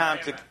 Now is the time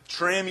to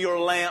trim your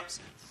lamps,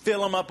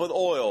 fill them up with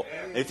oil.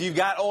 If you've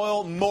got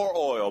oil, more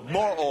oil,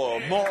 more oil,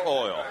 more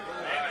oil.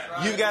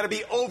 You've got to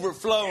be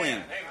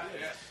overflowing.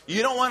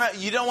 You don't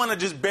want to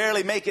just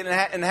barely make it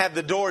and have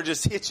the door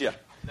just hit you.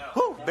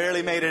 Whew,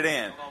 barely made it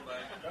in.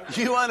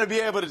 You want to be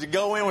able to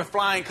go in with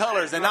flying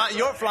colors, and not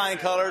your flying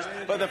colors,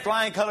 but the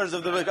flying colors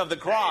of the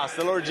cross,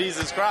 the Lord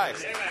Jesus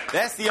Christ.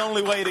 That's the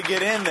only way to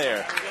get in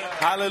there.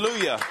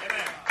 Hallelujah.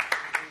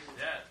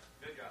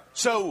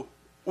 So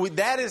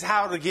that is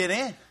how to get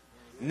in.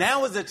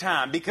 Now is the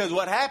time, because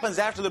what happens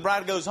after the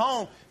bride goes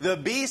home, the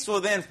beast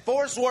will then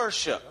force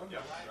worship.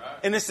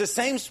 And it's the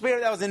same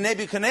spirit that was in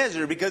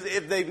Nebuchadnezzar, because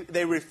if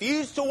they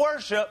refuse to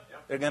worship,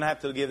 they're going to have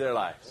to give their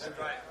lives.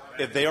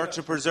 If they are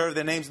to preserve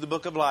the names of the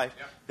book of life,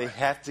 they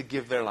have to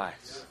give their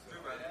lives.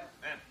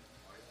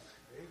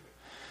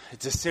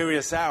 It's a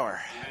serious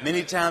hour.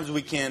 Many times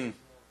we can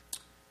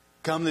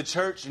come to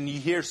church and you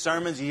hear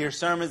sermons,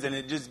 and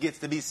it just gets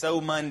to be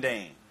so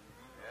mundane.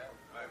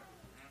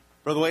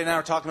 Brother Wade and I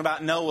were talking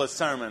about Noah's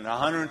sermon,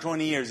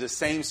 120 years, the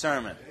same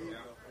sermon.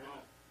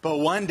 But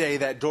one day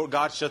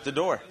God shut the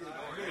door.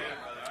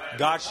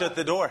 God shut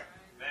the door.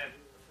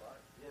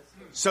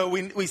 So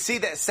we see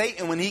that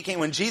Satan,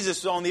 when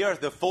Jesus was on the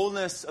earth, the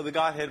fullness of the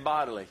Godhead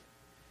bodily,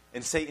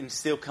 and Satan's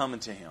still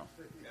coming to him.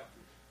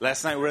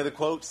 Last night we read the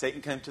quote,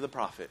 Satan came to the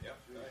prophet.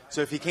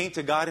 So if he came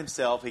to God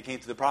himself, he came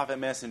to the prophet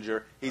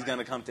messenger, he's going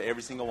to come to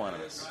every single one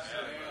of us.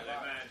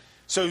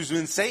 So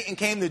when Satan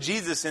came to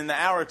Jesus in the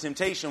hour of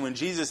temptation, when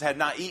Jesus had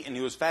not eaten,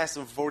 he was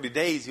fasting for 40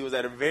 days, he was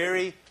at a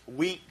very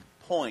weak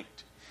point.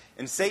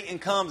 And Satan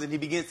comes and he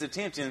begins to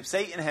tempt him.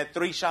 Satan had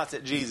 3 shots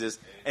at Jesus,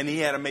 and he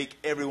had to make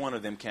every one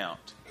of them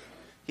count.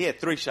 He had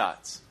 3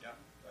 shots.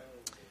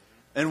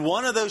 And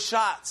one of those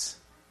shots,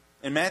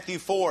 in Matthew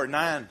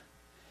 4:9,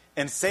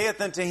 and saith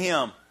unto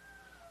him,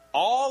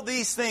 all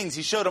these things,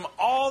 he showed him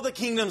all the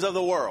kingdoms of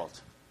the world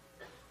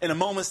in a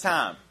moment's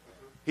time.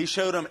 He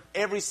showed him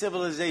every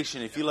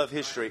civilization, if you love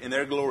history, in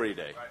their glory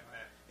day,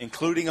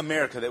 including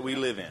America that we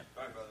live in.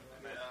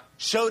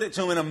 Showed it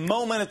to him in a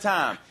moment of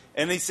time.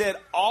 And he said,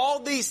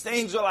 all these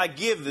things will I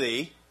give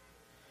thee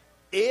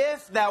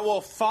if thou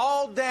wilt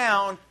fall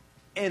down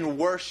and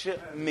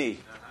worship me.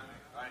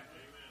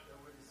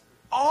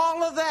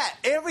 All of that,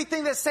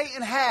 everything that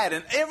Satan had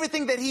and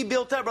everything that he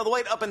built up, Brother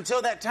Wade, up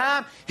until that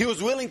time, he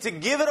was willing to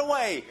give it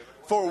away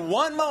for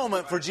one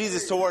moment for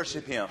Jesus to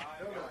worship him.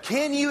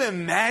 Can you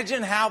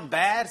imagine how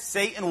bad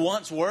Satan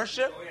wants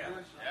worship?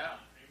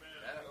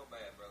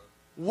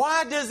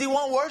 Why does he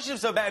want worship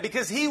so bad?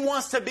 Because he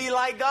wants to be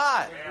like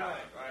God.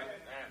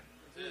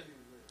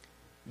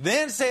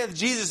 Then saith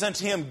Jesus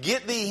unto him,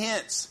 get thee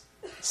hence,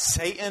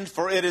 Satan,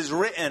 for it is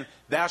written,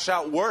 thou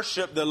shalt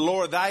worship the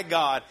Lord thy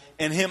God,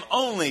 and him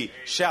only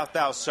shalt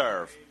thou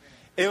serve.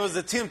 It was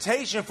a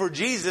temptation for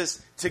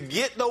Jesus to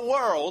get the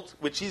world,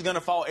 which he's going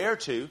to fall heir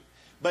to,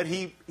 but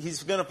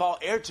he's going to fall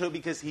heir to it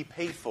because he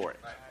paid for it.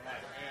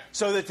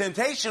 So the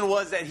temptation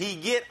was that he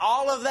get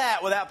all of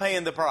that without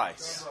paying the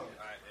price.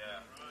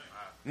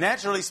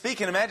 Naturally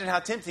speaking, imagine how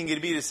tempting it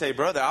would be to say,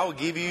 brother, I will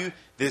give you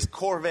this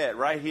Corvette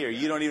right here.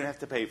 You don't even have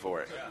to pay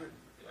for it.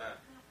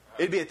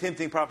 It'd be a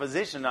tempting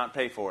proposition not to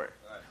pay for it.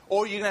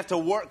 Or you're going to have to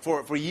work for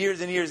it for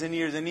years and years and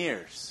years and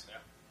years.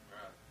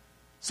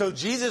 So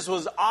Jesus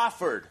was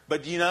offered,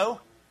 but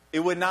it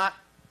would not,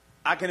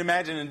 I can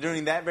imagine, and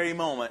during that very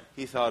moment,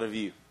 he thought of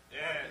you.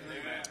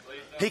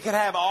 He could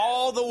have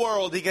all the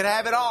world. He could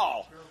have it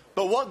all.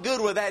 But what good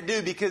would that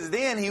do? Because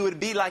then he would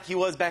be like he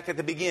was back at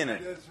the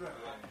beginning.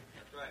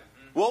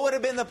 What would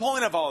have been the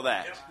point of all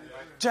that?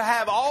 To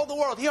have all the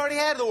world. He already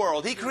had the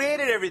world. He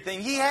created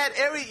everything. He had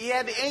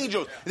the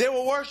angels. They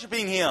were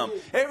worshiping him.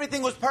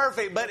 Everything was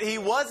perfect, but he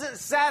wasn't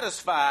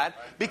satisfied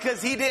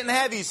because he didn't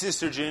have you,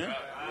 Sister June.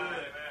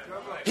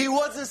 He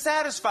wasn't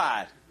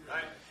satisfied.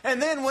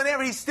 And then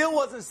whenever he still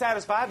wasn't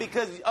satisfied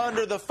because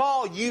under the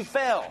fall you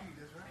fell.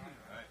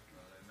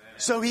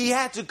 So he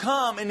had to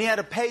come and he had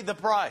to pay the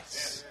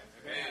price.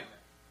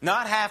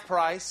 Not half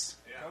price.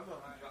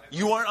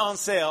 You weren't on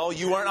sale.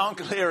 You weren't on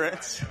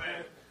clearance.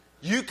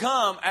 You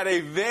come at a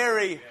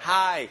very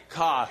high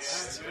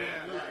cost.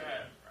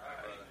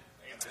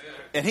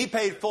 And he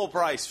paid full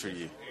price for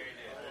you.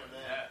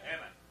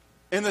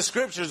 In the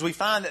scriptures, we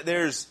find that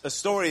there's a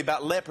story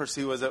about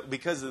leprosy.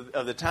 Because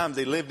of the times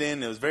they lived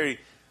in, it was very,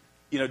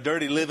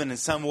 dirty living in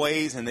some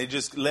ways. And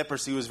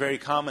leprosy was very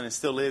common and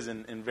still is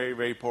in very,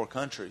 very poor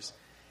countries.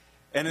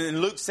 And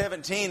in Luke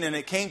 17, and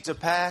it came to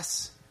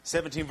pass,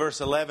 17 verse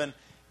 11,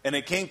 and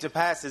it came to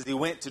pass as he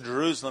went to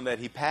Jerusalem that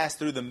he passed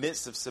through the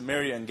midst of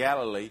Samaria and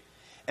Galilee.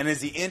 And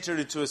as he entered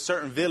into a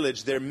certain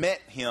village, there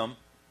met him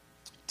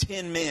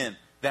 10 men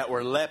that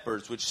were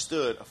lepers, which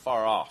stood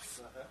afar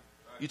off.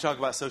 You talk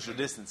about social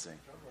distancing.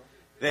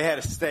 They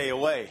had to stay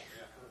away.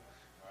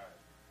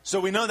 So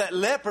we know that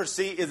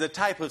leprosy is a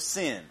type of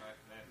sin.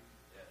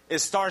 It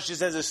starts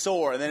just as a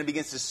sore, and then it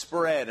begins to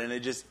spread, and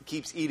it just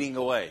keeps eating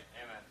away.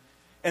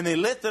 And they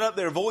lifted up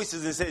their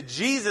voices and said,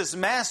 Jesus,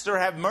 Master,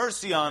 have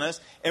mercy on us.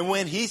 And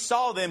when he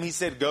saw them, he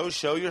said, go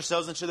show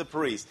yourselves unto the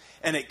priest.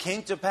 And it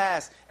came to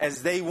pass,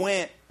 as they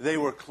went, they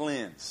were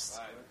cleansed.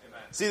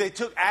 See, they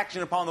took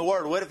action upon the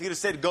word. What if you'd have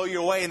said, go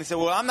your way? And they said,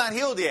 well, I'm not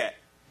healed yet.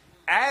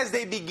 As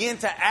they begin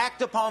to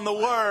act upon the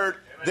word,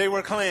 they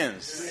were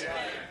cleansed.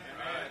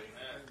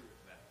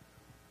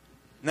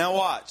 Now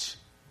watch.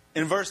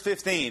 In verse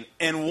 15,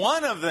 and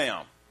one of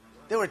them,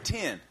 there were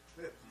 10.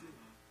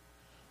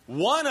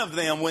 One of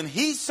them, when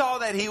he saw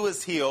that he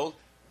was healed,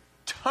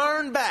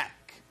 turned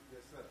back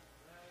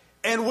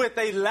and with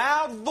a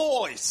loud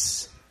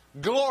voice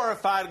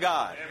glorified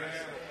God.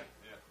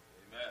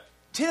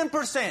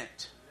 10%.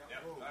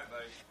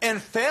 And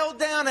fell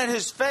down at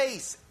his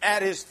feet,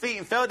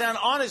 and fell down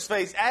on his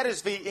face at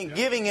his feet, and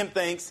giving him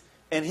thanks.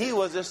 And he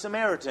was a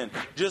Samaritan,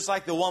 just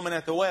like the woman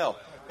at the well.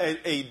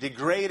 A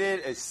degraded,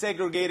 a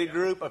segregated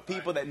group of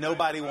people that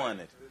nobody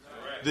wanted.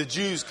 The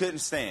Jews couldn't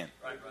stand.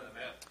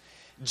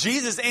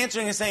 Jesus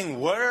answering and saying,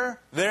 were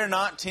there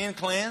not 10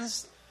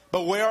 cleansed?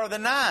 But where are the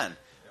 9?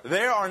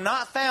 There are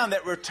not found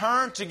that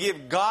return to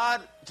give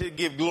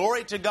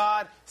glory to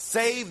God,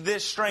 save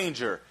this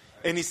stranger.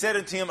 And he said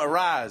unto him,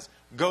 arise,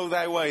 go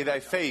thy way,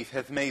 thy faith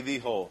hath made thee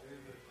whole.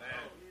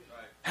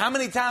 How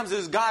many times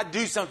does God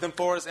do something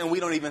for us and we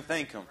don't even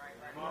thank him?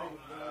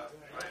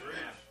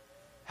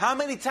 How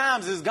many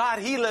times does God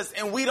heal us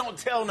and we don't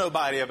tell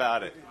nobody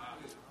about it?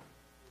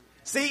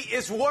 See,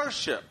 it's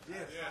worship.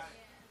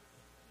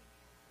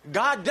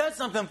 God does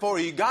something for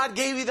you. God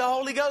gave you the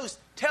Holy Ghost.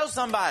 Tell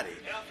somebody.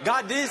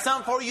 God did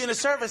something for you in the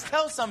service.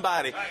 Tell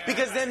somebody.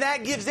 Because then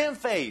that gives them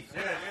faith.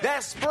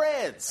 That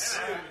spreads.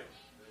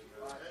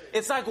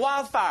 It's like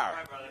wildfire.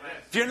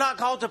 If you're not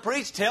called to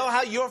preach, tell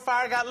how your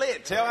fire got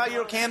lit. Tell how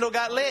your candle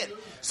got lit.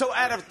 So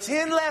out of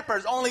 10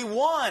 lepers, only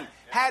one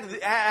had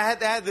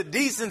the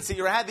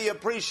decency or had the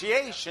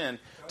appreciation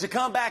to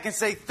come back and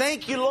say,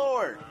 thank you,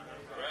 Lord.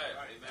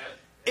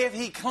 If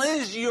he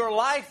cleansed your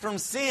life from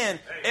sin,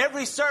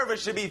 every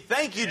service should be,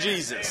 thank you,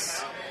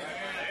 Jesus.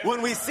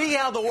 When we see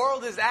how the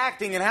world is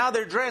acting and how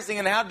they're dressing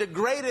and how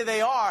degraded they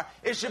are,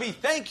 it should be,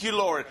 thank you,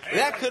 Lord.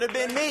 That could have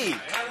been me.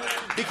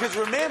 Because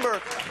remember,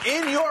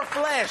 in your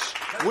flesh,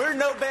 we're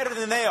no better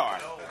than they are.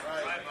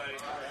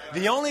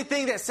 The only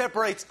thing that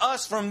separates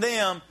us from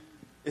them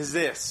is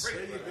this.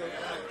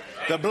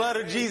 The blood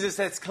of Jesus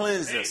that's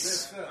cleansed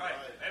us.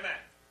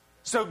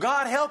 So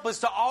God help us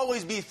to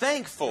always be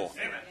thankful.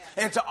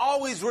 And to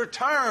always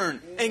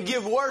return and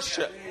give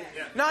worship.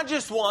 Not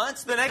just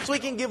once. The next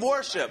week and give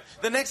worship.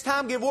 The next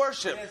time give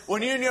worship.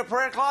 When you're in your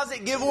prayer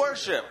closet, give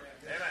worship.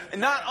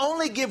 And not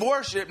only give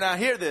worship, now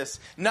hear this.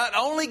 Not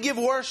only give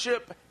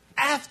worship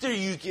after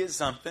you get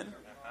something.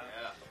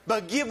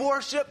 But give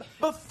worship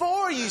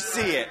before you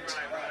see it.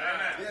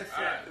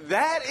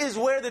 That is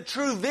where the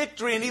true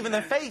victory and even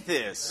the faith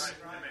is.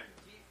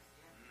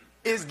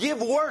 Is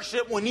give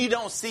worship when you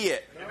don't see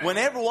it.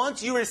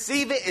 Once you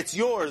receive it, it's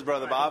yours,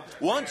 Brother Bob.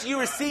 Once you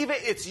receive it,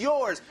 it's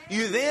yours.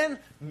 You then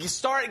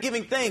start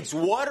giving thanks.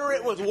 Water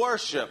it with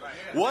worship.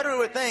 Water it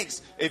with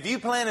thanks. If you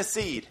plant a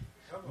seed,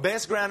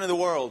 best ground in the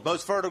world,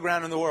 most fertile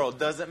ground in the world,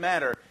 doesn't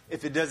matter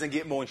if it doesn't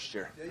get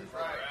moisture.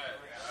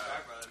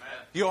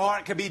 Your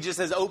heart can be just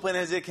as open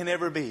as it can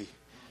ever be.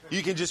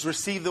 You can just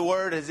receive the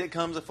word as it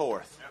comes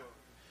forth.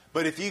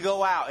 But if you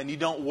go out and you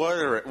don't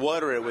water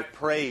it with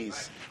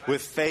praise,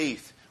 with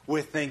faith,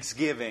 with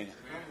thanksgiving,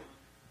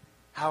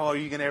 how are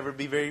you going to ever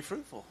be very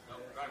fruitful?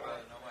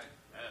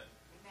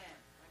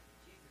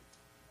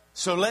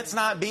 So let's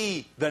not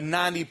be the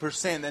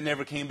 90% that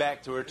never came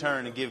back to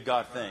return and give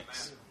God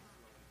thanks.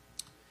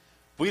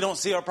 If we don't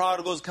see our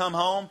prodigals come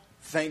home,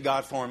 thank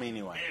God for them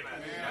anyway.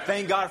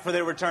 Thank God for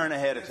their return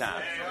ahead of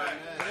time.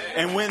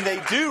 And when they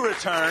do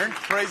return,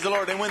 praise the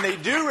Lord, and when they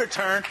do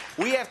return,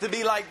 we have to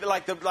be like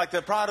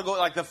the prodigal,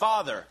 like the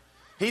father.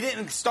 He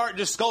didn't start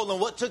just scolding,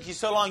 what took you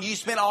so long? You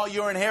spent all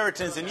your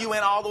inheritance and you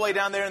went all the way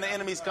down there in the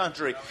enemy's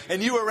country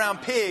and you were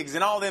around pigs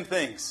and all them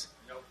things.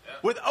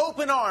 With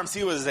open arms,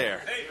 he was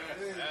there.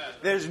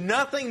 There's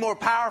nothing more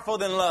powerful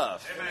than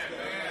love.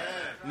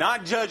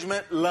 Not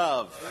judgment,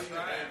 love.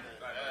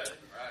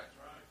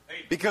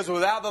 Because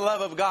without the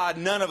love of God,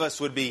 none of us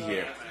would be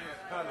here.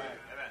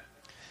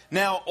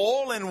 Now,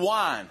 oil and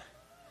wine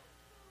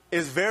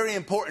is very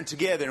important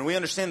together. And we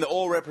understand the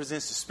oil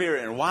represents the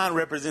Spirit and wine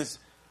represents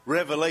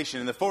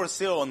revelation. In the fourth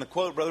seal, and the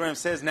quote Brother Ram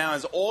says, now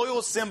as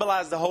oil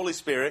symbolizes the Holy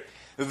Spirit,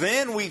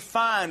 then we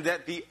find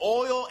that the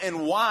oil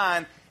and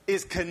wine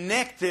is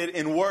connected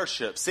in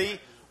worship. See?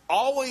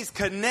 Always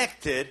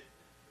connected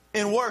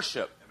in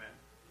worship. Amen.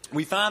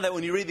 We find that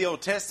when you read the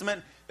Old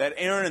Testament, that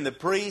Aaron and the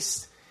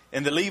priests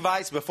and the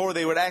Levites, before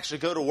they would actually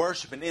go to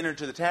worship and enter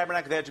into the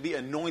tabernacle, they had to be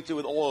anointed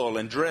with oil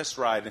and dressed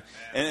right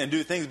and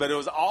do things. But it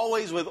was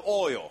always with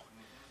oil.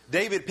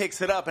 David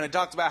picks it up and it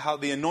talks about how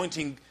the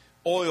anointing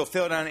oil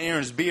fell down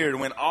Aaron's beard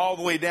and went all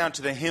the way down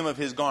to the hem of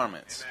his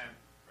garments.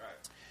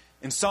 Right.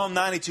 In Psalm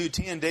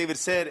 92:10, David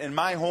said, and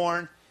my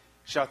horn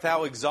shalt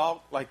thou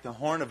exalt like the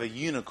horn of a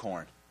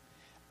unicorn.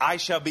 I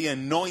shall be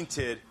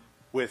anointed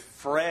with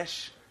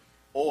fresh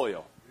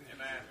oil.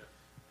 Amen.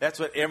 That's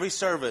what every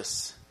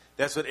service,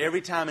 that's what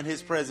every time in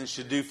His presence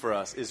should do for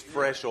us, is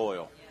fresh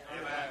oil.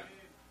 Amen.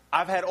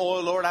 I've had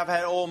oil, Lord. I've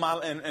had oil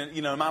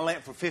in my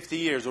lamp for 50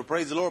 years. Well,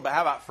 praise the Lord, but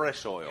how about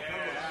fresh oil?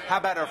 How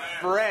about a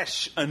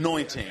fresh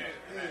anointing?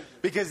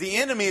 Because the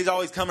enemy is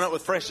always coming up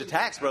with fresh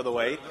attacks, Brother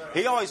Wade.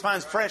 He always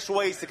finds fresh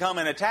ways to come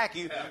and attack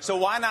you. So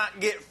why not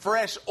get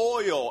fresh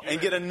oil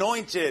and get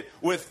anointed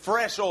with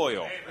fresh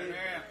oil?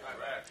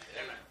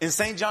 In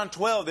St. John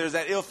 12, there's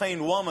that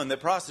ill-famed woman, the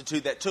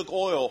prostitute, that took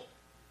oil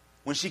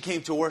when she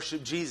came to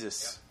worship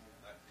Jesus.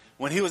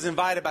 When He was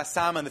invited by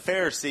Simon the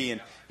Pharisee,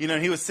 and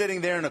he was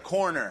sitting there in a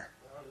corner,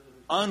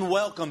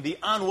 unwelcome, the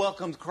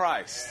unwelcomed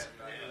Christ.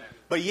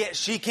 But yet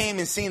she came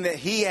and seen that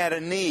He had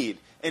a need,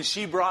 and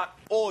she brought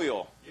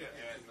oil.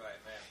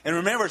 And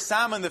remember,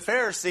 Simon the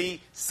Pharisee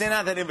sent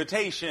out that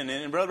invitation,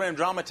 and Brother Branham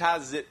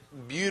dramatizes it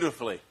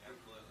beautifully.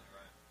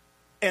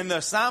 And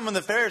Simon the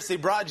Pharisee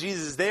brought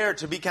Jesus there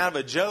to be kind of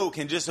a joke,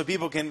 and just so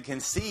people can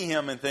see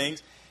Him and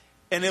things.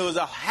 And it was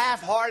a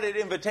half-hearted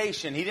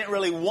invitation. He didn't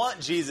really want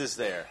Jesus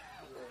there.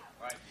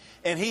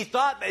 And he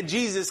thought that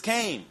Jesus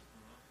came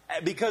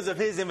because of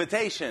his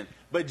invitation.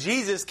 But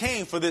Jesus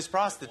came for this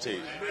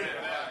prostitute.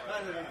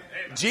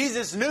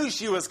 Jesus knew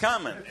she was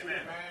coming.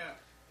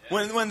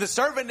 When the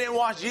servant didn't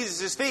wash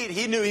Jesus' feet,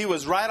 he knew he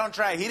was right on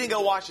track. He didn't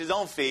go wash his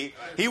own feet.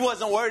 He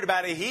wasn't worried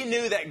about it. He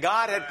knew that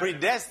God had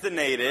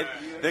predestinated,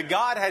 that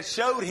God had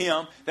showed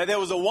him that there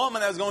was a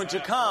woman that was going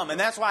to come. And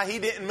that's why he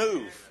didn't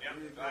move.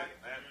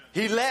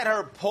 He let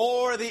her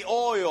pour the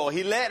oil.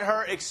 He let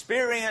her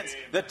experience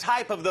the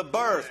type of the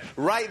birth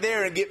right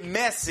there and get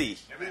messy.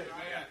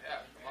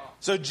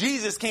 So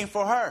Jesus came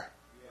for her,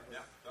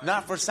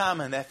 not for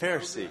Simon, that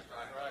Pharisee.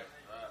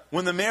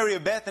 When the Mary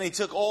of Bethany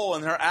took oil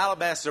in her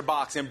alabaster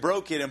box and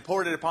broke it and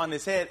poured it upon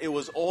his head, it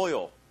was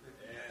oil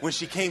when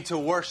she came to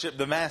worship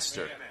the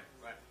Master.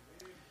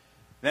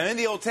 Now, in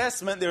the Old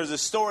Testament, there's a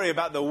story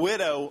about the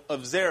widow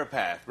of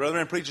Zarephath. Brother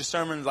and preacher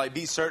sermons like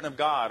Be Certain of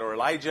God or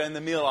Elijah and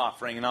the Meal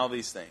Offering and all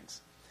these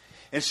things.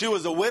 And she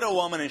was a widow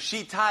woman, and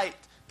she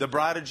typed the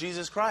bride of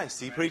Jesus Christ.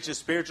 He preaches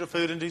spiritual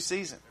food in due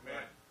season.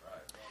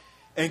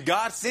 And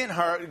God sent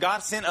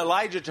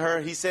Elijah to her.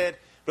 He said,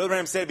 Brother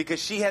Branham said,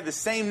 because she had the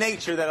same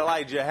nature that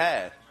Elijah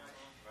had.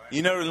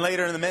 You know,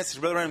 later in the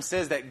message, Brother Branham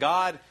says that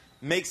God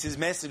makes His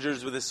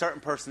messengers with a certain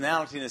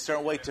personality in a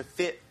certain way to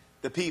fit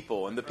the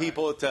people. And the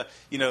people to,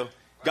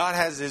 God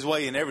has His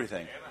way in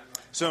everything.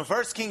 So in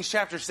 1 Kings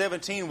chapter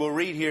 17, we'll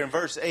read here in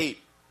verse 8.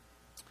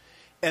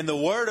 And the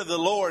word of the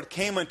Lord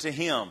came unto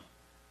him,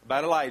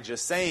 about Elijah,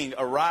 saying,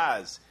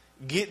 Arise,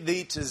 get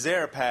thee to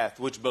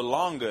Zarephath, which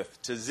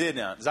belongeth to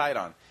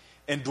Zidon,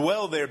 and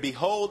dwell there.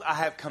 Behold, I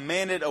have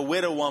commanded a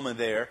widow woman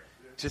there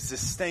to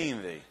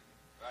sustain thee.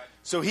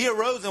 So he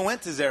arose and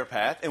went to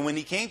Zarephath, and when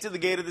he came to the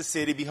gate of the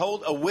city,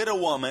 behold, a widow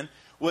woman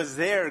was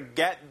there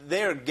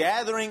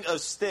gathering of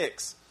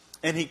sticks.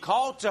 And he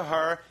called to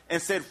her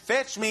and said,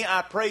 Fetch me,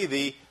 I pray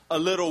thee, a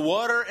little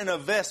water in a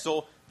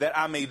vessel that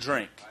I may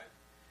drink.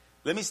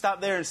 Let me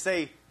stop there and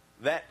say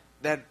that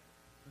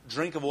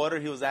drink of water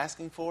he was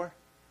asking for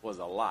was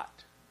a lot.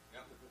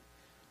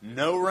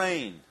 No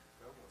rain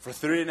for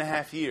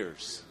 3.5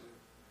 years.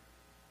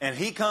 And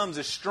he comes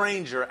a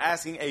stranger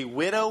asking a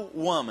widow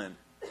woman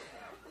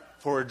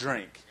for a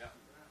drink.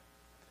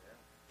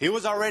 He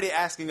was already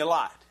asking a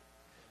lot.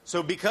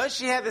 So because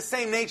she had the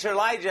same nature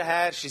Elijah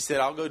had, she said,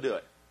 I'll go do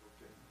it.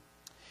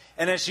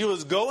 And as she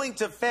was going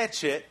to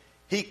fetch it,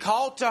 he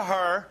called to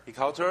her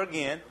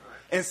again,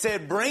 and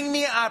said, Bring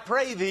me, I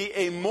pray thee,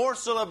 a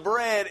morsel of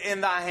bread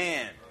in thy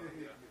hand.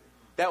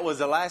 That was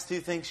the last two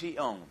things she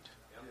owned.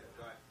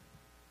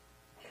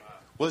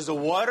 Was the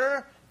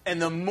water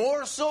and the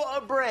morsel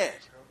of bread.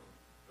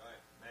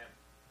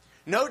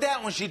 No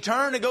doubt when she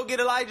turned to go get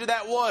Elijah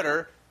that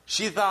water,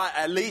 she thought,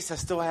 at least I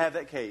still have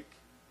that cake.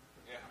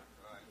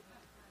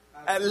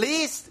 At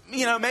least,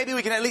 maybe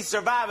we can at least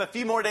survive a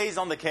few more days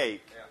on the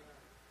cake.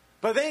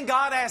 But then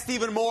God asked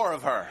even more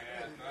of her.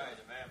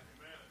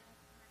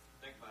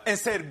 And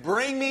said,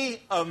 Bring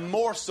me a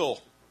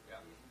morsel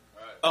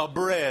of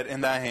bread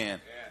in thy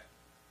hand.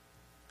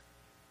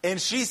 And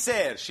she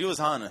said, she was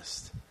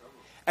honest,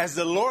 As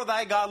the Lord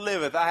thy God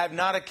liveth, I have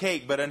not a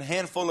cake, but an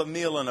handful of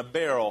meal in a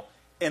barrel,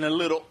 and a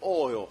little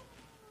oil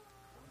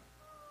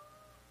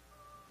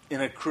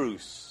in a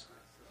cruse.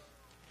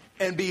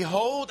 And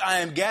behold, I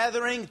am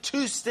gathering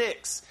 2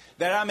 sticks,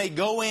 that I may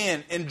go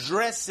in and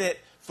dress it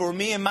for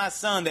me and my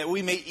son, that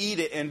we may eat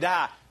it and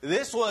die.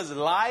 This was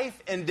life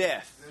and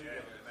death.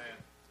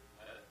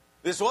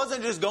 This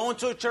wasn't just going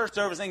to a church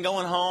service and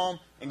going home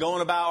and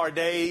going about our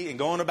day and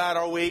going about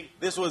our week.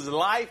 This was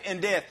life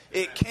and death.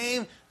 It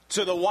came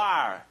to the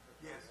wire.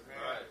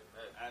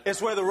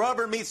 It's where the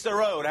rubber meets the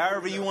road,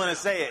 however you want to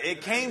say it.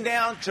 It came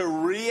down to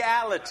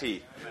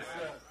reality.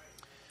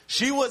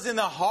 She was in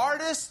the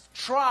hardest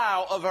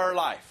trial of her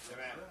life.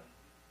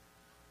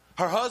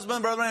 Her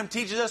husband, Brother Branham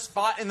teaches us,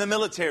 fought in the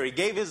military,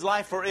 gave his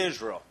life for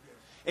Israel.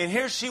 And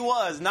here she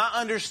was, not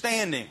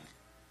understanding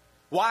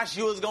why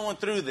she was going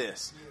through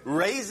this.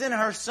 Raising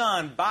her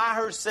son by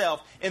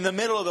herself in the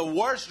middle of the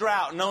worst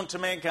drought known to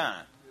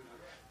mankind.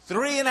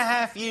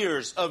 3.5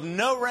 years of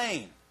no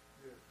rain.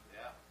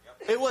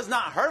 It was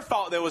not her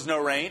fault there was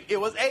no rain. It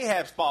was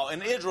Ahab's fault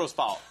and Israel's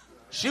fault.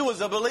 She was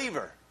a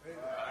believer.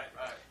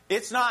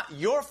 It's not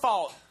your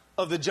fault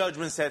of the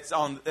judgments that's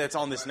on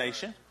this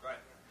nation.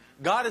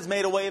 God has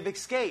made a way of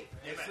escape.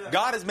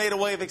 God has made a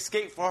way of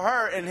escape for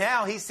her, and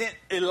now He sent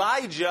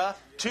Elijah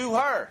to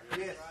her.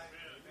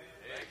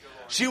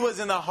 She was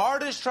in the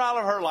hardest trial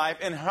of her life,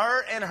 and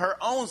her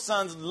own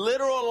son's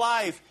literal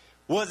life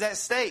was at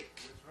stake.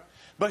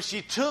 But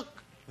she took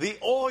the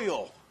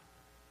oil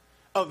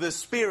of the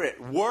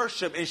Spirit,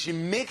 worship, and she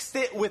mixed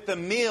it with the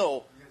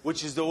meal,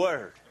 which is the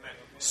Word.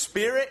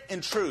 Spirit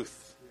and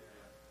truth.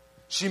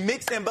 She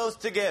mixed them both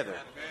together.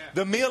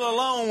 The meal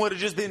alone would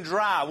have just been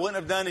dry, wouldn't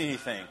have done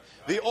anything.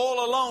 The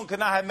oil alone could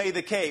not have made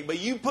the cake. But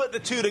you put the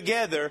two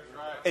together,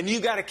 and you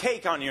got a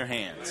cake on your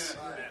hands.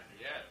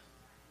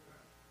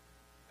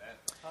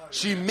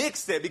 She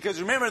mixed it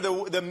because remember,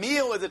 the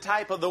meal is a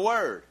type of the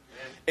Word.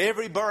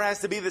 Every burr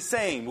has to be the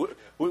same.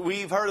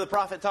 We've heard the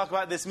prophet talk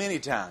about this many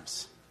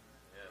times.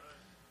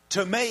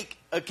 To make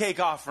a cake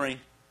offering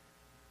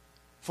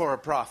for a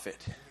prophet.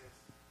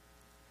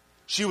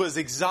 She was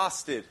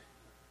exhausted.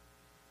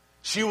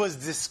 She was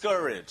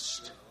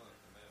discouraged.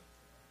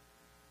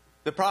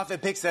 The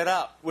prophet picks that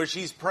up where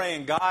she's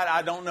praying, God,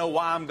 I don't know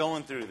why I'm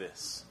going through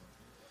this.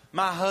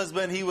 My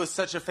husband, he was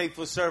such a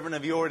faithful servant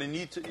of yours, and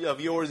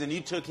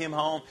you took him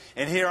home.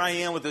 And here I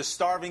am with a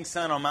starving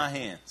son on my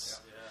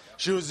hands.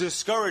 She was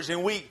discouraged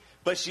and weak,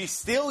 but she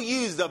still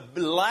used the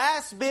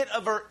last bit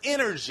of her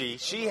energy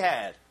she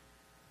had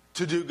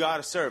to do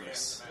God a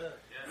service.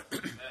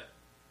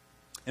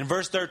 In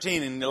verse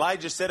 13, and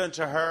Elijah said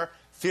unto her,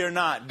 Fear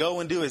not, go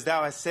and do as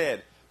thou hast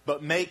said,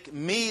 but make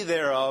me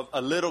thereof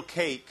a little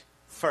cake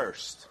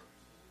first.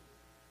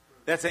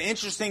 That's an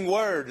interesting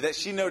word that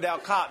she no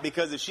doubt caught,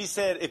 because if he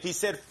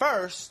said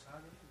first,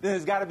 then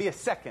there's got to be a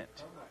second.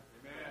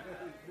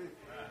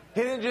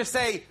 He didn't just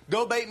say,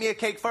 go bake me a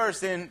cake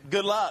first and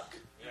good luck.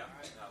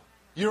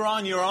 You're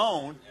on your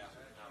own.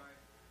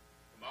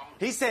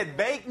 He said,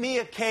 bake me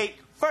a cake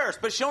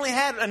first, but she only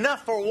had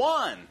enough for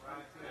one.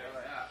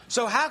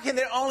 So how can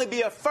there only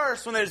be a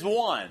first when there's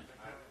one?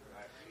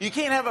 You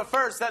can't have a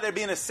first without there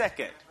being a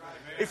second.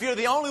 If you're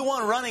the only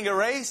one running a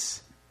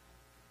race,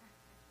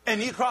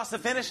 and you cross the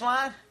finish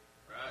line,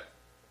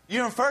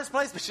 you're in first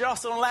place, but you're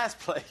also in last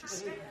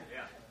place.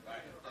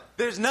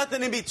 There's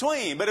nothing in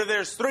between. But if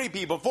there's 3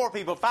 people, 4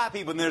 people, 5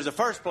 people, then there's a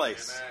first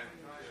place.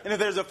 And if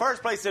there's a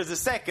first place, there's a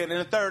second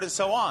and a third and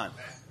so on.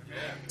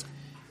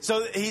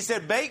 So he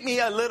said, bake me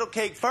a little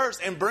cake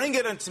first and bring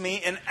it unto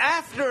me, and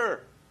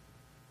after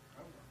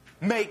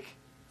make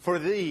for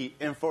thee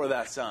and for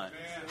thy son.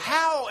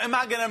 How am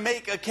I going to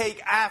make a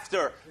cake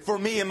after for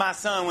me and my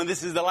son when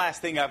this is the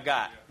last thing I've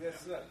got?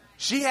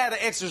 She had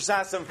to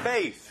exercise some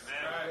faith.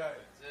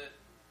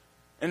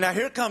 And now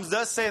here comes,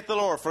 thus saith the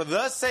Lord. For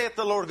thus saith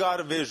the Lord God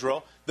of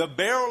Israel, the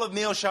barrel of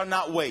meal shall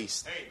not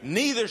waste,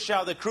 neither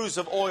shall the cruse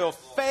of oil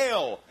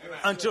fail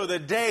until the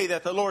day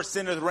that the Lord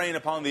sendeth rain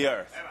upon the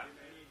earth.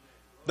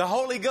 The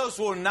Holy Ghost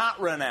will not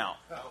run out.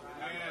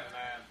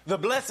 The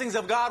blessings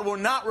of God will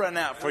not run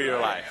out for your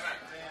life.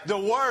 The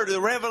word,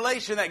 the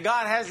revelation that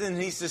God has and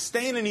He's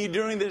sustaining you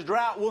during this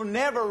drought will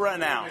never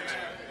run out.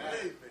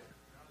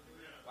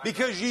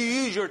 Because you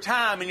use your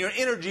time and your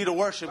energy to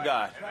worship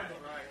God.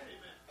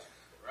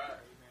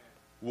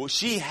 Well,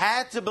 she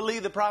had to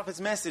believe the prophet's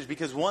message,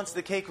 because once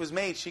the cake was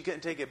made, she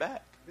couldn't take it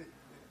back.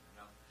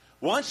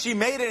 Once she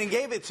made it and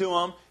gave it to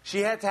him, she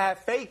had to have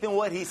faith in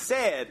what he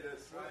said,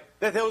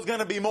 that there was going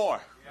to be more.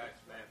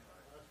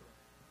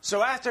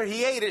 So after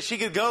he ate it, she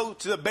could go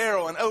to the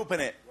barrel and open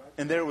it,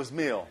 and there was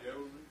meal.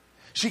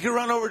 She could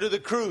run over to the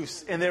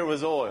cruse, and there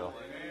was oil.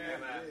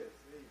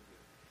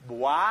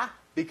 Why?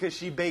 Because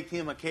she baked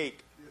him a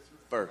cake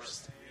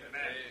first.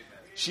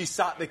 She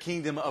sought the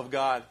kingdom of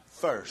God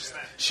first.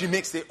 She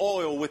mixed the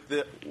oil with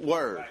the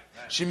word.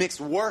 She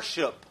mixed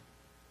worship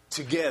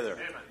together.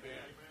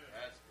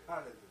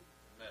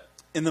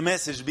 In the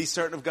message, be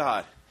certain of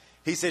God.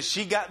 He says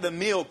she got the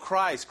meal,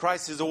 Christ.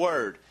 Christ is the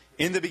Word.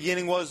 In the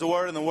beginning was the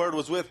Word, and the Word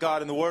was with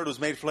God, and the Word was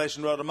made flesh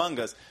and dwelt among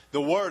us.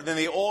 The Word, then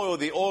the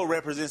oil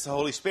represents the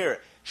Holy Spirit.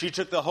 She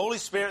took the Holy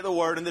Spirit, the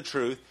Word, and the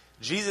truth.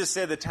 Jesus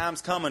said the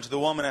time's come unto the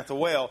woman at the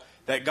well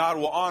that God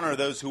will honor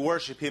those who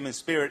worship Him in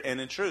spirit and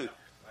in truth.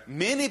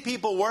 Many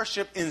people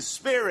worship in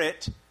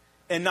spirit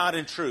and not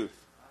in truth.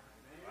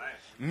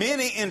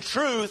 Many in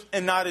truth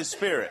and not in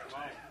spirit.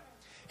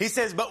 He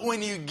says, but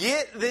when you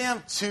get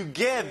them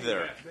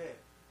together,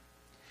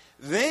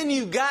 then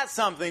you got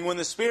something when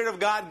the Spirit of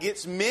God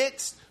gets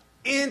mixed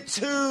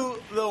into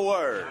the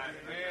Word.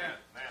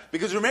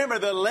 Because remember,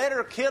 the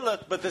letter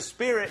killeth, but the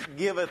Spirit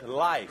giveth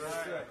life.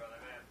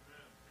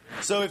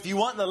 So if you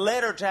want the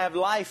letter to have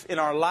life in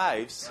our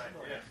lives,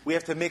 we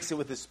have to mix it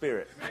with the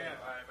Spirit.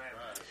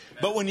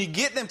 But when you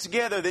get them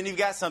together, then you've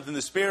got something.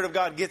 The Spirit of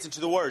God gets into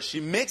the Word. She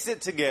mixed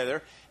it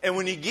together. And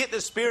when you get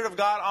the Spirit of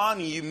God on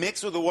you, you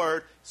mix with the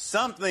Word,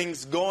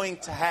 something's going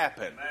to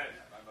happen.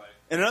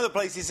 In another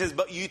place, he says,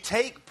 but you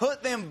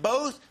put them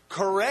both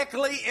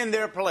correctly in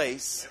their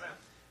place.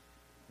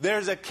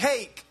 There's a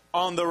cake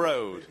on the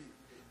road.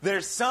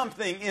 There's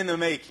something in the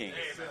making.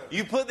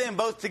 You put them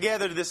both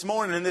together this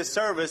morning in this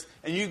service,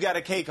 and you got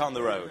a cake on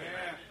the road.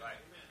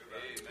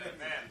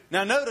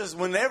 Now notice,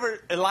 whenever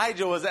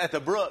Elijah was at the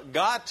brook,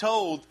 God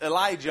told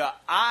Elijah,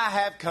 I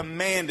have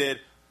commanded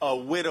a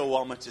widow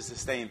woman to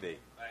sustain thee.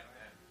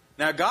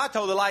 Now God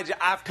told Elijah,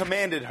 I've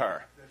commanded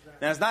her.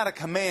 Now it's not a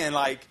command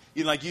like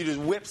you just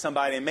whip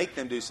somebody and make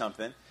them do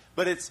something.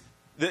 But it's,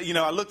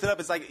 I looked it up,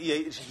 it's like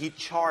he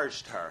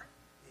charged her.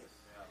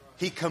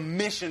 He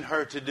commissioned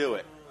her to do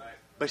it.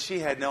 But she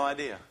had no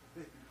idea.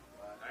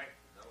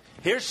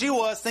 Here she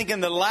was thinking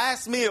the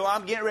last meal,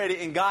 I'm getting ready,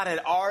 and God had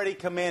already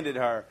commanded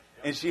her.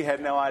 And she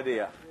had no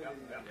idea.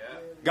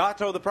 God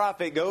told the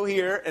prophet, go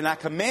here, and I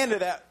commanded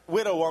that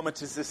widow woman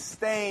to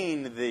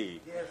sustain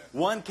thee.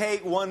 One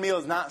cake, one meal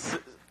is not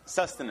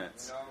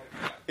sustenance.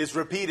 It's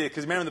repeated,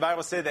 because remember the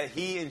Bible said that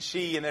he and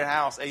she in their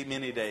house ate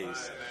many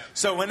days.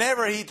 So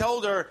whenever he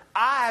told her,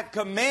 I have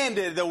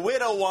commanded the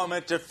widow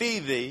woman to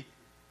feed thee,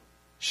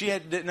 she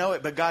didn't know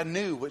it, but God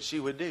knew what she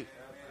would do.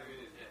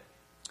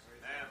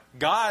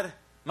 God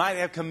might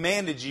have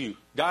commanded you.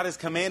 God has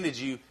commanded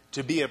you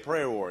to be a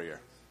prayer warrior.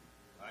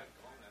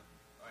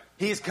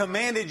 He has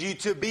commanded you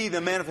to be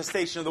the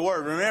manifestation of the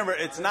Word. Remember,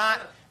 it's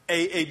not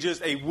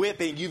just a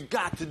whipping. You've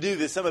got to do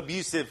this. Some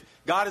abusive.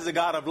 God is a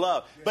God of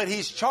love. But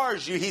He's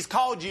charged you. He's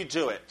called you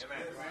to it.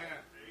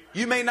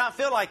 You may not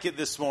feel like it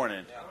this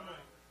morning.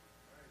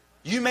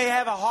 You may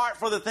have a heart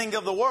for the thing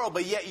of the world,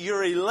 but yet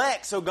you're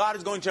elect, so God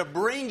is going to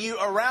bring you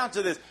around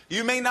to this.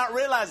 You may not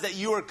realize that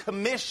you are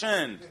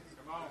commissioned.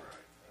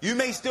 You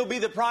may still be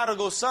the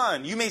prodigal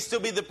son. You may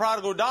still be the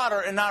prodigal daughter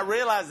and not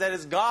realize that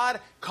it's God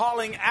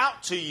calling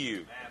out to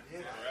you.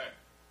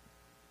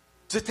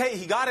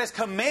 God has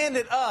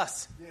commanded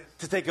us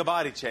to take a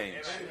body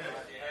change.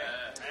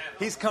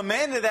 He's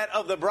commanded that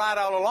of the bride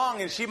all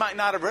along, and she might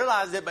not have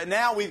realized it, but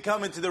now we've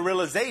come into the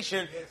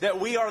realization that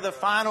we are the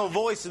final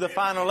voice of the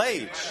final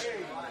age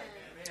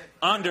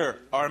under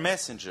our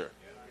messenger.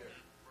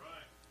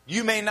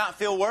 You may not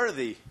feel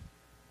worthy,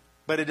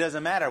 but it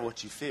doesn't matter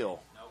what you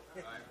feel.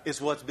 It's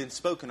what's been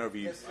spoken over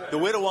you. The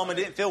widow woman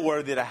didn't feel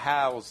worthy to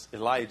house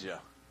Elijah,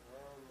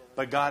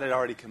 but God had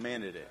already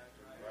commanded it.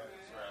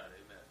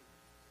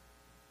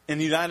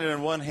 And united under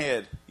one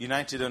head,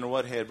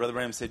 Brother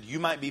Branham said, you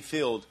might be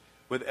filled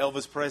with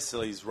Elvis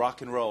Presley's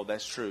rock and roll.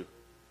 That's true.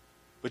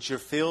 But you're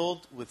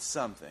filled with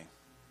something.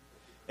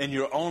 And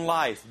your own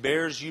life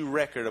bears you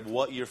record of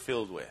what you're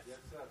filled with.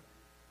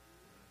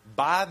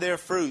 By their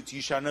fruits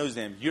you shall know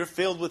them. You're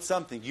filled with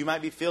something. You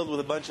might be filled with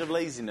a bunch of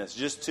laziness.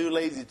 Just too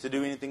lazy to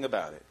do anything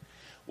about it.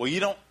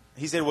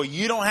 He said,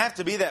 you don't have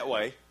to be that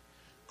way.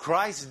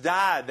 Christ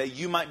died that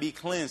you might be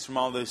cleansed from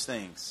all those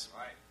things.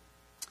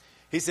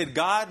 He said,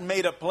 God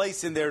made a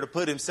place in there to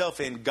put Himself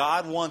in.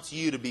 God wants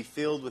you to be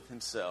filled with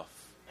Himself.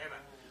 Amen.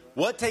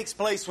 What takes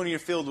place when you're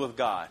filled with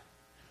God?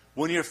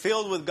 When you're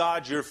filled with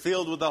God, you're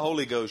filled with the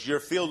Holy Ghost. You're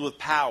filled with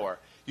power.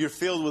 You're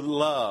filled with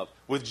love,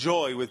 with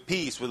joy, with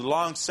peace, with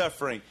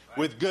long-suffering,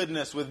 with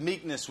goodness, with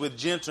meekness, with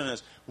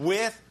gentleness,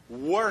 with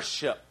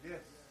worship.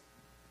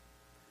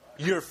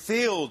 You're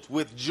filled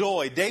with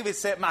joy. David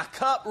said, my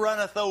cup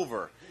runneth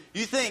over.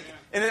 You think,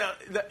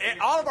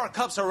 all of our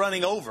cups are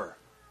running over.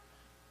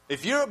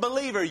 If you're a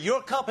believer,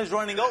 your cup is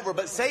running over,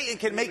 but Satan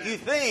can make you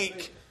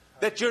think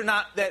that you're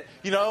not,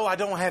 I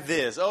don't have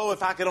this. Oh,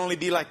 if I could only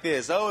be like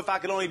this. Oh, if I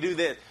could only do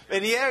this.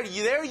 And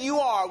there you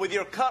are with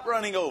your cup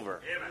running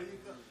over.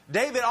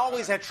 David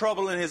always had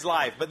trouble in his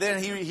life, but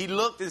then he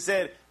looked and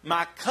said,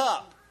 my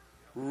cup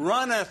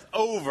runneth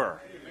over.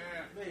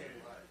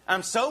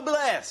 I'm so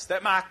blessed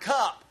that my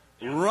cup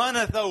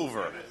runneth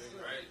over.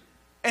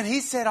 And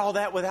he said all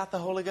that without the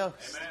Holy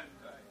Ghost.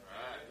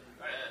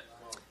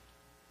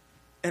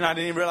 And I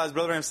didn't even realize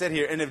Brother Ram said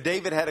here, and if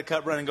David had a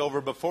cup running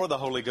over before the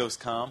Holy Ghost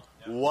come,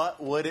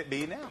 what would it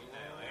be now?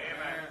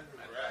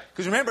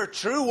 Because remember,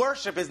 true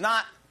worship is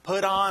not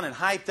put on and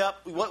hyped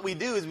up. What we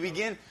do is we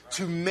begin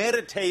to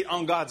meditate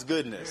on God's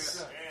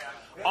goodness.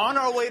 On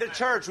our way to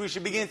church, we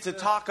should begin to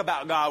talk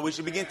about God. We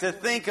should begin to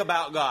think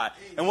about God.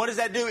 And what does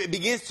that do? It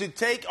begins to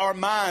take our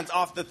minds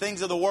off the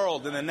things of the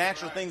world and the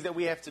natural things that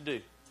we have to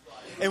do.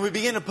 And we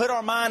begin to put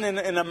our mind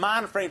in a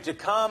mind frame to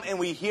come and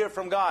we hear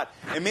from God.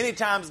 And many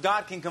times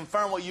God can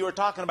confirm what you were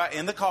talking about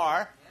in the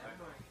car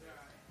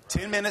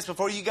 10 minutes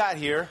before you got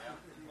here,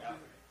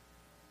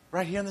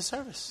 right here in the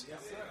service.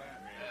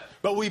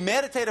 But we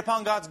meditate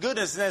upon God's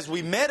goodness, and as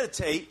we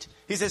meditate,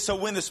 he says, so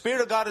when the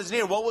Spirit of God is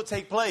near, what will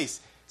take place?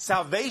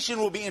 Salvation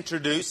will be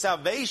introduced,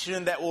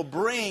 salvation that will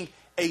bring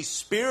a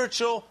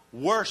spiritual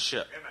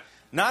worship.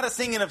 Not a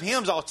singing of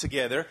hymns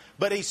altogether,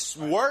 but a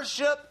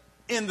worship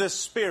in the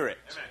Spirit.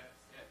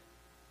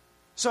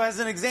 So as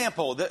an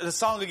example, the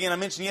song again I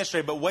mentioned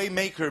yesterday, but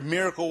Waymaker,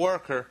 Miracle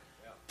Worker,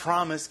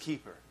 Promise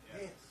Keeper.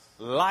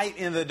 light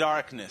in the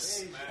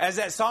darkness. As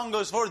that song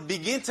goes forth,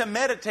 begin to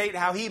meditate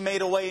how He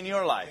made a way in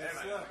your life.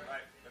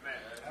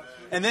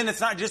 And then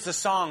it's not just a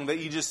song that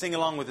you just sing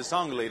along with the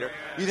song leader.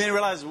 You then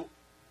realize,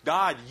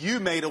 God, you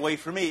made a way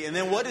for me. And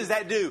then what does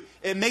that do?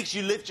 It makes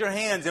you lift your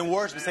hands and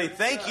worship and say,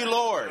 thank you,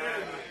 Lord.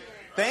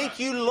 Thank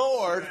you,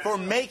 Lord, for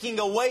making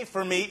a way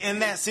for me in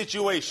that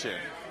situation.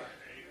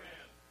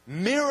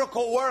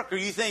 Miracle worker.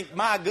 You think,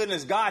 my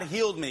goodness, God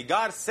healed me.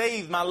 God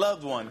saved my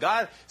loved one.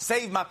 God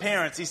saved my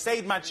parents. He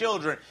saved my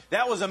children.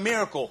 That was a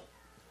miracle.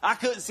 I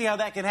couldn't see how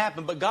that could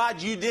happen, but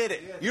God, you did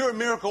it. You're a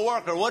miracle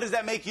worker. What does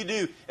that make you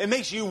do? It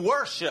makes you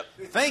worship.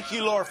 Thank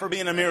you, Lord, for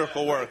being a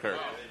miracle worker.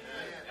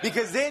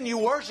 Because then you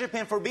worship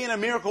Him for being a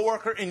miracle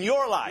worker in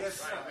your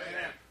life.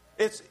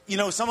 It's,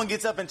 someone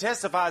gets up and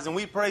testifies and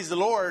we praise the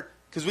Lord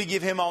because we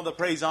give Him all the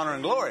praise, honor,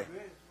 and glory.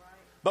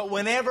 But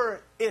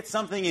whenever it's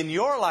something in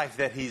your life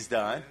that He's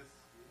done,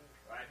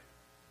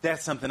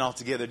 that's something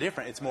altogether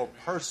different. It's more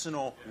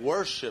personal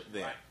worship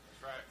then.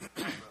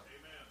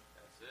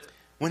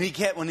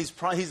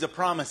 He's a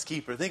promise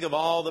keeper. Think of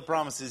all the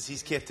promises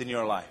He's kept in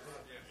your life.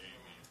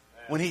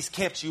 When He's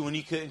kept you when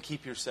you couldn't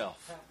keep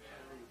yourself.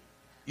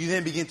 You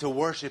then begin to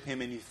worship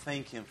Him and you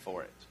thank Him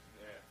for it.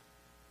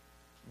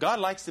 God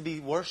likes to be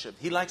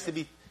worshipped. He likes to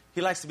be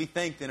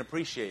thanked and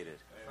appreciated.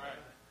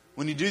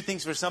 When you do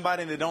things for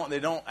somebody and they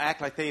don't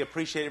act like they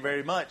appreciate it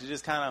very much, it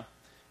just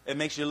it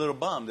makes you a little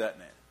bummed,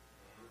 doesn't it?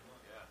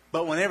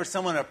 But whenever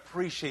someone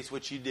appreciates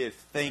what you did,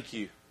 thank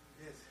you.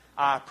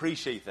 I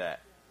appreciate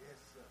that.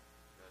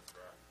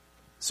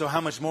 So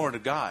how much more to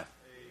God?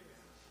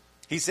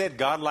 He said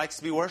God likes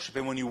to be worshipped.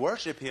 And when you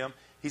worship Him,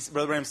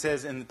 Brother Branham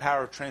says in the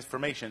power of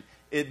transformation,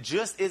 it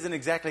just isn't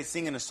exactly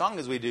singing a song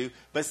as we do,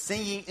 but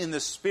singing in the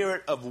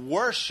spirit of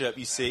worship,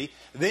 you see.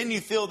 Then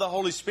you feel the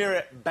Holy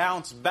Spirit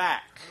bounce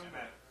back.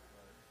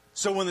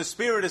 So when the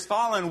Spirit is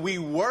fallen, we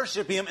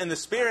worship Him in the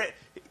Spirit.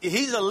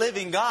 He's a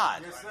living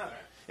God.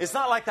 It's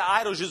not like the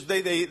idols,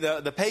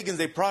 the pagans,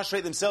 they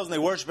prostrate themselves and they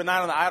worship at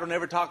night and the idol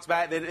never talks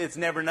back. It's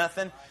never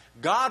nothing.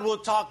 God will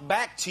talk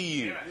back to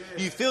you.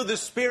 You feel the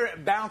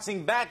Spirit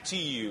bouncing back to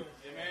you.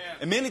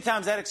 And many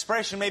times that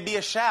expression may be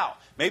a shout.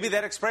 Maybe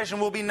that expression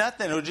will be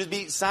nothing. It will just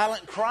be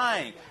silent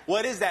crying.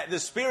 What is that? The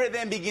Spirit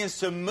then begins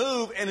to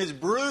move and is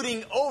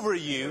brooding over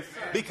you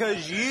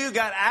because you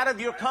got out of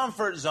your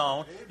comfort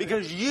zone,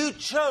 because you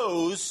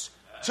chose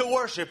to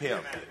worship Him.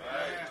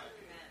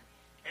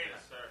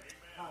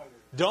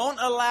 Don't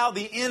allow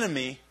the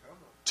enemy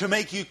to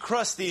make you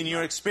crusty in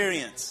your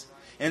experience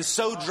and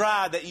so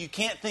dry that you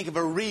can't think of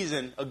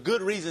a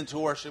good reason to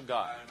worship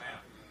God.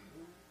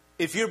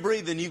 If you're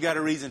breathing, you've got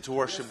a reason to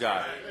worship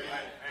God.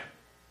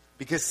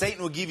 Because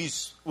Satan will give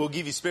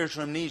you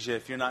spiritual amnesia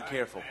if you're not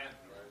careful.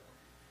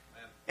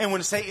 And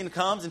when Satan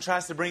comes and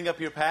tries to bring up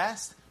your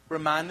past,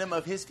 remind him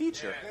of his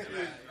future.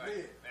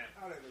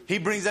 He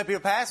brings up your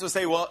past, we'll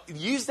say, well,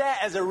 use that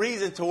as a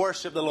reason to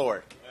worship the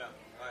Lord.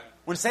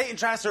 When Satan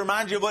tries to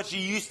remind you of what you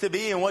used to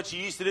be and what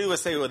you used to do, we'll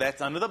say, well,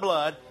 that's under the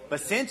blood.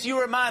 But since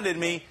you reminded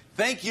me,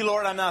 thank you,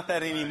 Lord, I'm not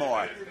that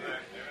anymore.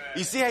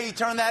 You see how you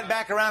turn that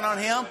back around on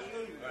Him?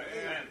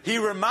 He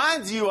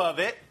reminds you of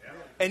it,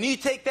 and you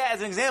take that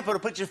as an example to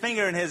put your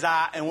finger in His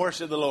eye and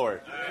worship the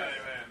Lord.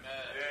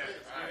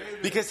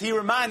 Because He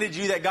reminded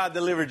you that God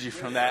delivered you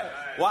from that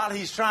while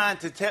He's trying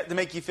to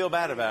make you feel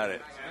bad about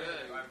it.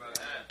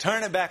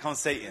 Turn it back on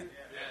Satan.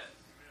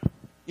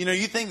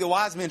 You think the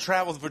wise men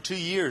traveled for 2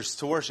 years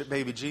to worship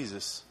baby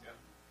Jesus.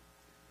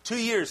 2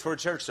 years for a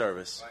church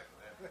service.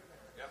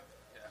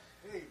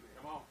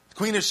 The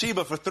Queen of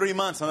Sheba for 3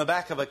 months on the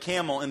back of a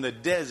camel in the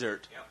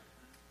desert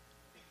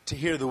to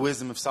hear the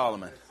wisdom of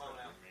Solomon.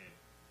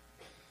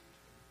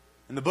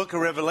 In the book of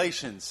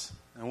Revelations,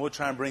 and we'll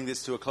try and bring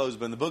this to a close,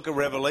 but in the book of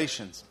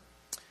Revelations,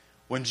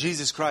 when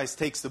Jesus Christ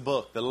takes the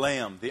book, the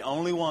Lamb, the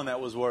only one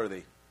that was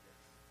worthy,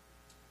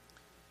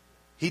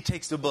 He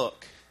takes the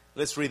book.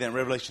 Let's read that in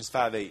Revelations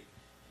 5:8.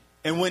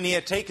 And when He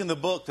had taken the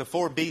book, the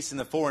 4 beasts and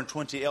the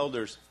 24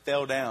 elders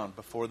fell down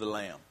before the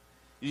Lamb.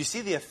 Do you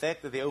see the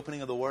effect that the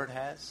opening of the Word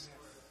has?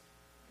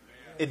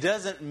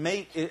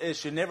 It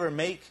should never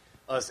make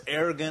us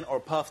arrogant or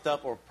puffed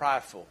up or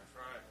prideful.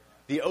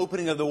 The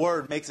opening of the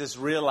Word makes us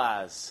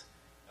realize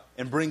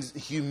and brings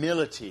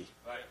humility.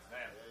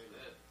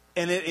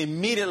 And it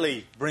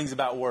immediately brings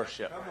about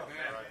worship.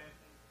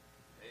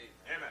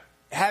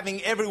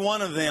 Having every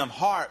one of them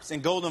harps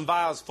and golden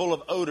vials full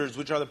of odors,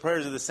 which are the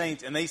prayers of the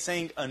saints, and they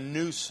sang a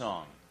new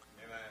song.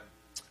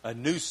 A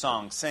new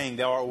song, saying,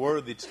 Thou art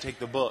worthy to take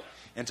the book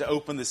and to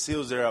open the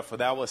seals thereof, for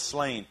Thou wast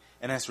slain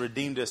and hast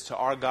redeemed us to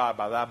our God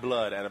by Thy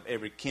blood out of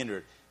every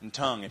kindred and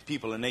tongue and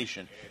people and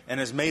nation, and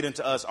hast made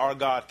unto us our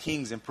God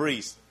kings and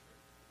priests,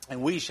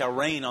 and we shall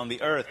reign on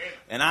the earth.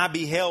 And I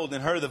beheld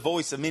and heard the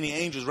voice of many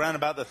angels round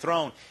about the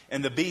throne,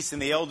 and the beasts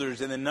and the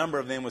elders, and the number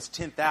of them was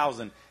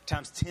 10,000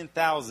 times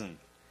 10,000.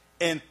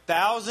 And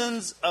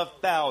thousands of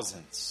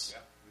thousands.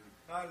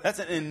 That's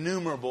an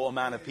innumerable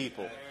amount of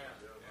people.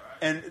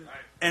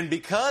 And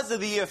because of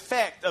the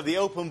effect of the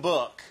open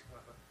book,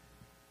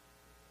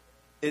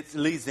 it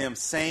leads them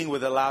saying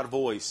with a loud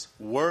voice,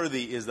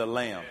 Worthy is the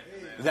Lamb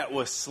that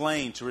was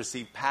slain to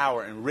receive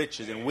power and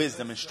riches and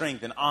wisdom and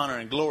strength and honor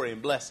and glory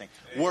and blessing.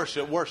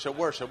 Worship, worship,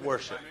 worship,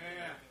 worship.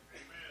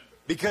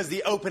 Because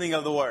the opening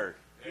of the Word.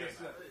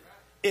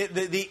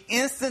 The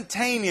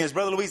instantaneous,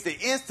 Brother Luis, the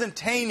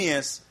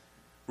instantaneous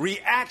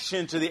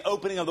reaction to the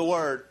opening of the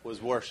Word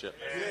was worship.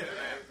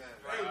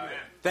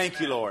 Thank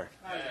you, Lord.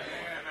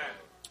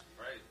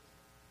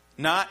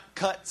 Not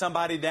cut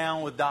somebody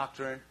down with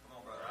doctrine.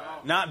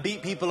 Not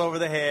beat people over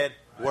the head.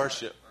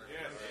 Worship.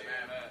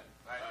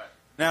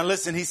 Now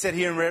listen, he said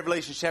here in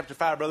Revelation chapter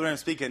 5, Brother Ram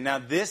speaking, now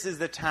this is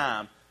the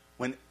time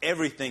when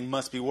everything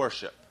must be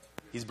worship.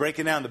 He's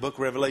breaking down the book of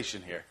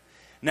Revelation here.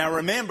 Now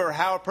remember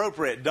how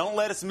appropriate. Don't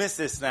let us miss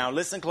this now.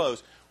 Listen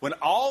close. When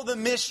all the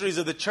mysteries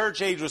of the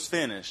church age was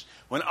finished,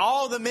 when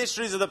all the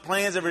mysteries of the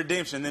plans of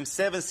redemption, then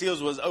 7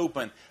 seals was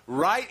open,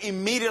 right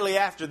immediately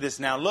after this,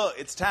 now look,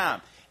 it's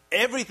time.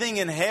 Everything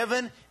in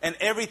heaven and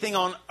everything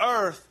on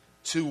earth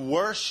to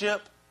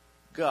worship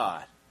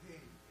God.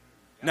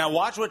 Now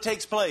watch what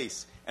takes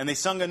place. And they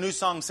sung a new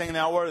song saying,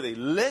 Thou worthy.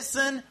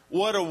 Listen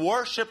what a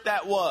worship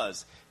that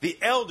was. The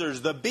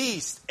elders, the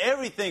beast,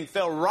 everything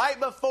fell right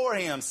before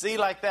him. See,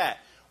 like that.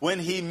 When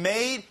he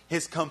made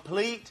his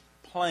complete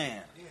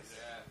plan.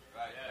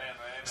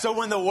 So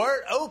when the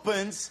Word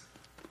opens,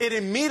 it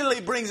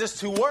immediately brings us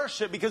to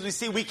worship because we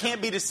see we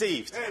can't be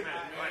deceived.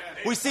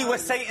 We see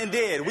what Satan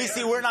did. We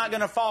see we're not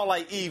going to fall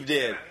like Eve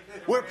did.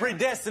 We're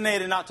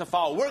predestinated not to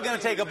fall. We're going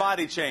to take a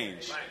body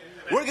change.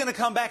 We're going to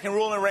come back and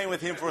rule and reign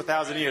with Him for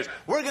 1,000 years.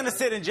 We're going to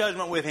sit in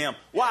judgment with Him.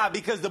 Why?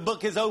 Because the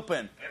book is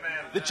open.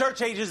 The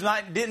church ages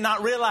did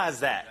not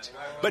realize that.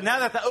 But now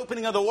that the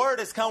opening of the Word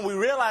has come, we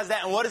realize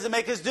that. And what does it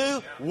make us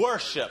do?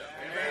 Worship.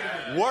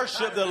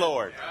 Worship the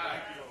Lord.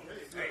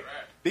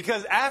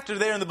 Because after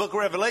there in the book of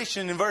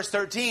Revelation, in verse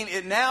 13,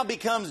 it now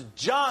becomes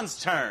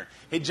John's turn.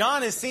 Hey,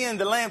 John is seeing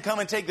the Lamb come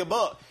and take the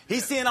book.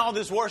 He's seeing all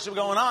this worship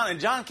going on, and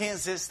John can't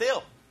sit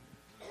still.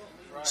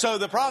 So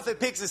the prophet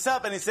picks this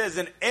up and he says,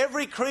 and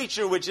every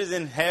creature which is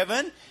in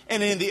heaven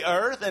and in the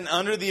earth and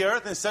under the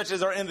earth and such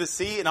as are in the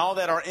sea and all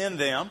that are in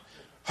them,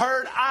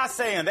 heard I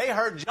saying. They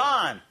heard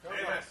John.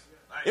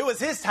 It was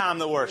his time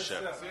to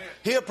worship.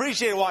 He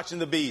appreciated watching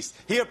the beast.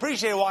 He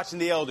appreciated watching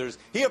the elders.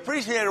 He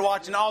appreciated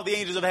watching all the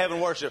angels of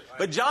heaven worship.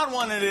 But John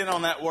wanted in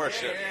on that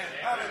worship.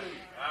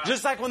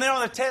 Just like when they were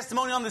on the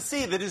testimony on the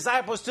sea, the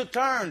disciples took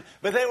turn,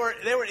 but they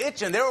were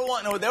itching. They were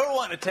wanting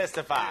to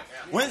testify.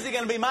 When's it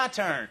going to be my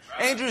turn?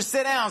 Andrew,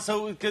 sit down,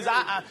 because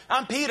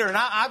I'm Peter and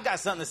I've got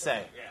something to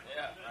say.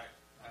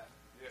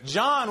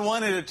 John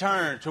wanted a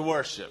turn to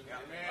worship.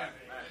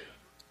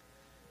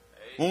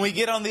 When we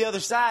get on the other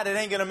side, it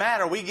ain't going to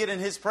matter. We get in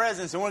His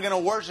presence and we're going to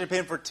worship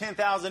Him for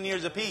 10,000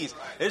 years apiece.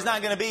 It's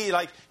not going to be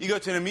like you go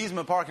to an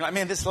amusement park and like,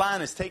 man, this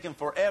line is taking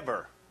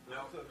forever.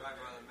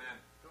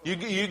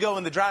 You go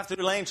in the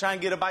drive-thru lane, try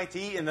and get a bite to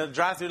eat, and the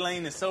drive-thru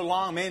lane is so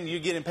long, man, you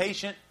get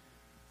impatient.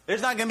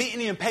 There's not going to be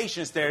any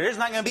impatience there. There's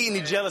not going to be any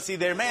jealousy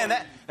there. Man,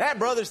 that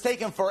brother's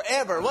taking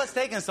forever. What's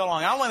taking so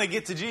long? I want to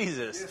get to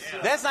Jesus.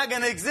 That's not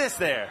going to exist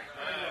there.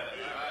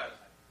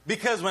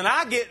 Because when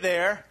I get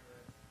there,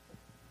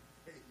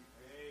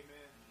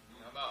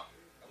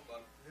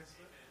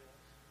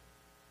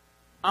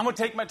 I'm going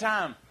to take my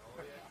time.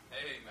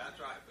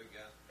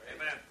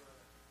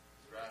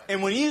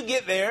 And when you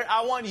get there,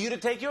 I want you to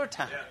take your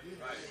time.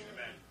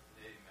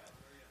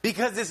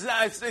 Because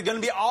it's going to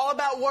be all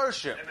about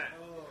worship.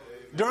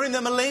 During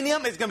the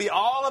millennium, it's going to be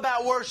all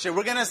about worship.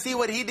 We're going to see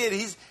what He did.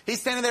 He's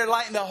standing there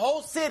lighting the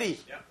whole city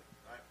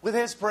with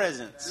His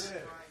presence.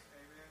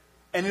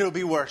 And it'll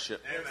be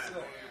worship.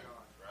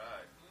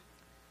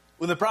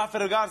 When the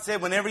prophet of God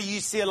said, whenever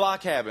you see a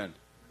log cabin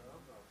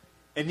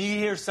and you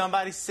hear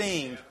somebody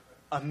sing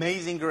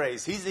Amazing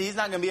Grace, he's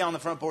not going to be on the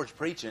front porch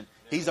preaching.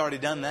 He's already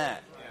done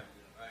that.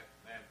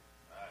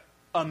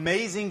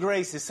 Amazing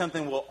Grace is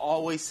something we'll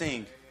always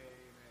sing.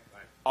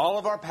 All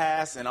of our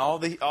past and all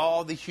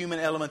the human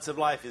elements of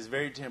life is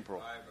very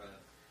temporal.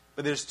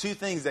 But there's two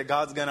things that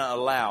God's going to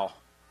allow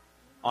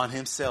on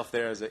Himself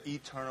there as an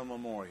eternal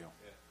memorial.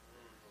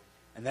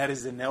 And that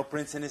is the nail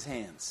prints in His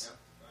hands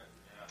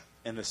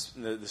and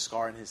the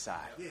scar in His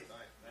side.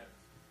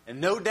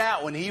 And no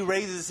doubt when He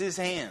raises His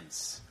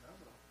hands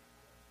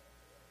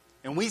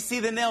and we see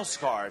the nail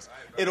scars,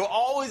 it'll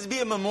always be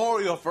a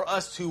memorial for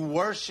us to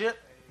worship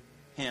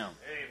Him.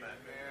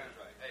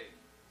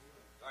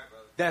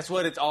 That's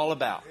what it's all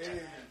about.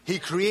 He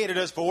created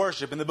us for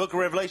worship. In the book of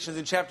Revelations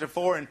in chapter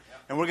 4,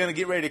 and we're going to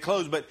get ready to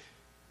close, but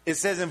it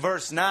says in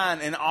verse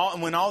 9, and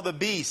when all the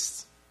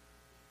beasts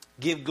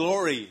give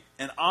glory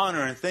and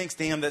honor and thanks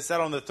to Him that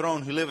sat on the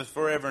throne who liveth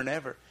forever and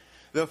ever,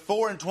 the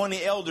 24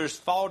 elders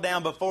fall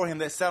down before Him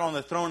that sat on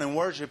the throne and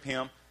worship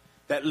Him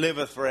that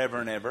liveth forever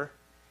and ever,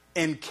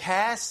 and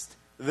cast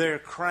their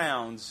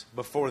crowns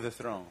before the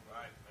throne.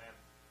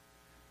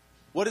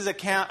 What is a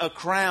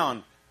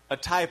crown? A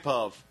type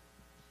of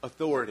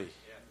authority,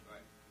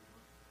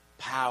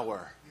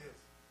 power,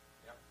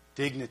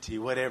 dignity,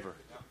 whatever.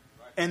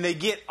 And they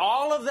get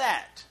all of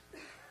that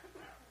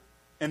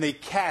and they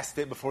cast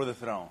it before the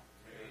throne.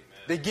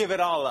 They give it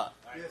all up.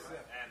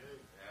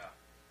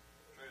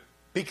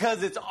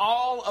 Because it's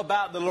all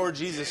about the Lord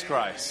Jesus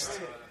Christ.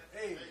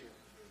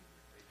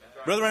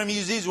 Brother Branham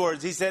used these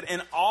words. He said,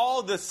 and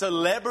all the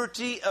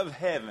celebrity of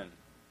heaven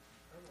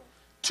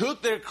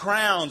took their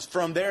crowns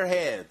from their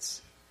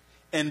heads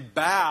and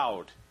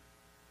bowed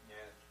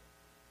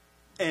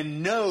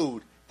and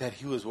knowed that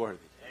he was worthy.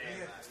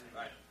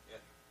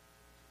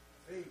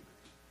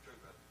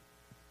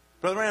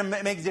 Brother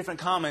Branham makes different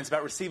comments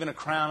about receiving a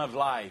crown of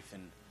life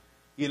and,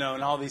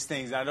 and all these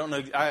things. I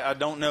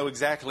don't know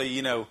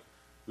exactly,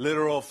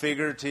 literal,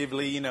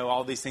 figuratively,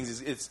 all these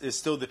things. It's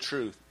still the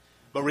truth.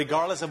 But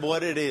regardless of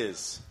what it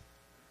is,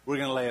 we're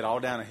going to lay it all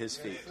down at his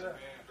feet.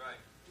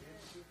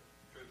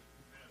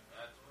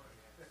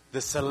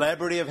 The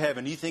celebrity of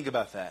heaven, you think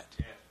about that.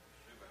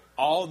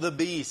 All the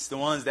beasts, the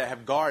ones that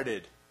have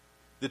guarded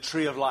the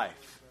tree of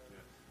life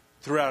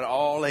throughout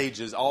all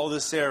ages, all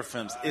the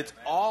seraphims, it's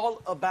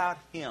all about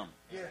him.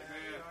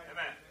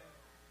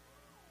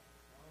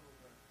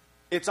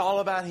 It's all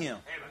about him.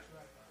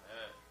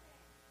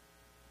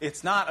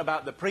 It's not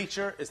about the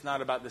preacher. It's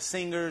not about the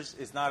singers.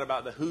 It's not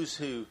about the who's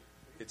who.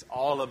 It's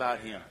all about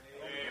him.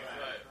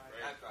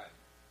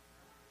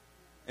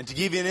 And to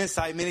give you an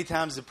insight, many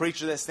times the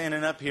preacher that's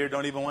standing up here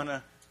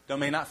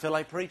may not feel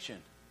like preaching.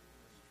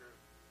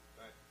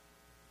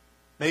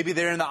 Maybe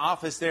they're in the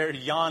office, they're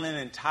yawning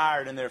and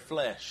tired in their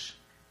flesh.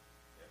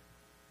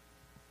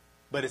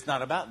 But it's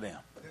not about them.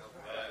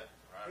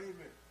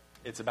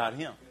 It's about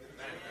him.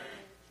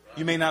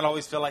 You may not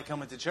always feel like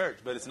coming to church,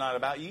 but it's not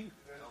about you.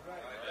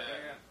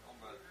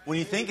 When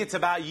you think it's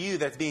about you,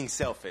 that's being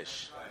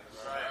selfish.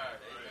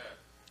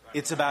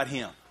 It's about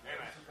him.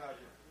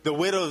 The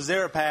widow of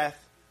Zarephath,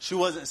 she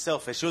wasn't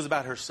selfish. It was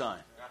about her son.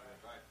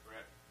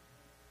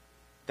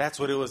 That's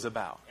what it was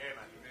about.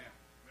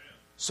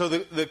 So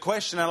the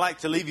question I like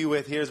to leave you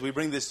with here as we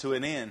bring this to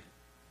an end,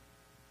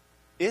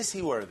 is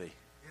he worthy?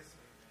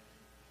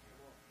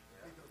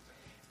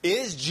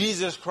 Is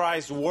Jesus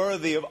Christ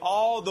worthy of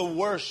all the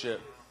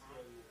worship,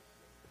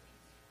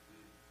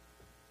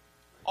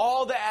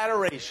 all the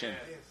adoration,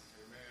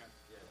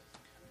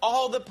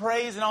 all the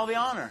praise and all the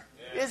honor?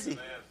 Is he?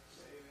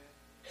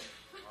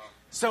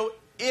 So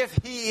if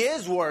he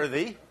is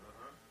worthy,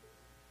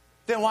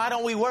 then why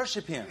don't we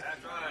worship him?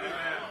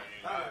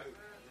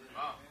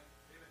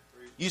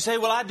 You say,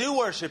 well, I do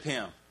worship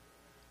him.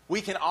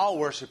 We can all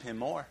worship him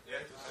more.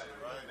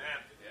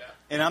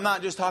 And I'm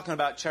not just talking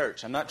about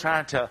church. I'm not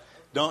trying to,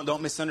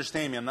 don't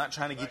misunderstand me. I'm not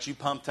trying to get you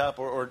pumped up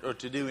or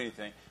to do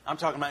anything. I'm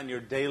talking about in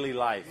your daily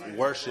life.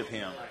 Worship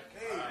him.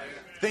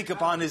 Think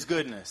upon his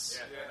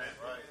goodness.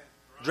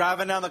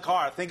 Driving down the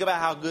car, think about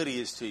how good he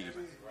is to you.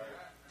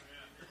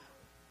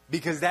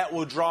 Because that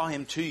will draw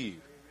him to you.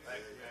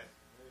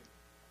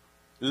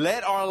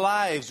 Let our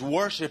lives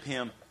worship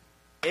him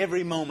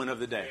every moment of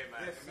the day.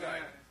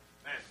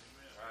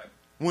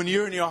 When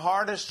you're in your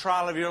hardest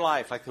trial of your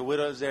life, like the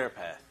widow of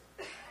Zarephath,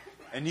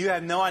 and you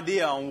have no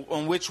idea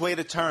on which way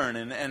to turn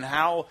and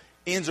how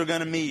ends are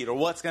going to meet or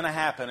what's going to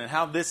happen and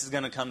how this is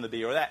going to come to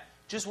be or that,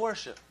 just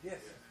worship.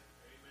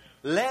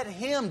 Let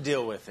him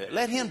deal with it.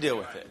 Let him deal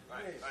with it.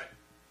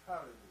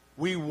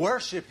 We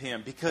worship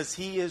him because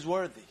he is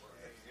worthy.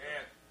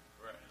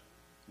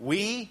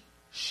 We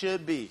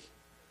should be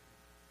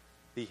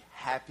the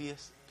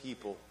happiest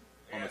people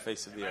on the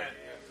face of the earth.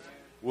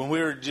 When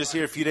we were just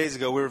here a few days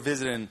ago, we were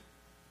visiting.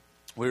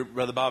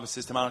 Brother Bob and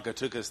Sister Monica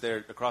took us there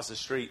across the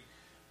street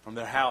from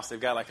their house. They've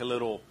got like a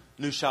little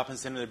new shopping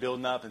center they're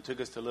building up, and took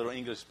us to a little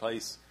English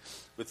place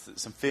with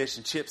some fish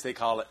and chips, they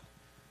call it.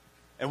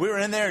 And we were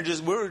in there, and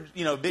we were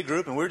a big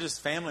group, and we were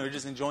just family. We were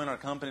just enjoying our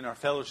company and our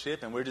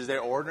fellowship, and we were just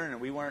there ordering,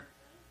 and we weren't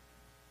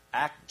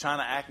trying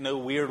to act no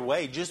weird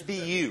way. Just be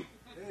you.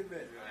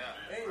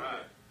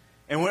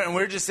 And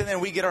we're just sitting there,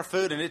 and we get our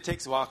food, and it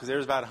takes a while because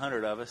there's about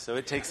 100 of us, so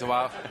it takes a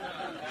while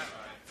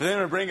for them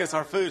to bring us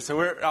our food. So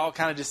we're all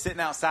kind of just sitting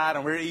outside,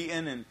 and we're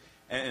eating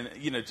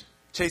and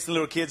chasing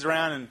little kids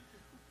around. And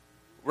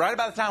right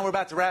about the time we're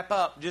about to wrap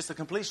up, just a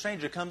complete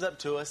stranger comes up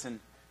to us and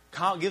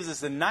gives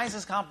us the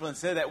nicest compliment,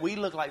 said that we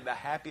look like the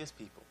happiest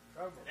people.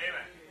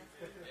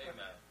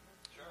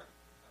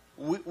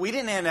 Amen. We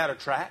didn't hand out a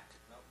tract.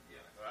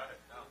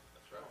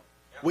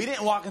 We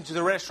didn't walk into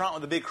the restaurant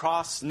with a big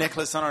cross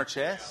necklace on our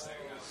chest.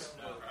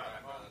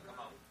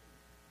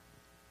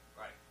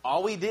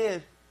 All we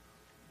did,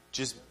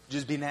 just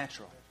be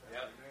natural.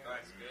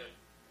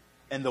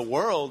 And the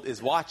world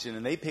is watching,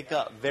 and they pick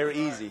up very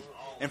easy.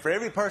 And for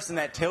every person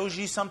that tells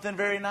you something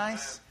very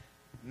nice,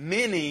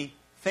 many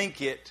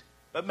think it,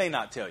 but may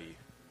not tell you.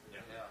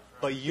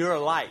 But you're a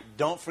light.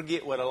 Don't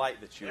forget what a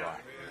light that you are.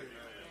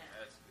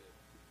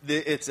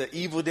 It's an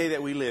evil day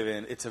that we live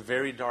in. It's a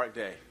very dark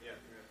day.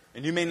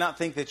 And you may not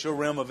think that your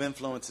realm of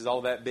influence is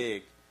all that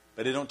big,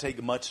 but it don't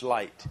take much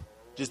light.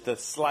 Just the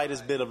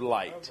slightest bit of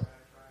light.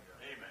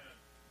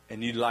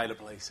 And you light a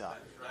place up.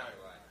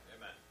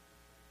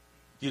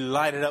 You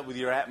light it up with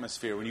your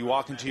atmosphere. When you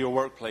walk into your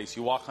workplace,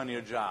 you walk on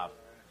your job.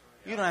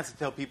 You don't have to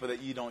tell people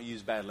that you don't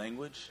use bad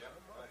language.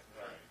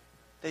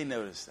 They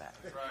notice that.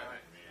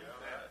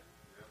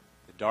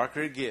 The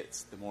darker it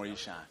gets, the more you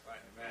shine.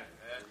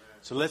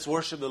 So let's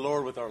worship the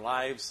Lord with our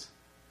lives.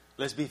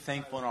 Let's be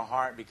thankful in our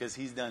heart because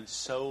He's done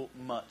so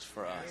much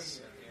for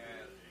us.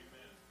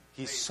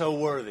 He's so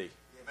worthy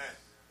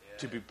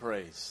to be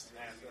praised.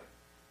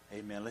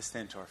 Amen. Let's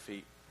stand to our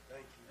feet.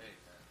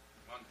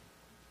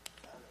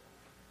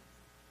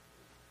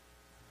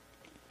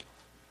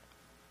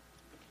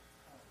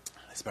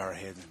 Let's bow our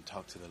heads and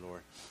talk to the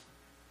Lord.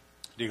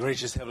 Dear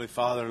gracious Heavenly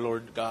Father,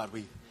 Lord God,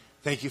 we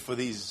thank you for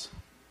these,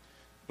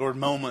 Lord,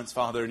 moments,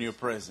 Father, in your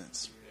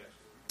presence.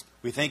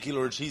 We thank you,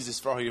 Lord Jesus,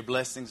 for all your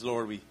blessings,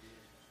 Lord. We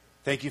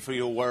thank you for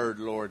your word,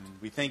 Lord. And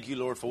we thank you,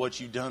 Lord, for what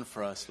you've done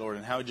for us, Lord,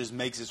 and how it just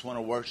makes us want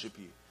to worship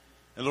you.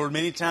 And Lord,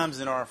 many times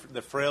in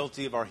the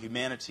frailty of our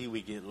humanity,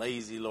 we get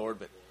lazy, Lord.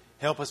 But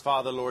help us,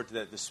 Father, Lord,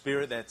 that the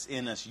Spirit that's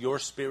in us, your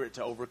Spirit,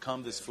 to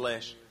overcome this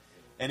flesh.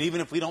 And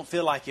even if we don't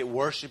feel like it,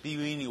 worship you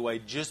anyway,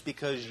 just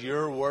because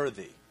you're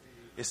worthy.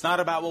 It's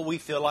not about what we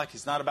feel like.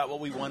 It's not about what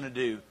we want to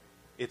do.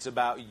 It's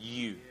about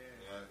you.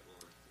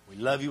 We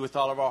love you with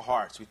all of our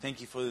hearts. We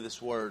thank you for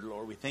this word,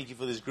 Lord. We thank you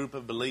for this group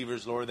of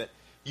believers, Lord, that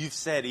you've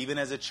said, even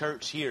as a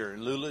church here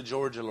in Lula,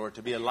 Georgia, Lord,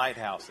 to be a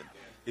lighthouse. And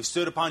they've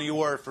stood upon your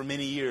word for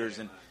many years.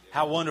 And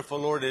how wonderful,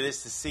 Lord, it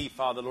is to see,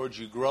 Father, Lord,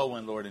 you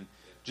growing, Lord, and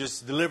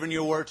just delivering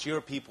your word to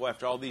your people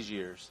after all these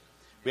years.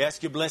 We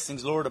ask your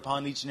blessings, Lord,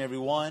 upon each and every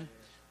one.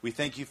 We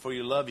thank you for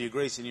your love, your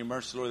grace, and your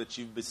mercy, Lord, that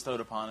you've bestowed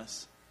upon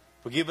us.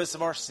 Forgive us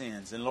of our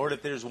sins. And, Lord,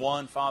 if there's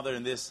one, Father,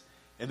 in this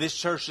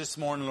church this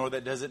morning, Lord,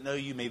 that doesn't know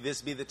you, may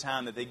this be the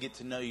time that they get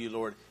to know you,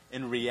 Lord,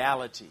 in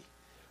reality.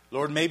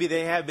 Lord, maybe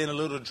they have been a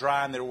little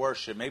dry in their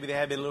worship. Maybe they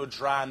have been a little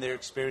dry in their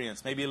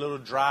experience. Maybe a little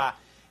dry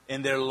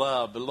in their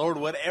love. But, Lord,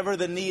 whatever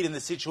the need in the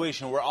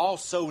situation, we're all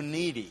so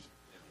needy.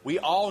 We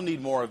all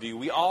need more of you.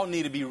 We all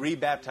need to be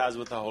rebaptized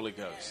with the Holy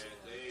Ghost.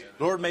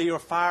 Lord, may your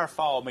fire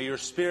fall. May your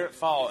Spirit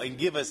fall and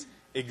give us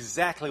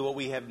exactly what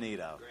we have need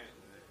of.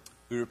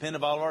 We repent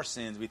of all of our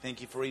sins. We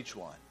thank you for each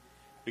one.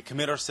 We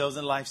commit ourselves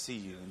and lives to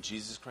you. In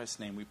Jesus Christ's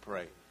name we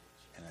pray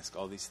and ask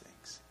all these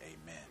things.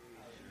 Amen.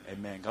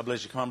 Amen. God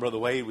bless you. Come on, Brother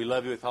Wade. We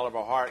love you with all of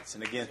our hearts.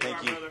 And again,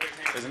 thank you.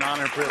 It's an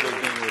honor and privilege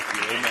being with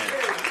you. Amen.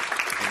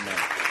 Amen.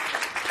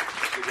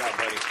 Good job,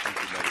 buddy. Thank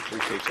you, buddy.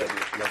 Appreciate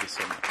that. Love you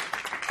so much.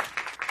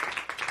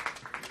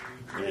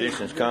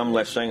 Musicians, come.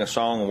 Let's sing a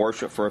song and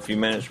worship for a few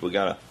minutes. We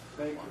got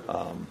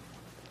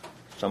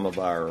some of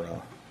our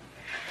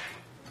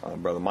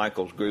Brother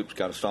Michael's group's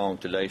got a song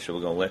today, so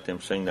we're going to let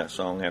them sing that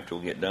song after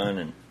we get done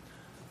and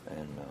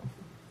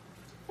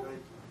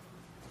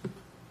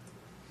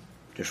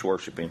just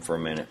worship Him for a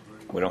minute.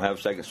 We don't have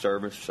a second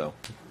service, so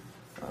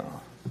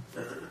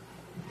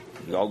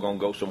you all going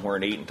to go somewhere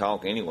and eat and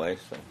talk anyway,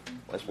 so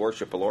let's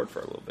worship the Lord for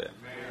a little bit.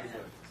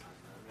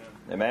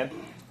 Amen?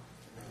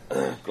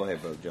 Go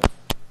ahead, Brother John.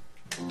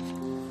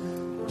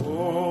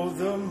 Oh,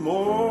 the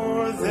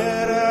more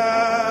that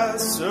I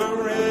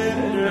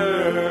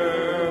surrender,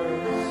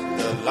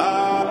 the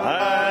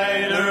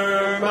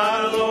lighter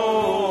my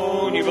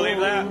load. You believe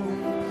that?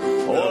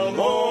 The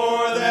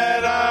more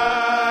that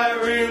I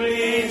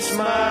release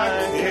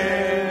my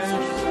cares,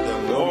 the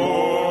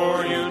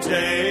more you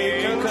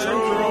take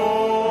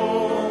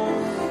control,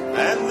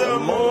 and the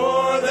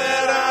more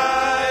that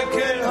I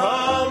can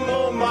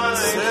humble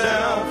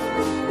myself,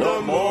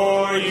 the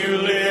more you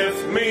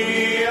lift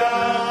me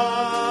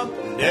up.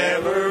 And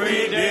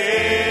every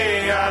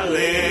day I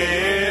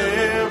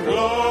live,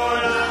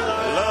 Lord,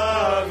 I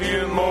love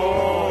you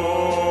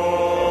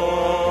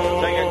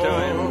more. Sing it to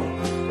Him.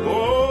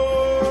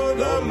 Oh,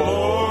 the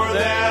more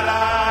that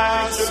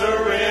I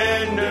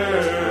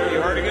surrender.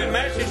 You heard a good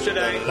message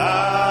today. It's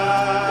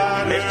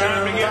It's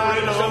time to get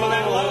rid of some of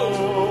that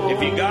load.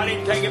 If you got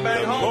it, take it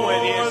back home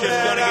with you. It's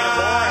just going to get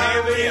more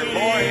heavy and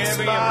more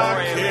heavy and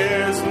more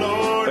heavy.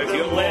 But if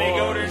you'll let it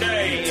go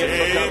today,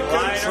 it'll become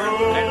lighter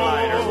and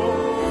lighter.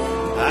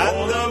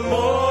 And the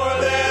more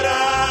that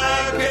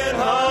I can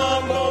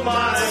humble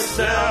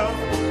myself,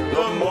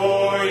 the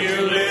more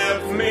you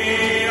lift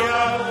me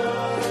up.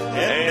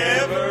 And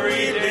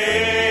every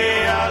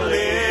day I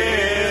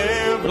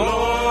live,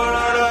 Lord,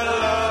 I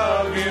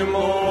love you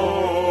more.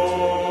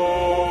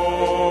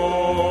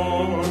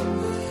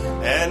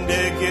 And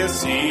it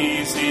gets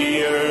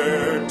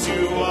easier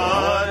to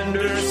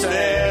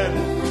understand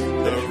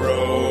the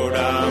road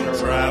I'm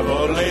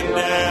traveling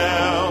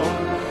down.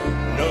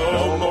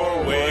 No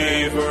more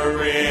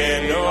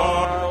wavering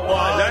or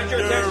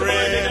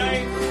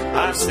wandering.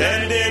 I'm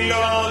standing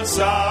on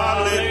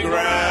solid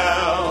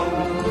ground,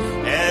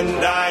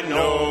 and I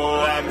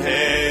know I'm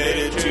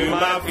headed to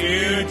my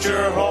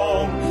future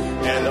home.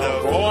 And the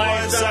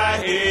voice I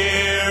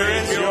hear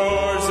is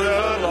yours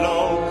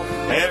alone.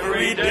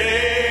 Every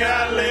day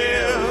I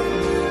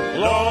live,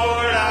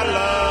 Lord, I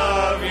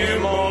love you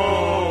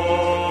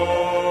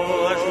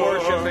more. Let's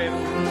worship Him.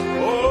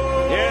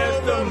 Oh, yes,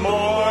 the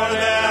more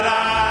that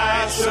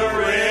I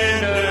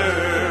surrender,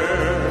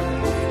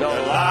 the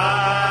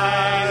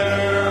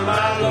lighter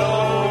my load.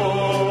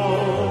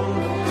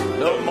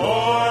 The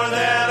more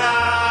that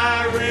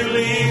I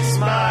release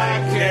my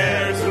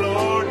cares,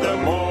 Lord, the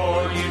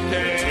more you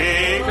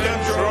take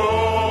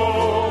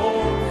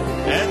control.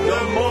 And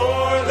the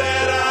more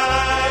that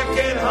I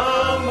can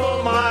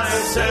humble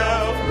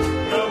myself,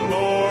 the more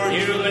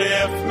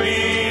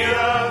me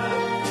up.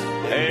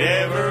 And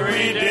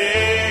every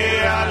day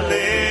I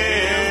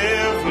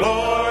live,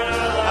 Lord,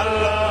 I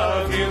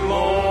love you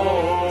more.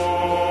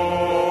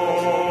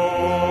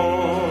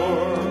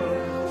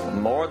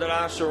 The more that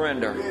I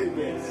surrender,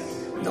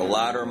 the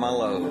lighter my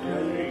load.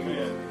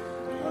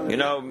 You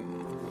know,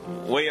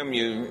 William,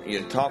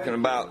 you're talking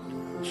about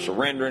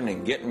surrendering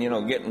and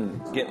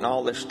getting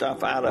all this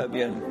stuff out of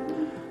you.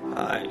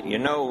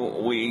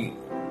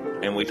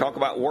 We talk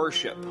about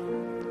worship,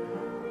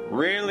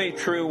 really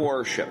true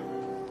worship,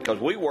 because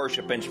we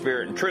worship in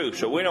spirit and truth.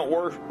 So we don't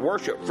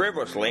worship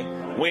frivolously.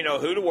 We know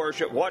who to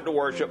worship, what to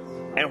worship,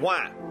 and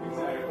why.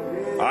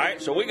 All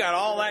right, so we got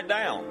all that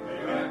down.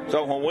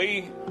 So when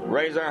we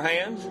raise our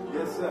hands,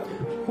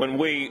 when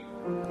we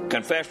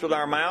confess with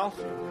our mouth,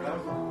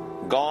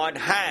 God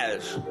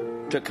has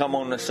to come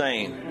on the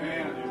scene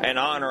and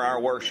honor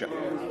our worship.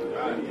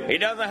 He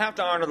doesn't have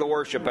to honor the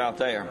worship out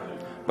there,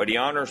 but He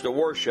honors the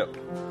worship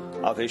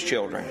of His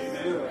children.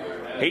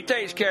 He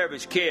takes care of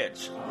His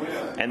kids.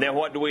 And then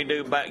what do we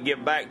do?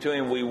 Give back to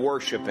Him? We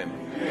worship Him.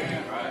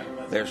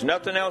 There's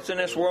nothing else in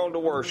this world to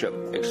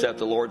worship except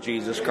the Lord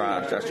Jesus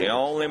Christ. That's the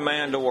only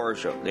man to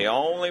worship. The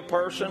only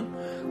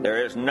person.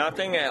 There is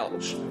nothing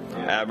else.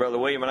 Brother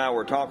William and I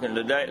were talking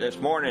this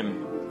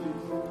morning.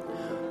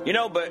 You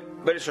know, but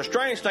it's a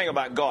strange thing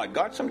about God.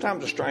 God's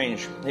sometimes He's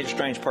a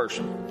strange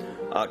person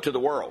to the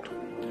world.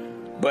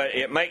 But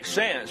it makes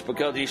sense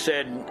because He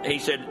said,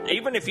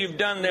 even if you've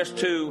done this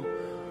to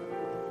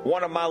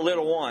one of my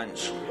little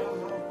ones,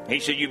 He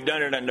said, you've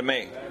done it unto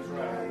me.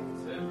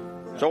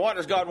 So what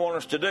does God want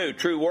us to do?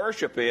 True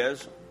worship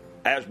is,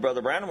 as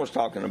Brother Brandon was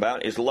talking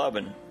about, is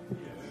loving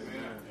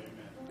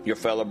your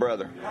fellow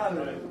brother.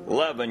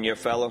 Loving your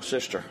fellow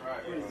sister.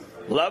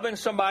 Loving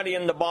somebody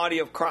in the body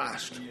of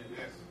Christ.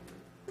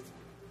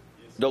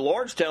 The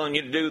Lord's telling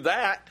you to do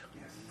that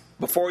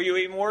before you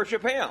even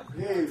worship Him.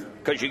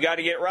 Because you got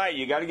to get right.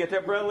 You got to get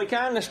that brotherly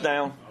kindness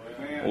down.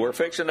 We're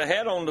fixing to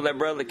head on to that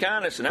brotherly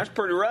kindness, and that's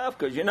pretty rough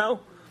because,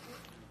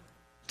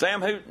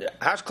 Sam,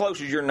 how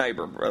close is your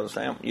neighbor, Brother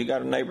Sam? You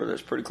got a neighbor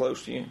that's pretty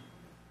close to you?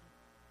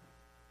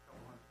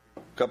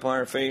 A couple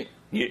hundred feet?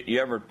 You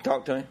ever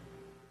talk to him?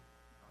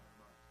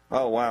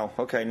 Oh, wow.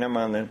 Okay, never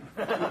mind then.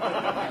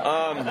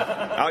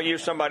 I'll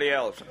use somebody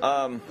else.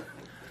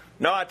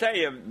 No, I tell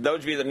you, those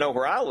of you that know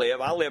where I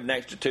live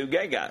next to two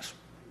gay guys.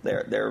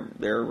 They're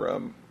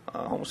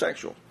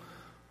homosexual.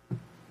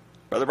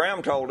 Brother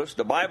Brown told us,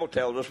 the Bible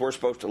tells us we're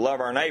supposed to love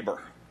our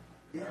neighbor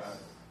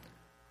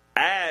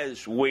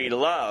as we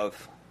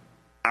love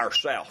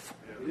ourselves.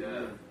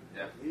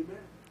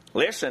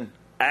 Listen,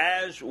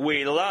 as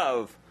we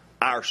love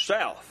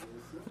ourselves.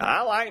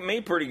 I like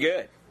me pretty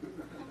good,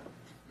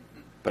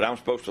 but I'm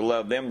supposed to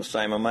love them the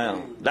same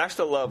amount. That's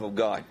the love of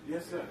God.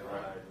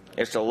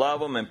 It's to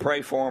love them and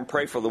pray for them,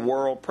 pray for the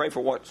world, pray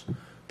for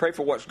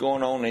what's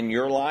going on in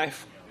your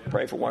life.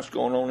 Pray for what's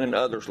going on in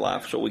others'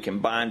 life so we can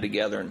bind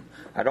together. And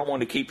I don't want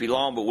to keep you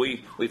long, but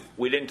we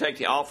didn't take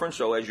the offering,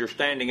 so as you're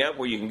standing up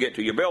where you can get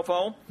to your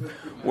billphone,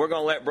 we're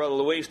going to let Brother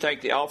Louise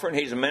take the offering.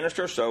 He's a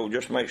minister, so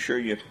just make sure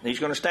he's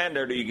going to stand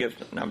there till you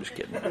give. No, I'm just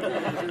kidding.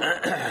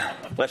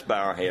 Let's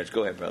bow our heads.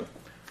 Go ahead, brother.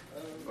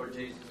 Lord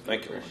Jesus,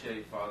 Thank you,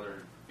 appreciate, Father,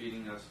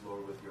 feeding us,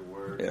 Lord, with your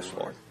word. Yes,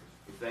 Lord.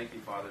 We thank you,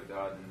 Father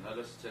God, and let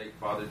us take,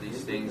 Father,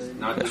 these things,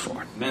 not just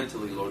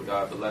mentally, Lord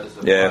God, but let us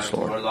apply it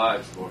to our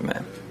lives, Lord.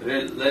 Amen.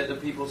 Let the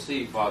people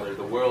see, Father,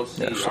 the world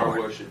see our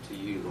worship to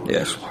you, Lord.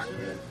 Yes, Lord.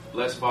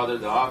 Bless, Father,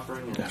 the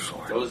offering, and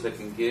those that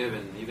can give,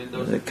 and even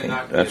those that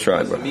cannot give, That's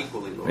right, bless them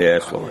equally, Lord.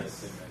 Yes, Lord.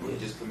 We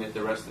just commit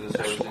the rest of the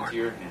service into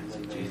your hands,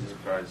 in Jesus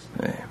Christ.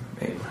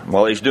 Amen.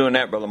 While he's doing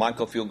that, Brother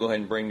Michael, if you'll go ahead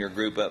and bring your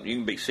group up, you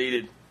can be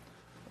seated.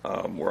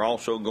 We're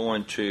also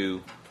going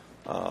to...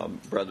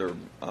 Brother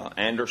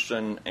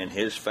Anderson and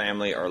his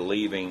family are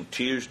leaving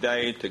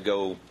Tuesday to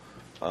go,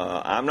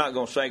 I'm not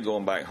going to say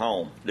going back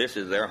home. This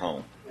is their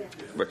home.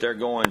 But they're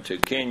going to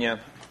Kenya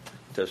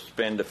to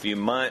spend a few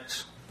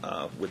months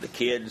with the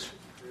kids.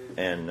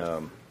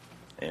 And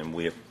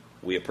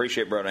we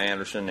appreciate Brother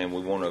Anderson, and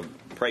we want to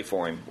pray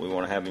for him. We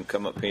want to have him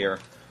come up here,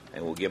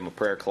 and we'll give him a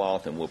prayer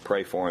cloth, and we'll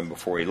pray for him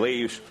before he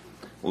leaves.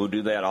 We'll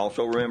do that.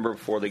 Also, remember,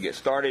 before they get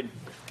started,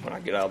 when I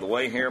get out of the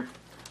way here,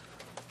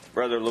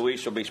 Brother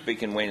Luis will be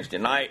speaking Wednesday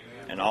night,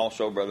 and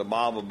also Brother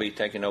Bob will be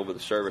taking over the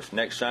service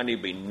next Sunday.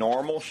 It'll be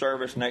normal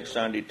service next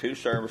Sunday, 2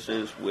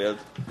 services with,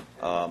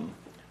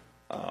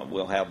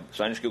 we'll have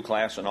Sunday school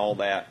class and all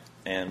that,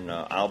 and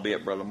I'll be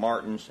at Brother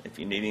Martin's. If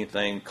you need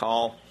anything,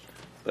 call,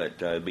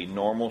 but it'll be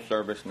normal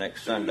service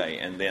next Sunday.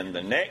 And then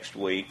the next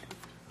week,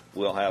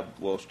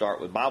 we'll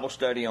start with Bible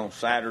study on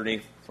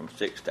Saturday from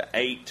 6 to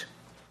 8,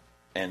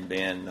 and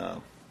then,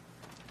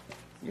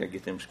 you got to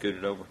get them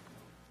scooted over.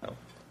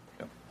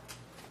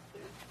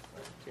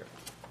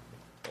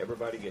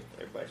 Everybody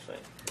sing.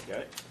 Got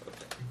it?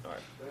 Okay. All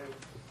right.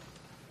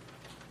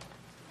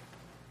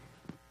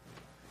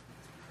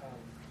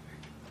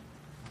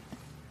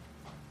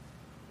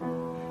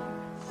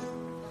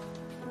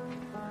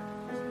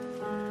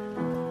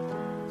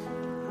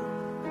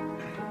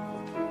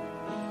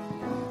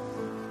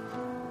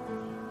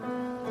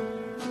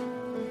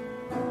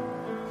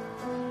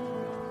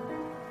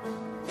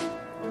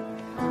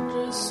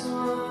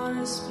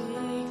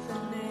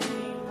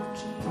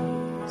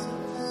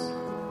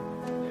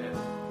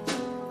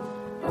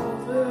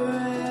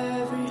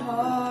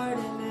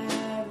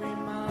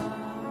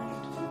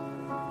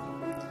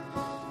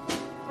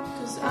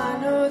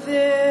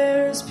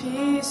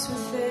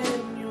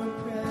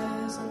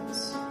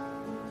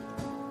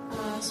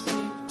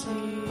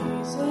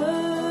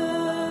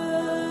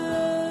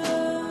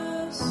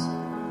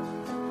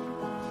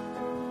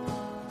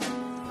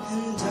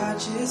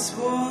 just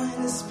want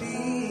to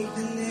speak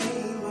the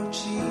name of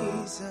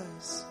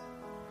Jesus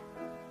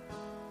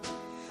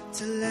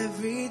till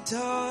every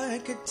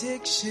dark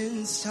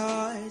addiction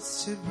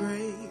starts to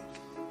break,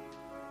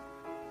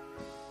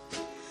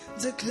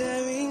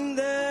 declaring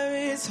there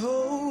is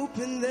hope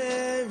and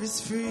there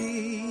is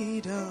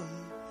freedom.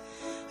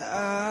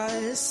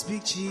 I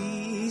speak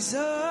Jesus.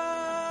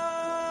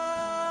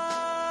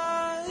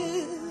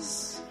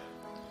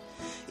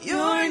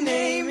 Your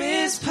name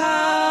is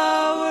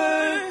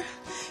power.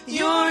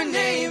 Your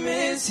name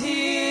is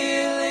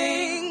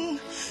healing.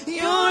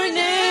 Your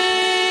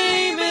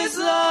name is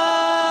life.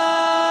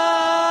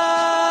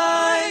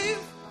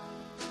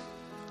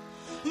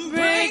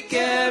 Break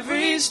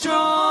every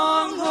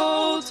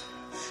stronghold.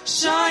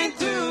 Shine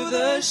through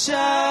the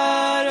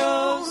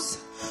shadows.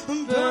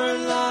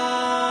 Burn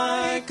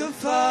like a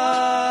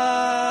fire.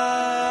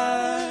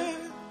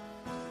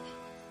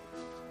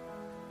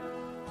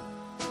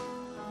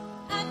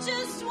 I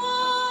just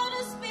want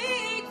to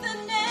speak the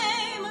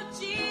name of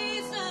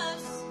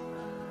Jesus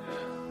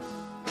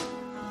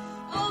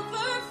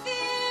over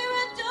fear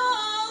and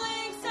all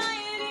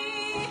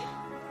anxiety.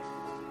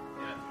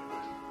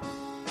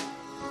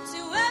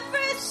 To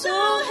every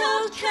soul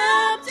held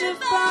captive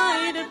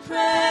by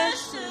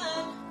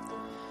depression,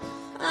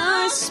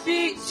 I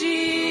speak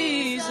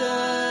Jesus.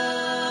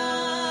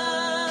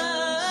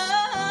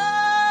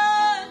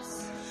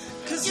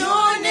 'Cause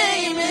your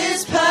name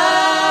is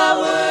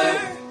power.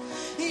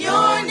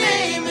 Your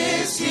name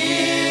is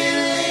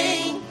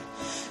healing.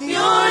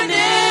 Your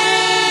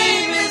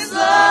name is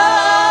life.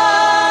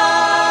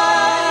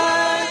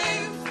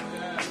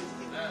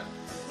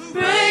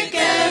 Break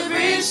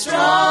every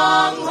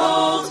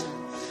stronghold.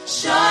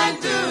 Shine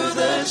through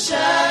the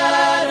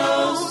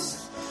shadows.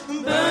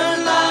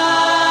 Burn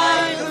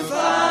like a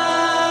fire.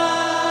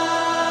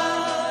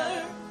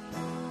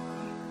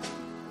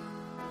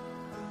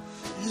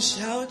 And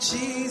shout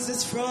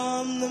Jesus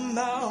from the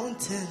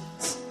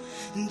mountains,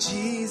 and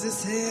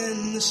Jesus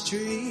in the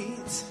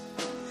streets,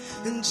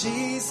 and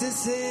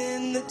Jesus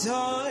in the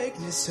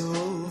darkness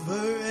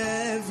over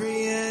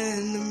every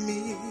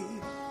enemy.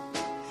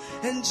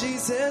 And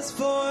Jesus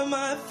for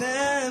my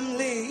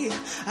family,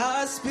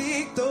 I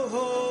speak the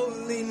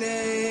holy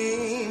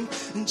name,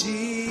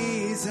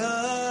 Jesus.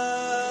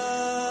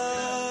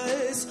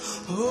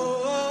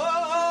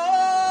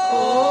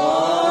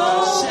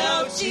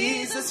 Shout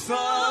Jesus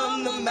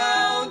from the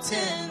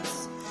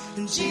mountains,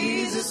 and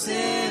Jesus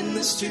in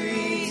the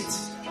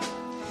streets,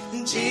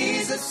 and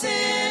Jesus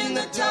in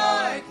the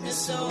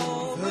darkness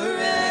over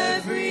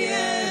every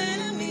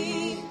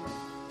enemy.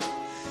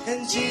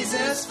 And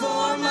Jesus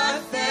for my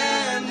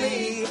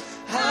family,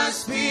 I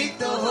speak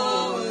the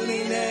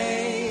holy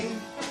name,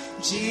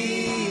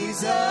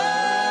 Jesus.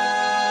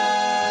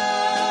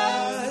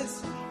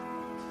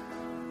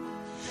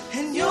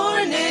 And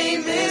your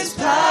name is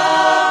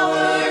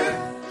power.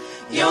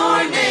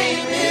 Your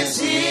name is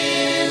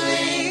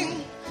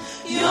healing.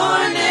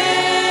 Your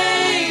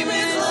name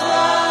is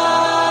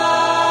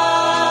life.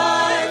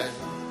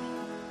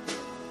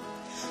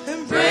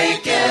 And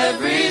break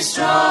every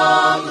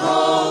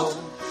stronghold.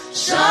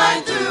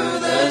 Shine through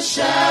the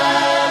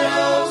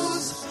shadows.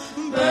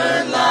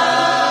 Burn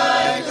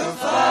like a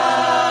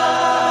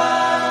fire.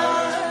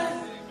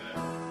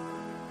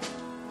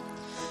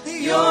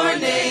 Your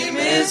name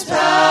is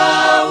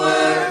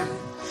power.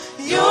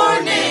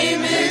 Your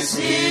name is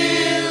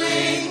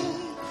healing.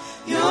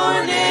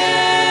 Your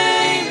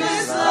name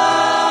is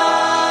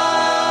life.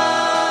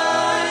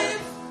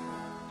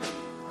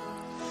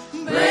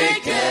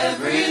 Break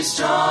every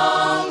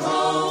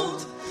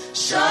stronghold.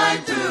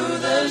 Shine through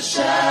the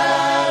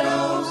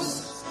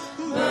shadows.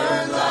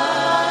 Burn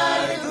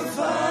like a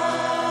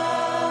fire.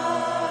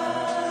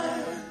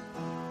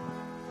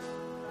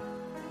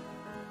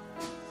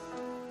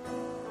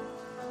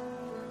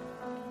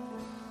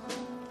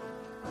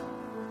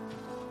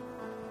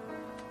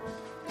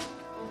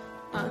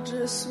 I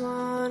just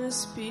want to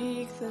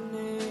speak the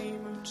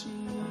name of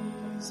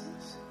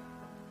Jesus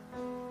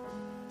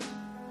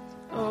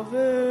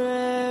over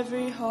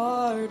every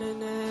heart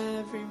and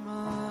every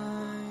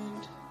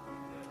mind.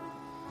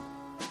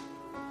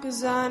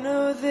 'Cause I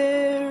know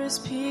there is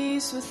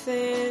peace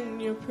within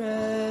your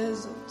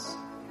presence.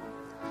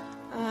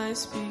 I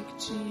speak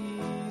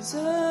Jesus.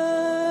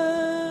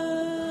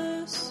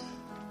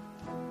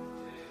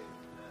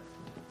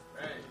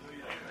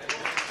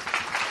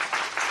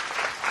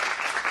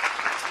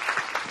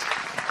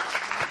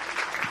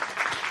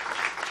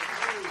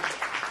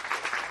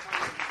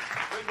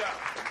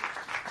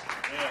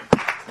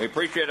 We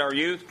appreciate our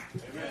youth,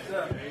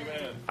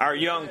 our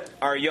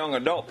young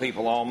adult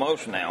people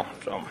almost now.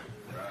 So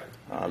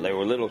they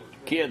were little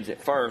kids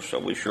at first, so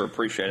we sure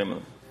appreciate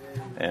them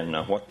and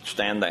what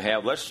stand they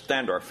have. Let's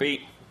stand to our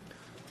feet.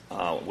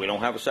 We don't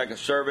have a second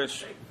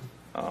service.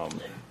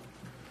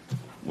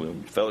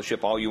 We'll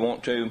fellowship all you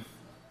want to.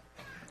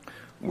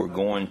 We're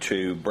going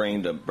to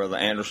bring the Brother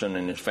Anderson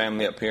and his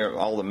family up here.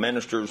 All the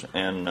ministers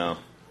and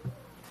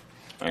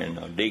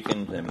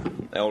deacons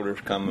and elders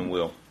come and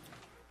we'll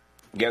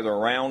gather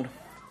around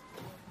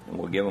And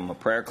we'll give them a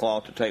prayer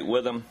cloth to take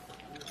with them.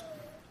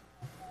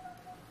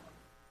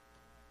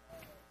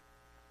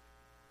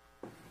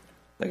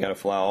 They got to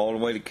fly all the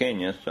way to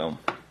Kenya, so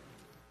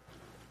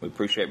we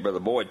appreciate Brother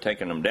Boyd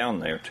taking them down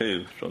there,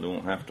 too, so they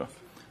won't have to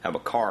have a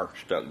car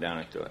stuck down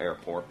at the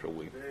airport till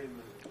we...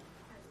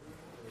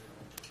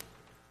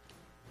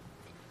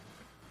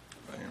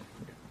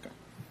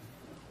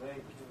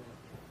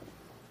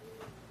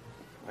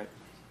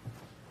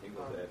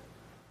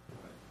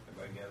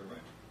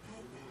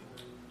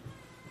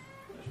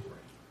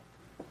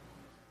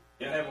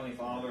 Dear Heavenly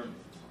Father,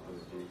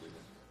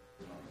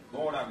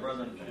 Lord, our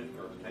brother and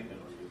sister have taken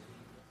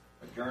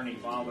a journey,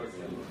 Father,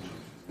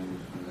 to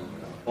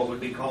what would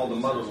be called the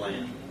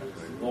motherland.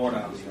 Lord,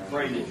 I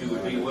pray that you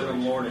would be with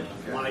them, Lord, in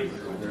the flight.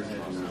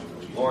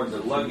 Lord, the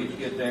luggage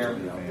get there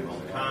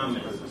on time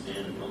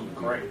and on the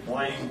correct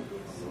plane.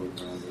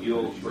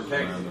 You'll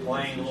protect the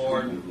plane,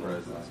 Lord.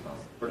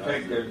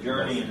 Protect their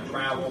journey and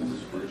travel.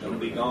 They're going to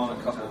be gone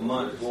a couple of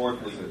months, Lord.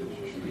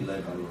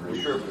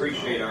 We sure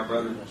appreciate our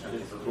brothers and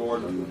sisters,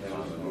 Lord,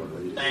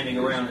 standing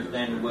around and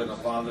standing with them,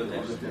 Father,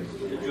 that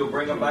you'll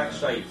bring them back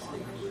safe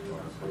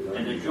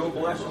and that you'll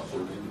bless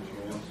them.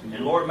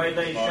 And Lord, may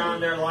they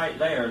shine their light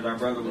there, as our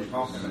brother was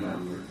talking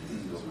about.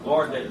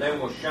 Lord, that they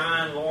will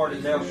shine, Lord,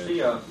 and they'll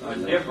see a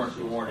difference,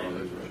 Lord,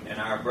 in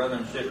our brother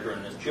and sister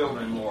and the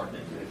children, Lord,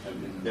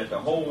 that the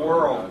whole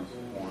world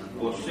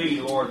will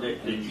see, Lord,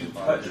 that you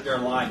touched their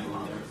life.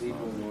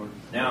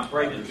 Now I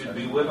pray that you'd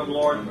be with them,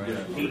 Lord, and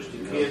just teach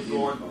the kids,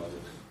 Lord.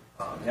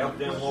 Help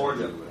them, Lord,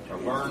 to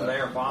learn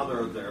their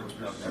Father, their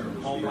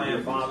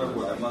homeland, Father,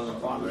 where their mother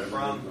and father is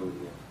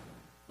from.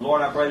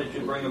 Lord, I pray that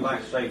you bring them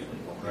back safely.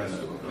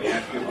 We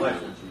ask your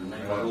blessings in the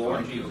name of the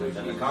Lord Jesus.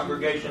 And the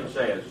congregation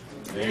says,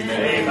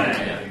 Amen.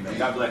 Amen.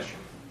 God bless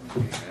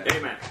you.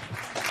 Amen.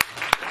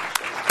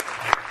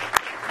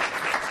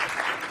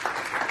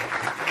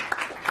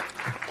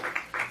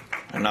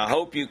 And I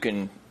hope you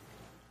can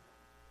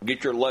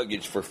get your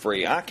luggage for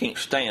free. I can't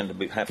stand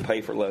to have to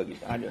pay for luggage.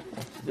 It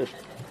just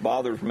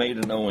bothers me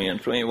to no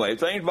end. So anyway,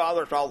 if things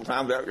bother us all the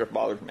time, that just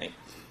bothers me.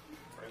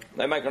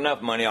 They make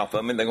enough money off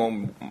of me. They're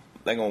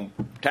gonna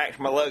tax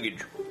my luggage.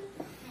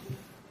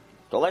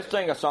 So let's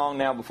sing a song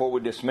now before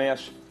we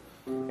dismiss.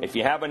 If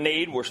you have a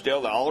need,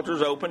 the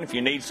altar's open. If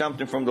you need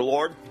something from the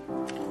Lord,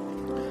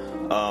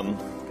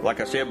 like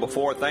I said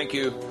before, thank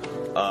you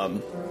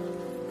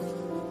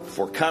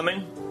for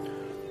coming.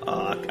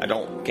 I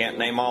can't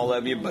name all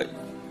of you, but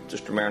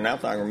Sister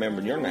Maranatha, I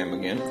remembered your name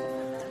again.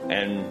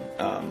 And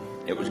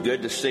it was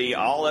good to see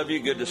all of you.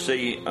 Good to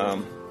see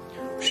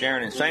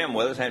Sharon and Sam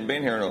with us. Hadn't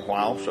been here in a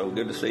while, so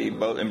good to see you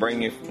both. And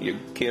bring your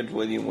kids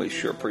with you. We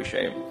sure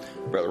appreciate it.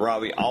 Brother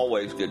Robbie,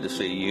 always good to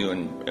see you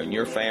and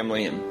your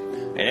family and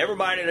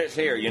everybody that's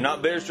here. You're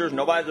not visitors.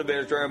 Nobody's a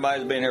visitor.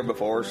 Everybody's been here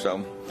before.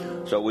 So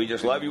we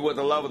just love you with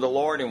the love of the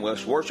Lord, and we'll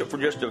worship for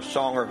just a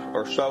song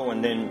or so,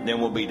 and then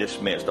we'll be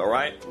dismissed. All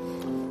right?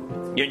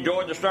 You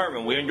enjoyed the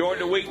sermon. We enjoyed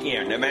the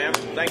weekend. Amen.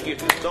 Thank you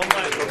so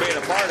much for being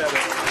a part of it.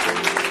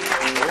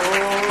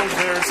 Oh,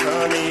 there's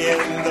honey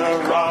in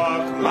the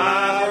rock,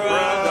 my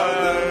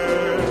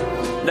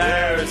brother.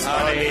 There's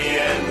honey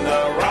in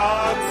the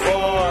rock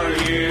for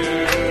you.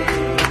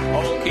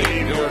 Oh,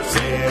 keep your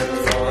sin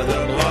for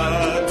the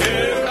blood to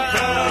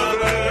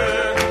cover.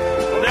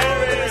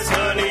 There is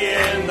honey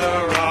in the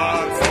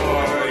rock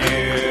for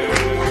you.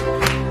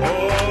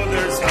 Oh,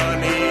 there's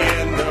honey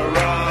in the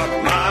rock,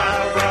 my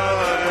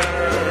brother.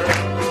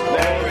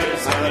 There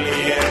is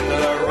honey in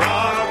the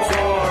rock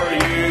for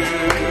you.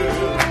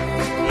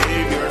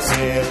 Leave your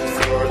sins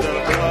for the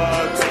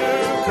blood to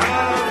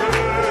cover.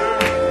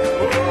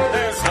 Oh,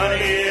 there's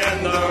honey in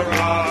the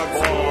rock.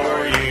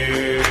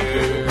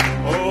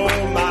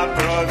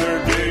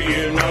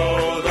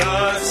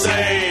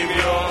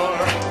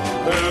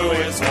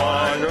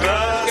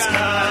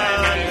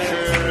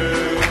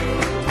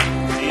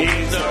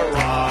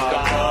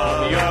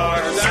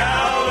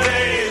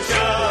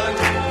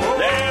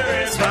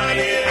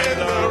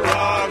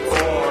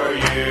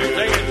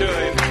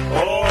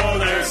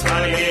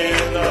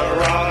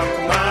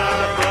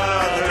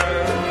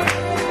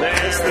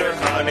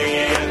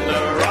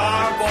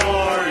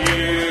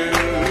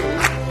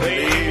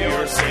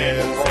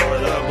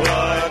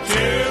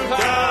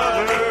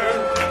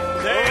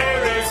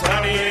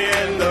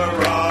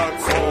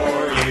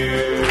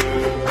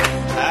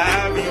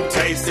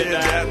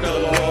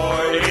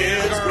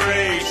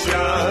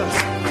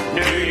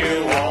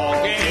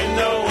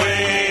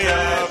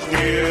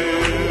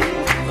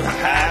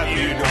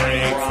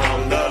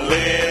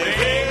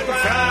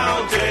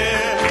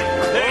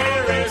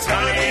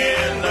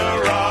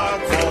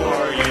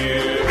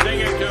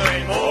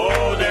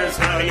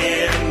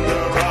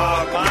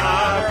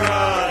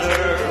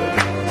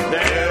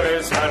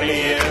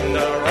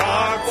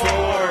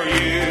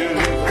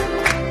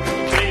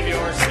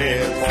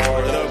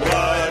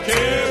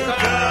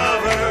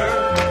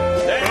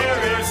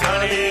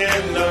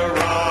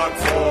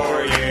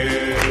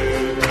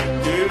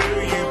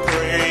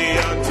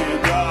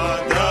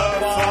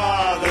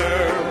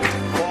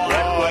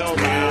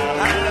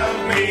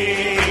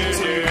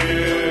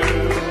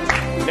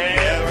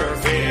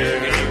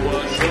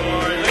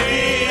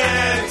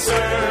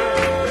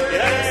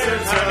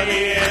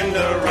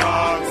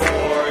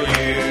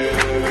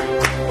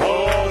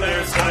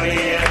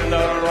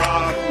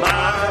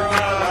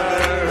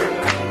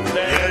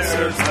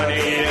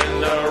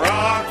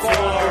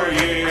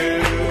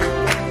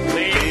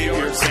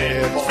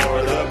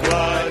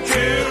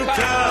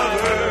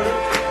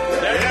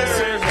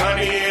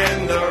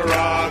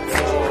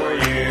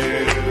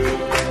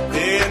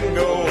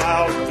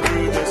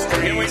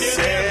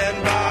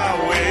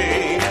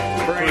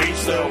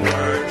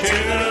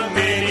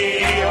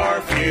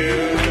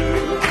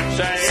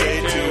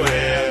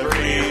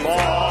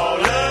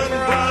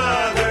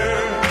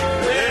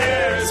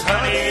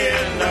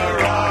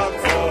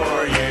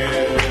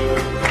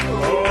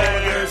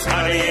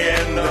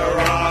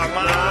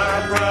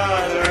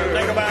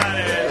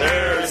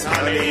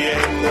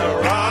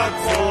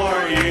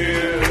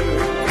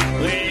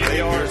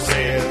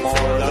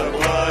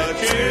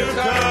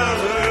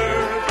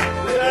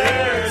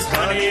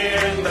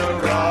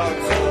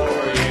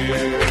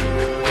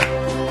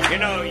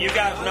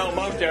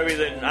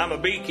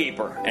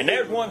 beekeeper. And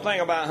there's one thing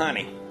about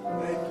honey.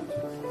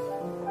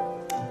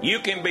 You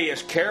can be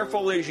as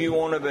careful as you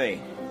want to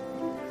be.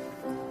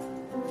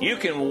 You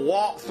can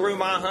walk through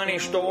my honey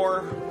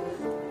store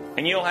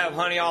and you'll have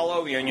honey all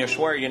over you and you'll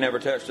swear you never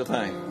touched a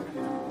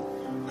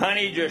thing.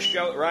 Honey just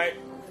show, right?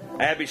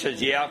 Abby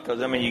says, yeah, because,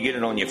 you get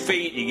it on your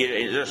feet,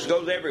 it just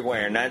goes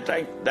everywhere, and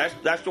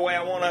that's the way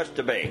I want us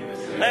to be.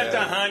 Let the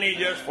honey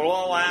just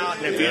flow out,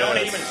 and if you don't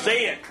even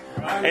see it,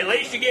 at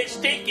least you get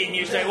sticky, and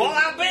you say, well,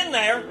 I've been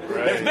there.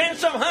 There's been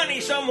some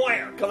honey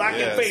somewhere, because I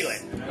can feel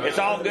it. It's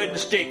all good and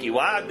sticky.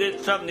 Well, I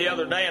did something the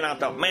other day, and I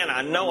thought, man,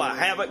 I know I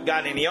haven't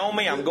got any on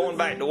me. I'm going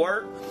back to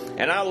work,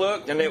 and I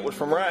looked, and it was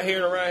from right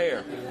here to right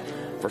here.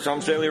 For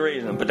some silly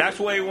reason. But that's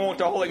the way we want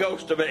the Holy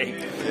Ghost to be.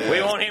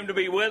 We want Him to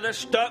be with us,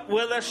 stuck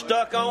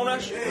on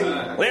us.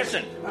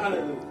 Listen,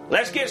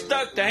 let's get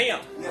stuck to Him.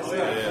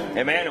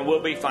 Amen, and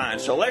we'll be fine.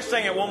 So let's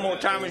sing it one more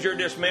time as you're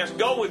dismissed.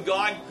 Go with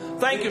God.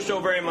 Thank you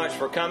so very much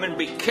for coming.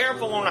 Be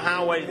careful on the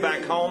highways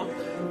back home.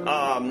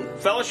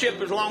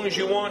 Fellowship as long as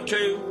you want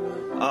to.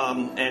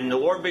 And the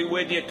Lord be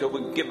with you till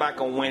we get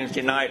back on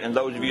Wednesday night. And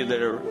those of you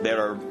that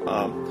are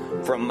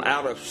from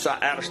out of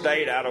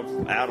state, out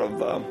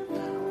of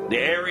the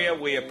area,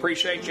 we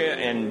appreciate you,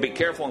 and be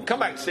careful and come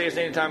back to see us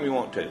anytime you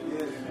want to.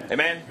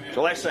 Amen.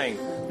 So let's sing.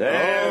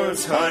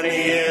 There's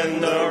honey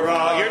in the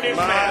rock,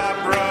 my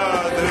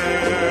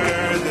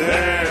brother.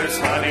 There's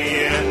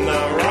honey in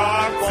the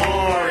rock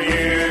for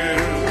you.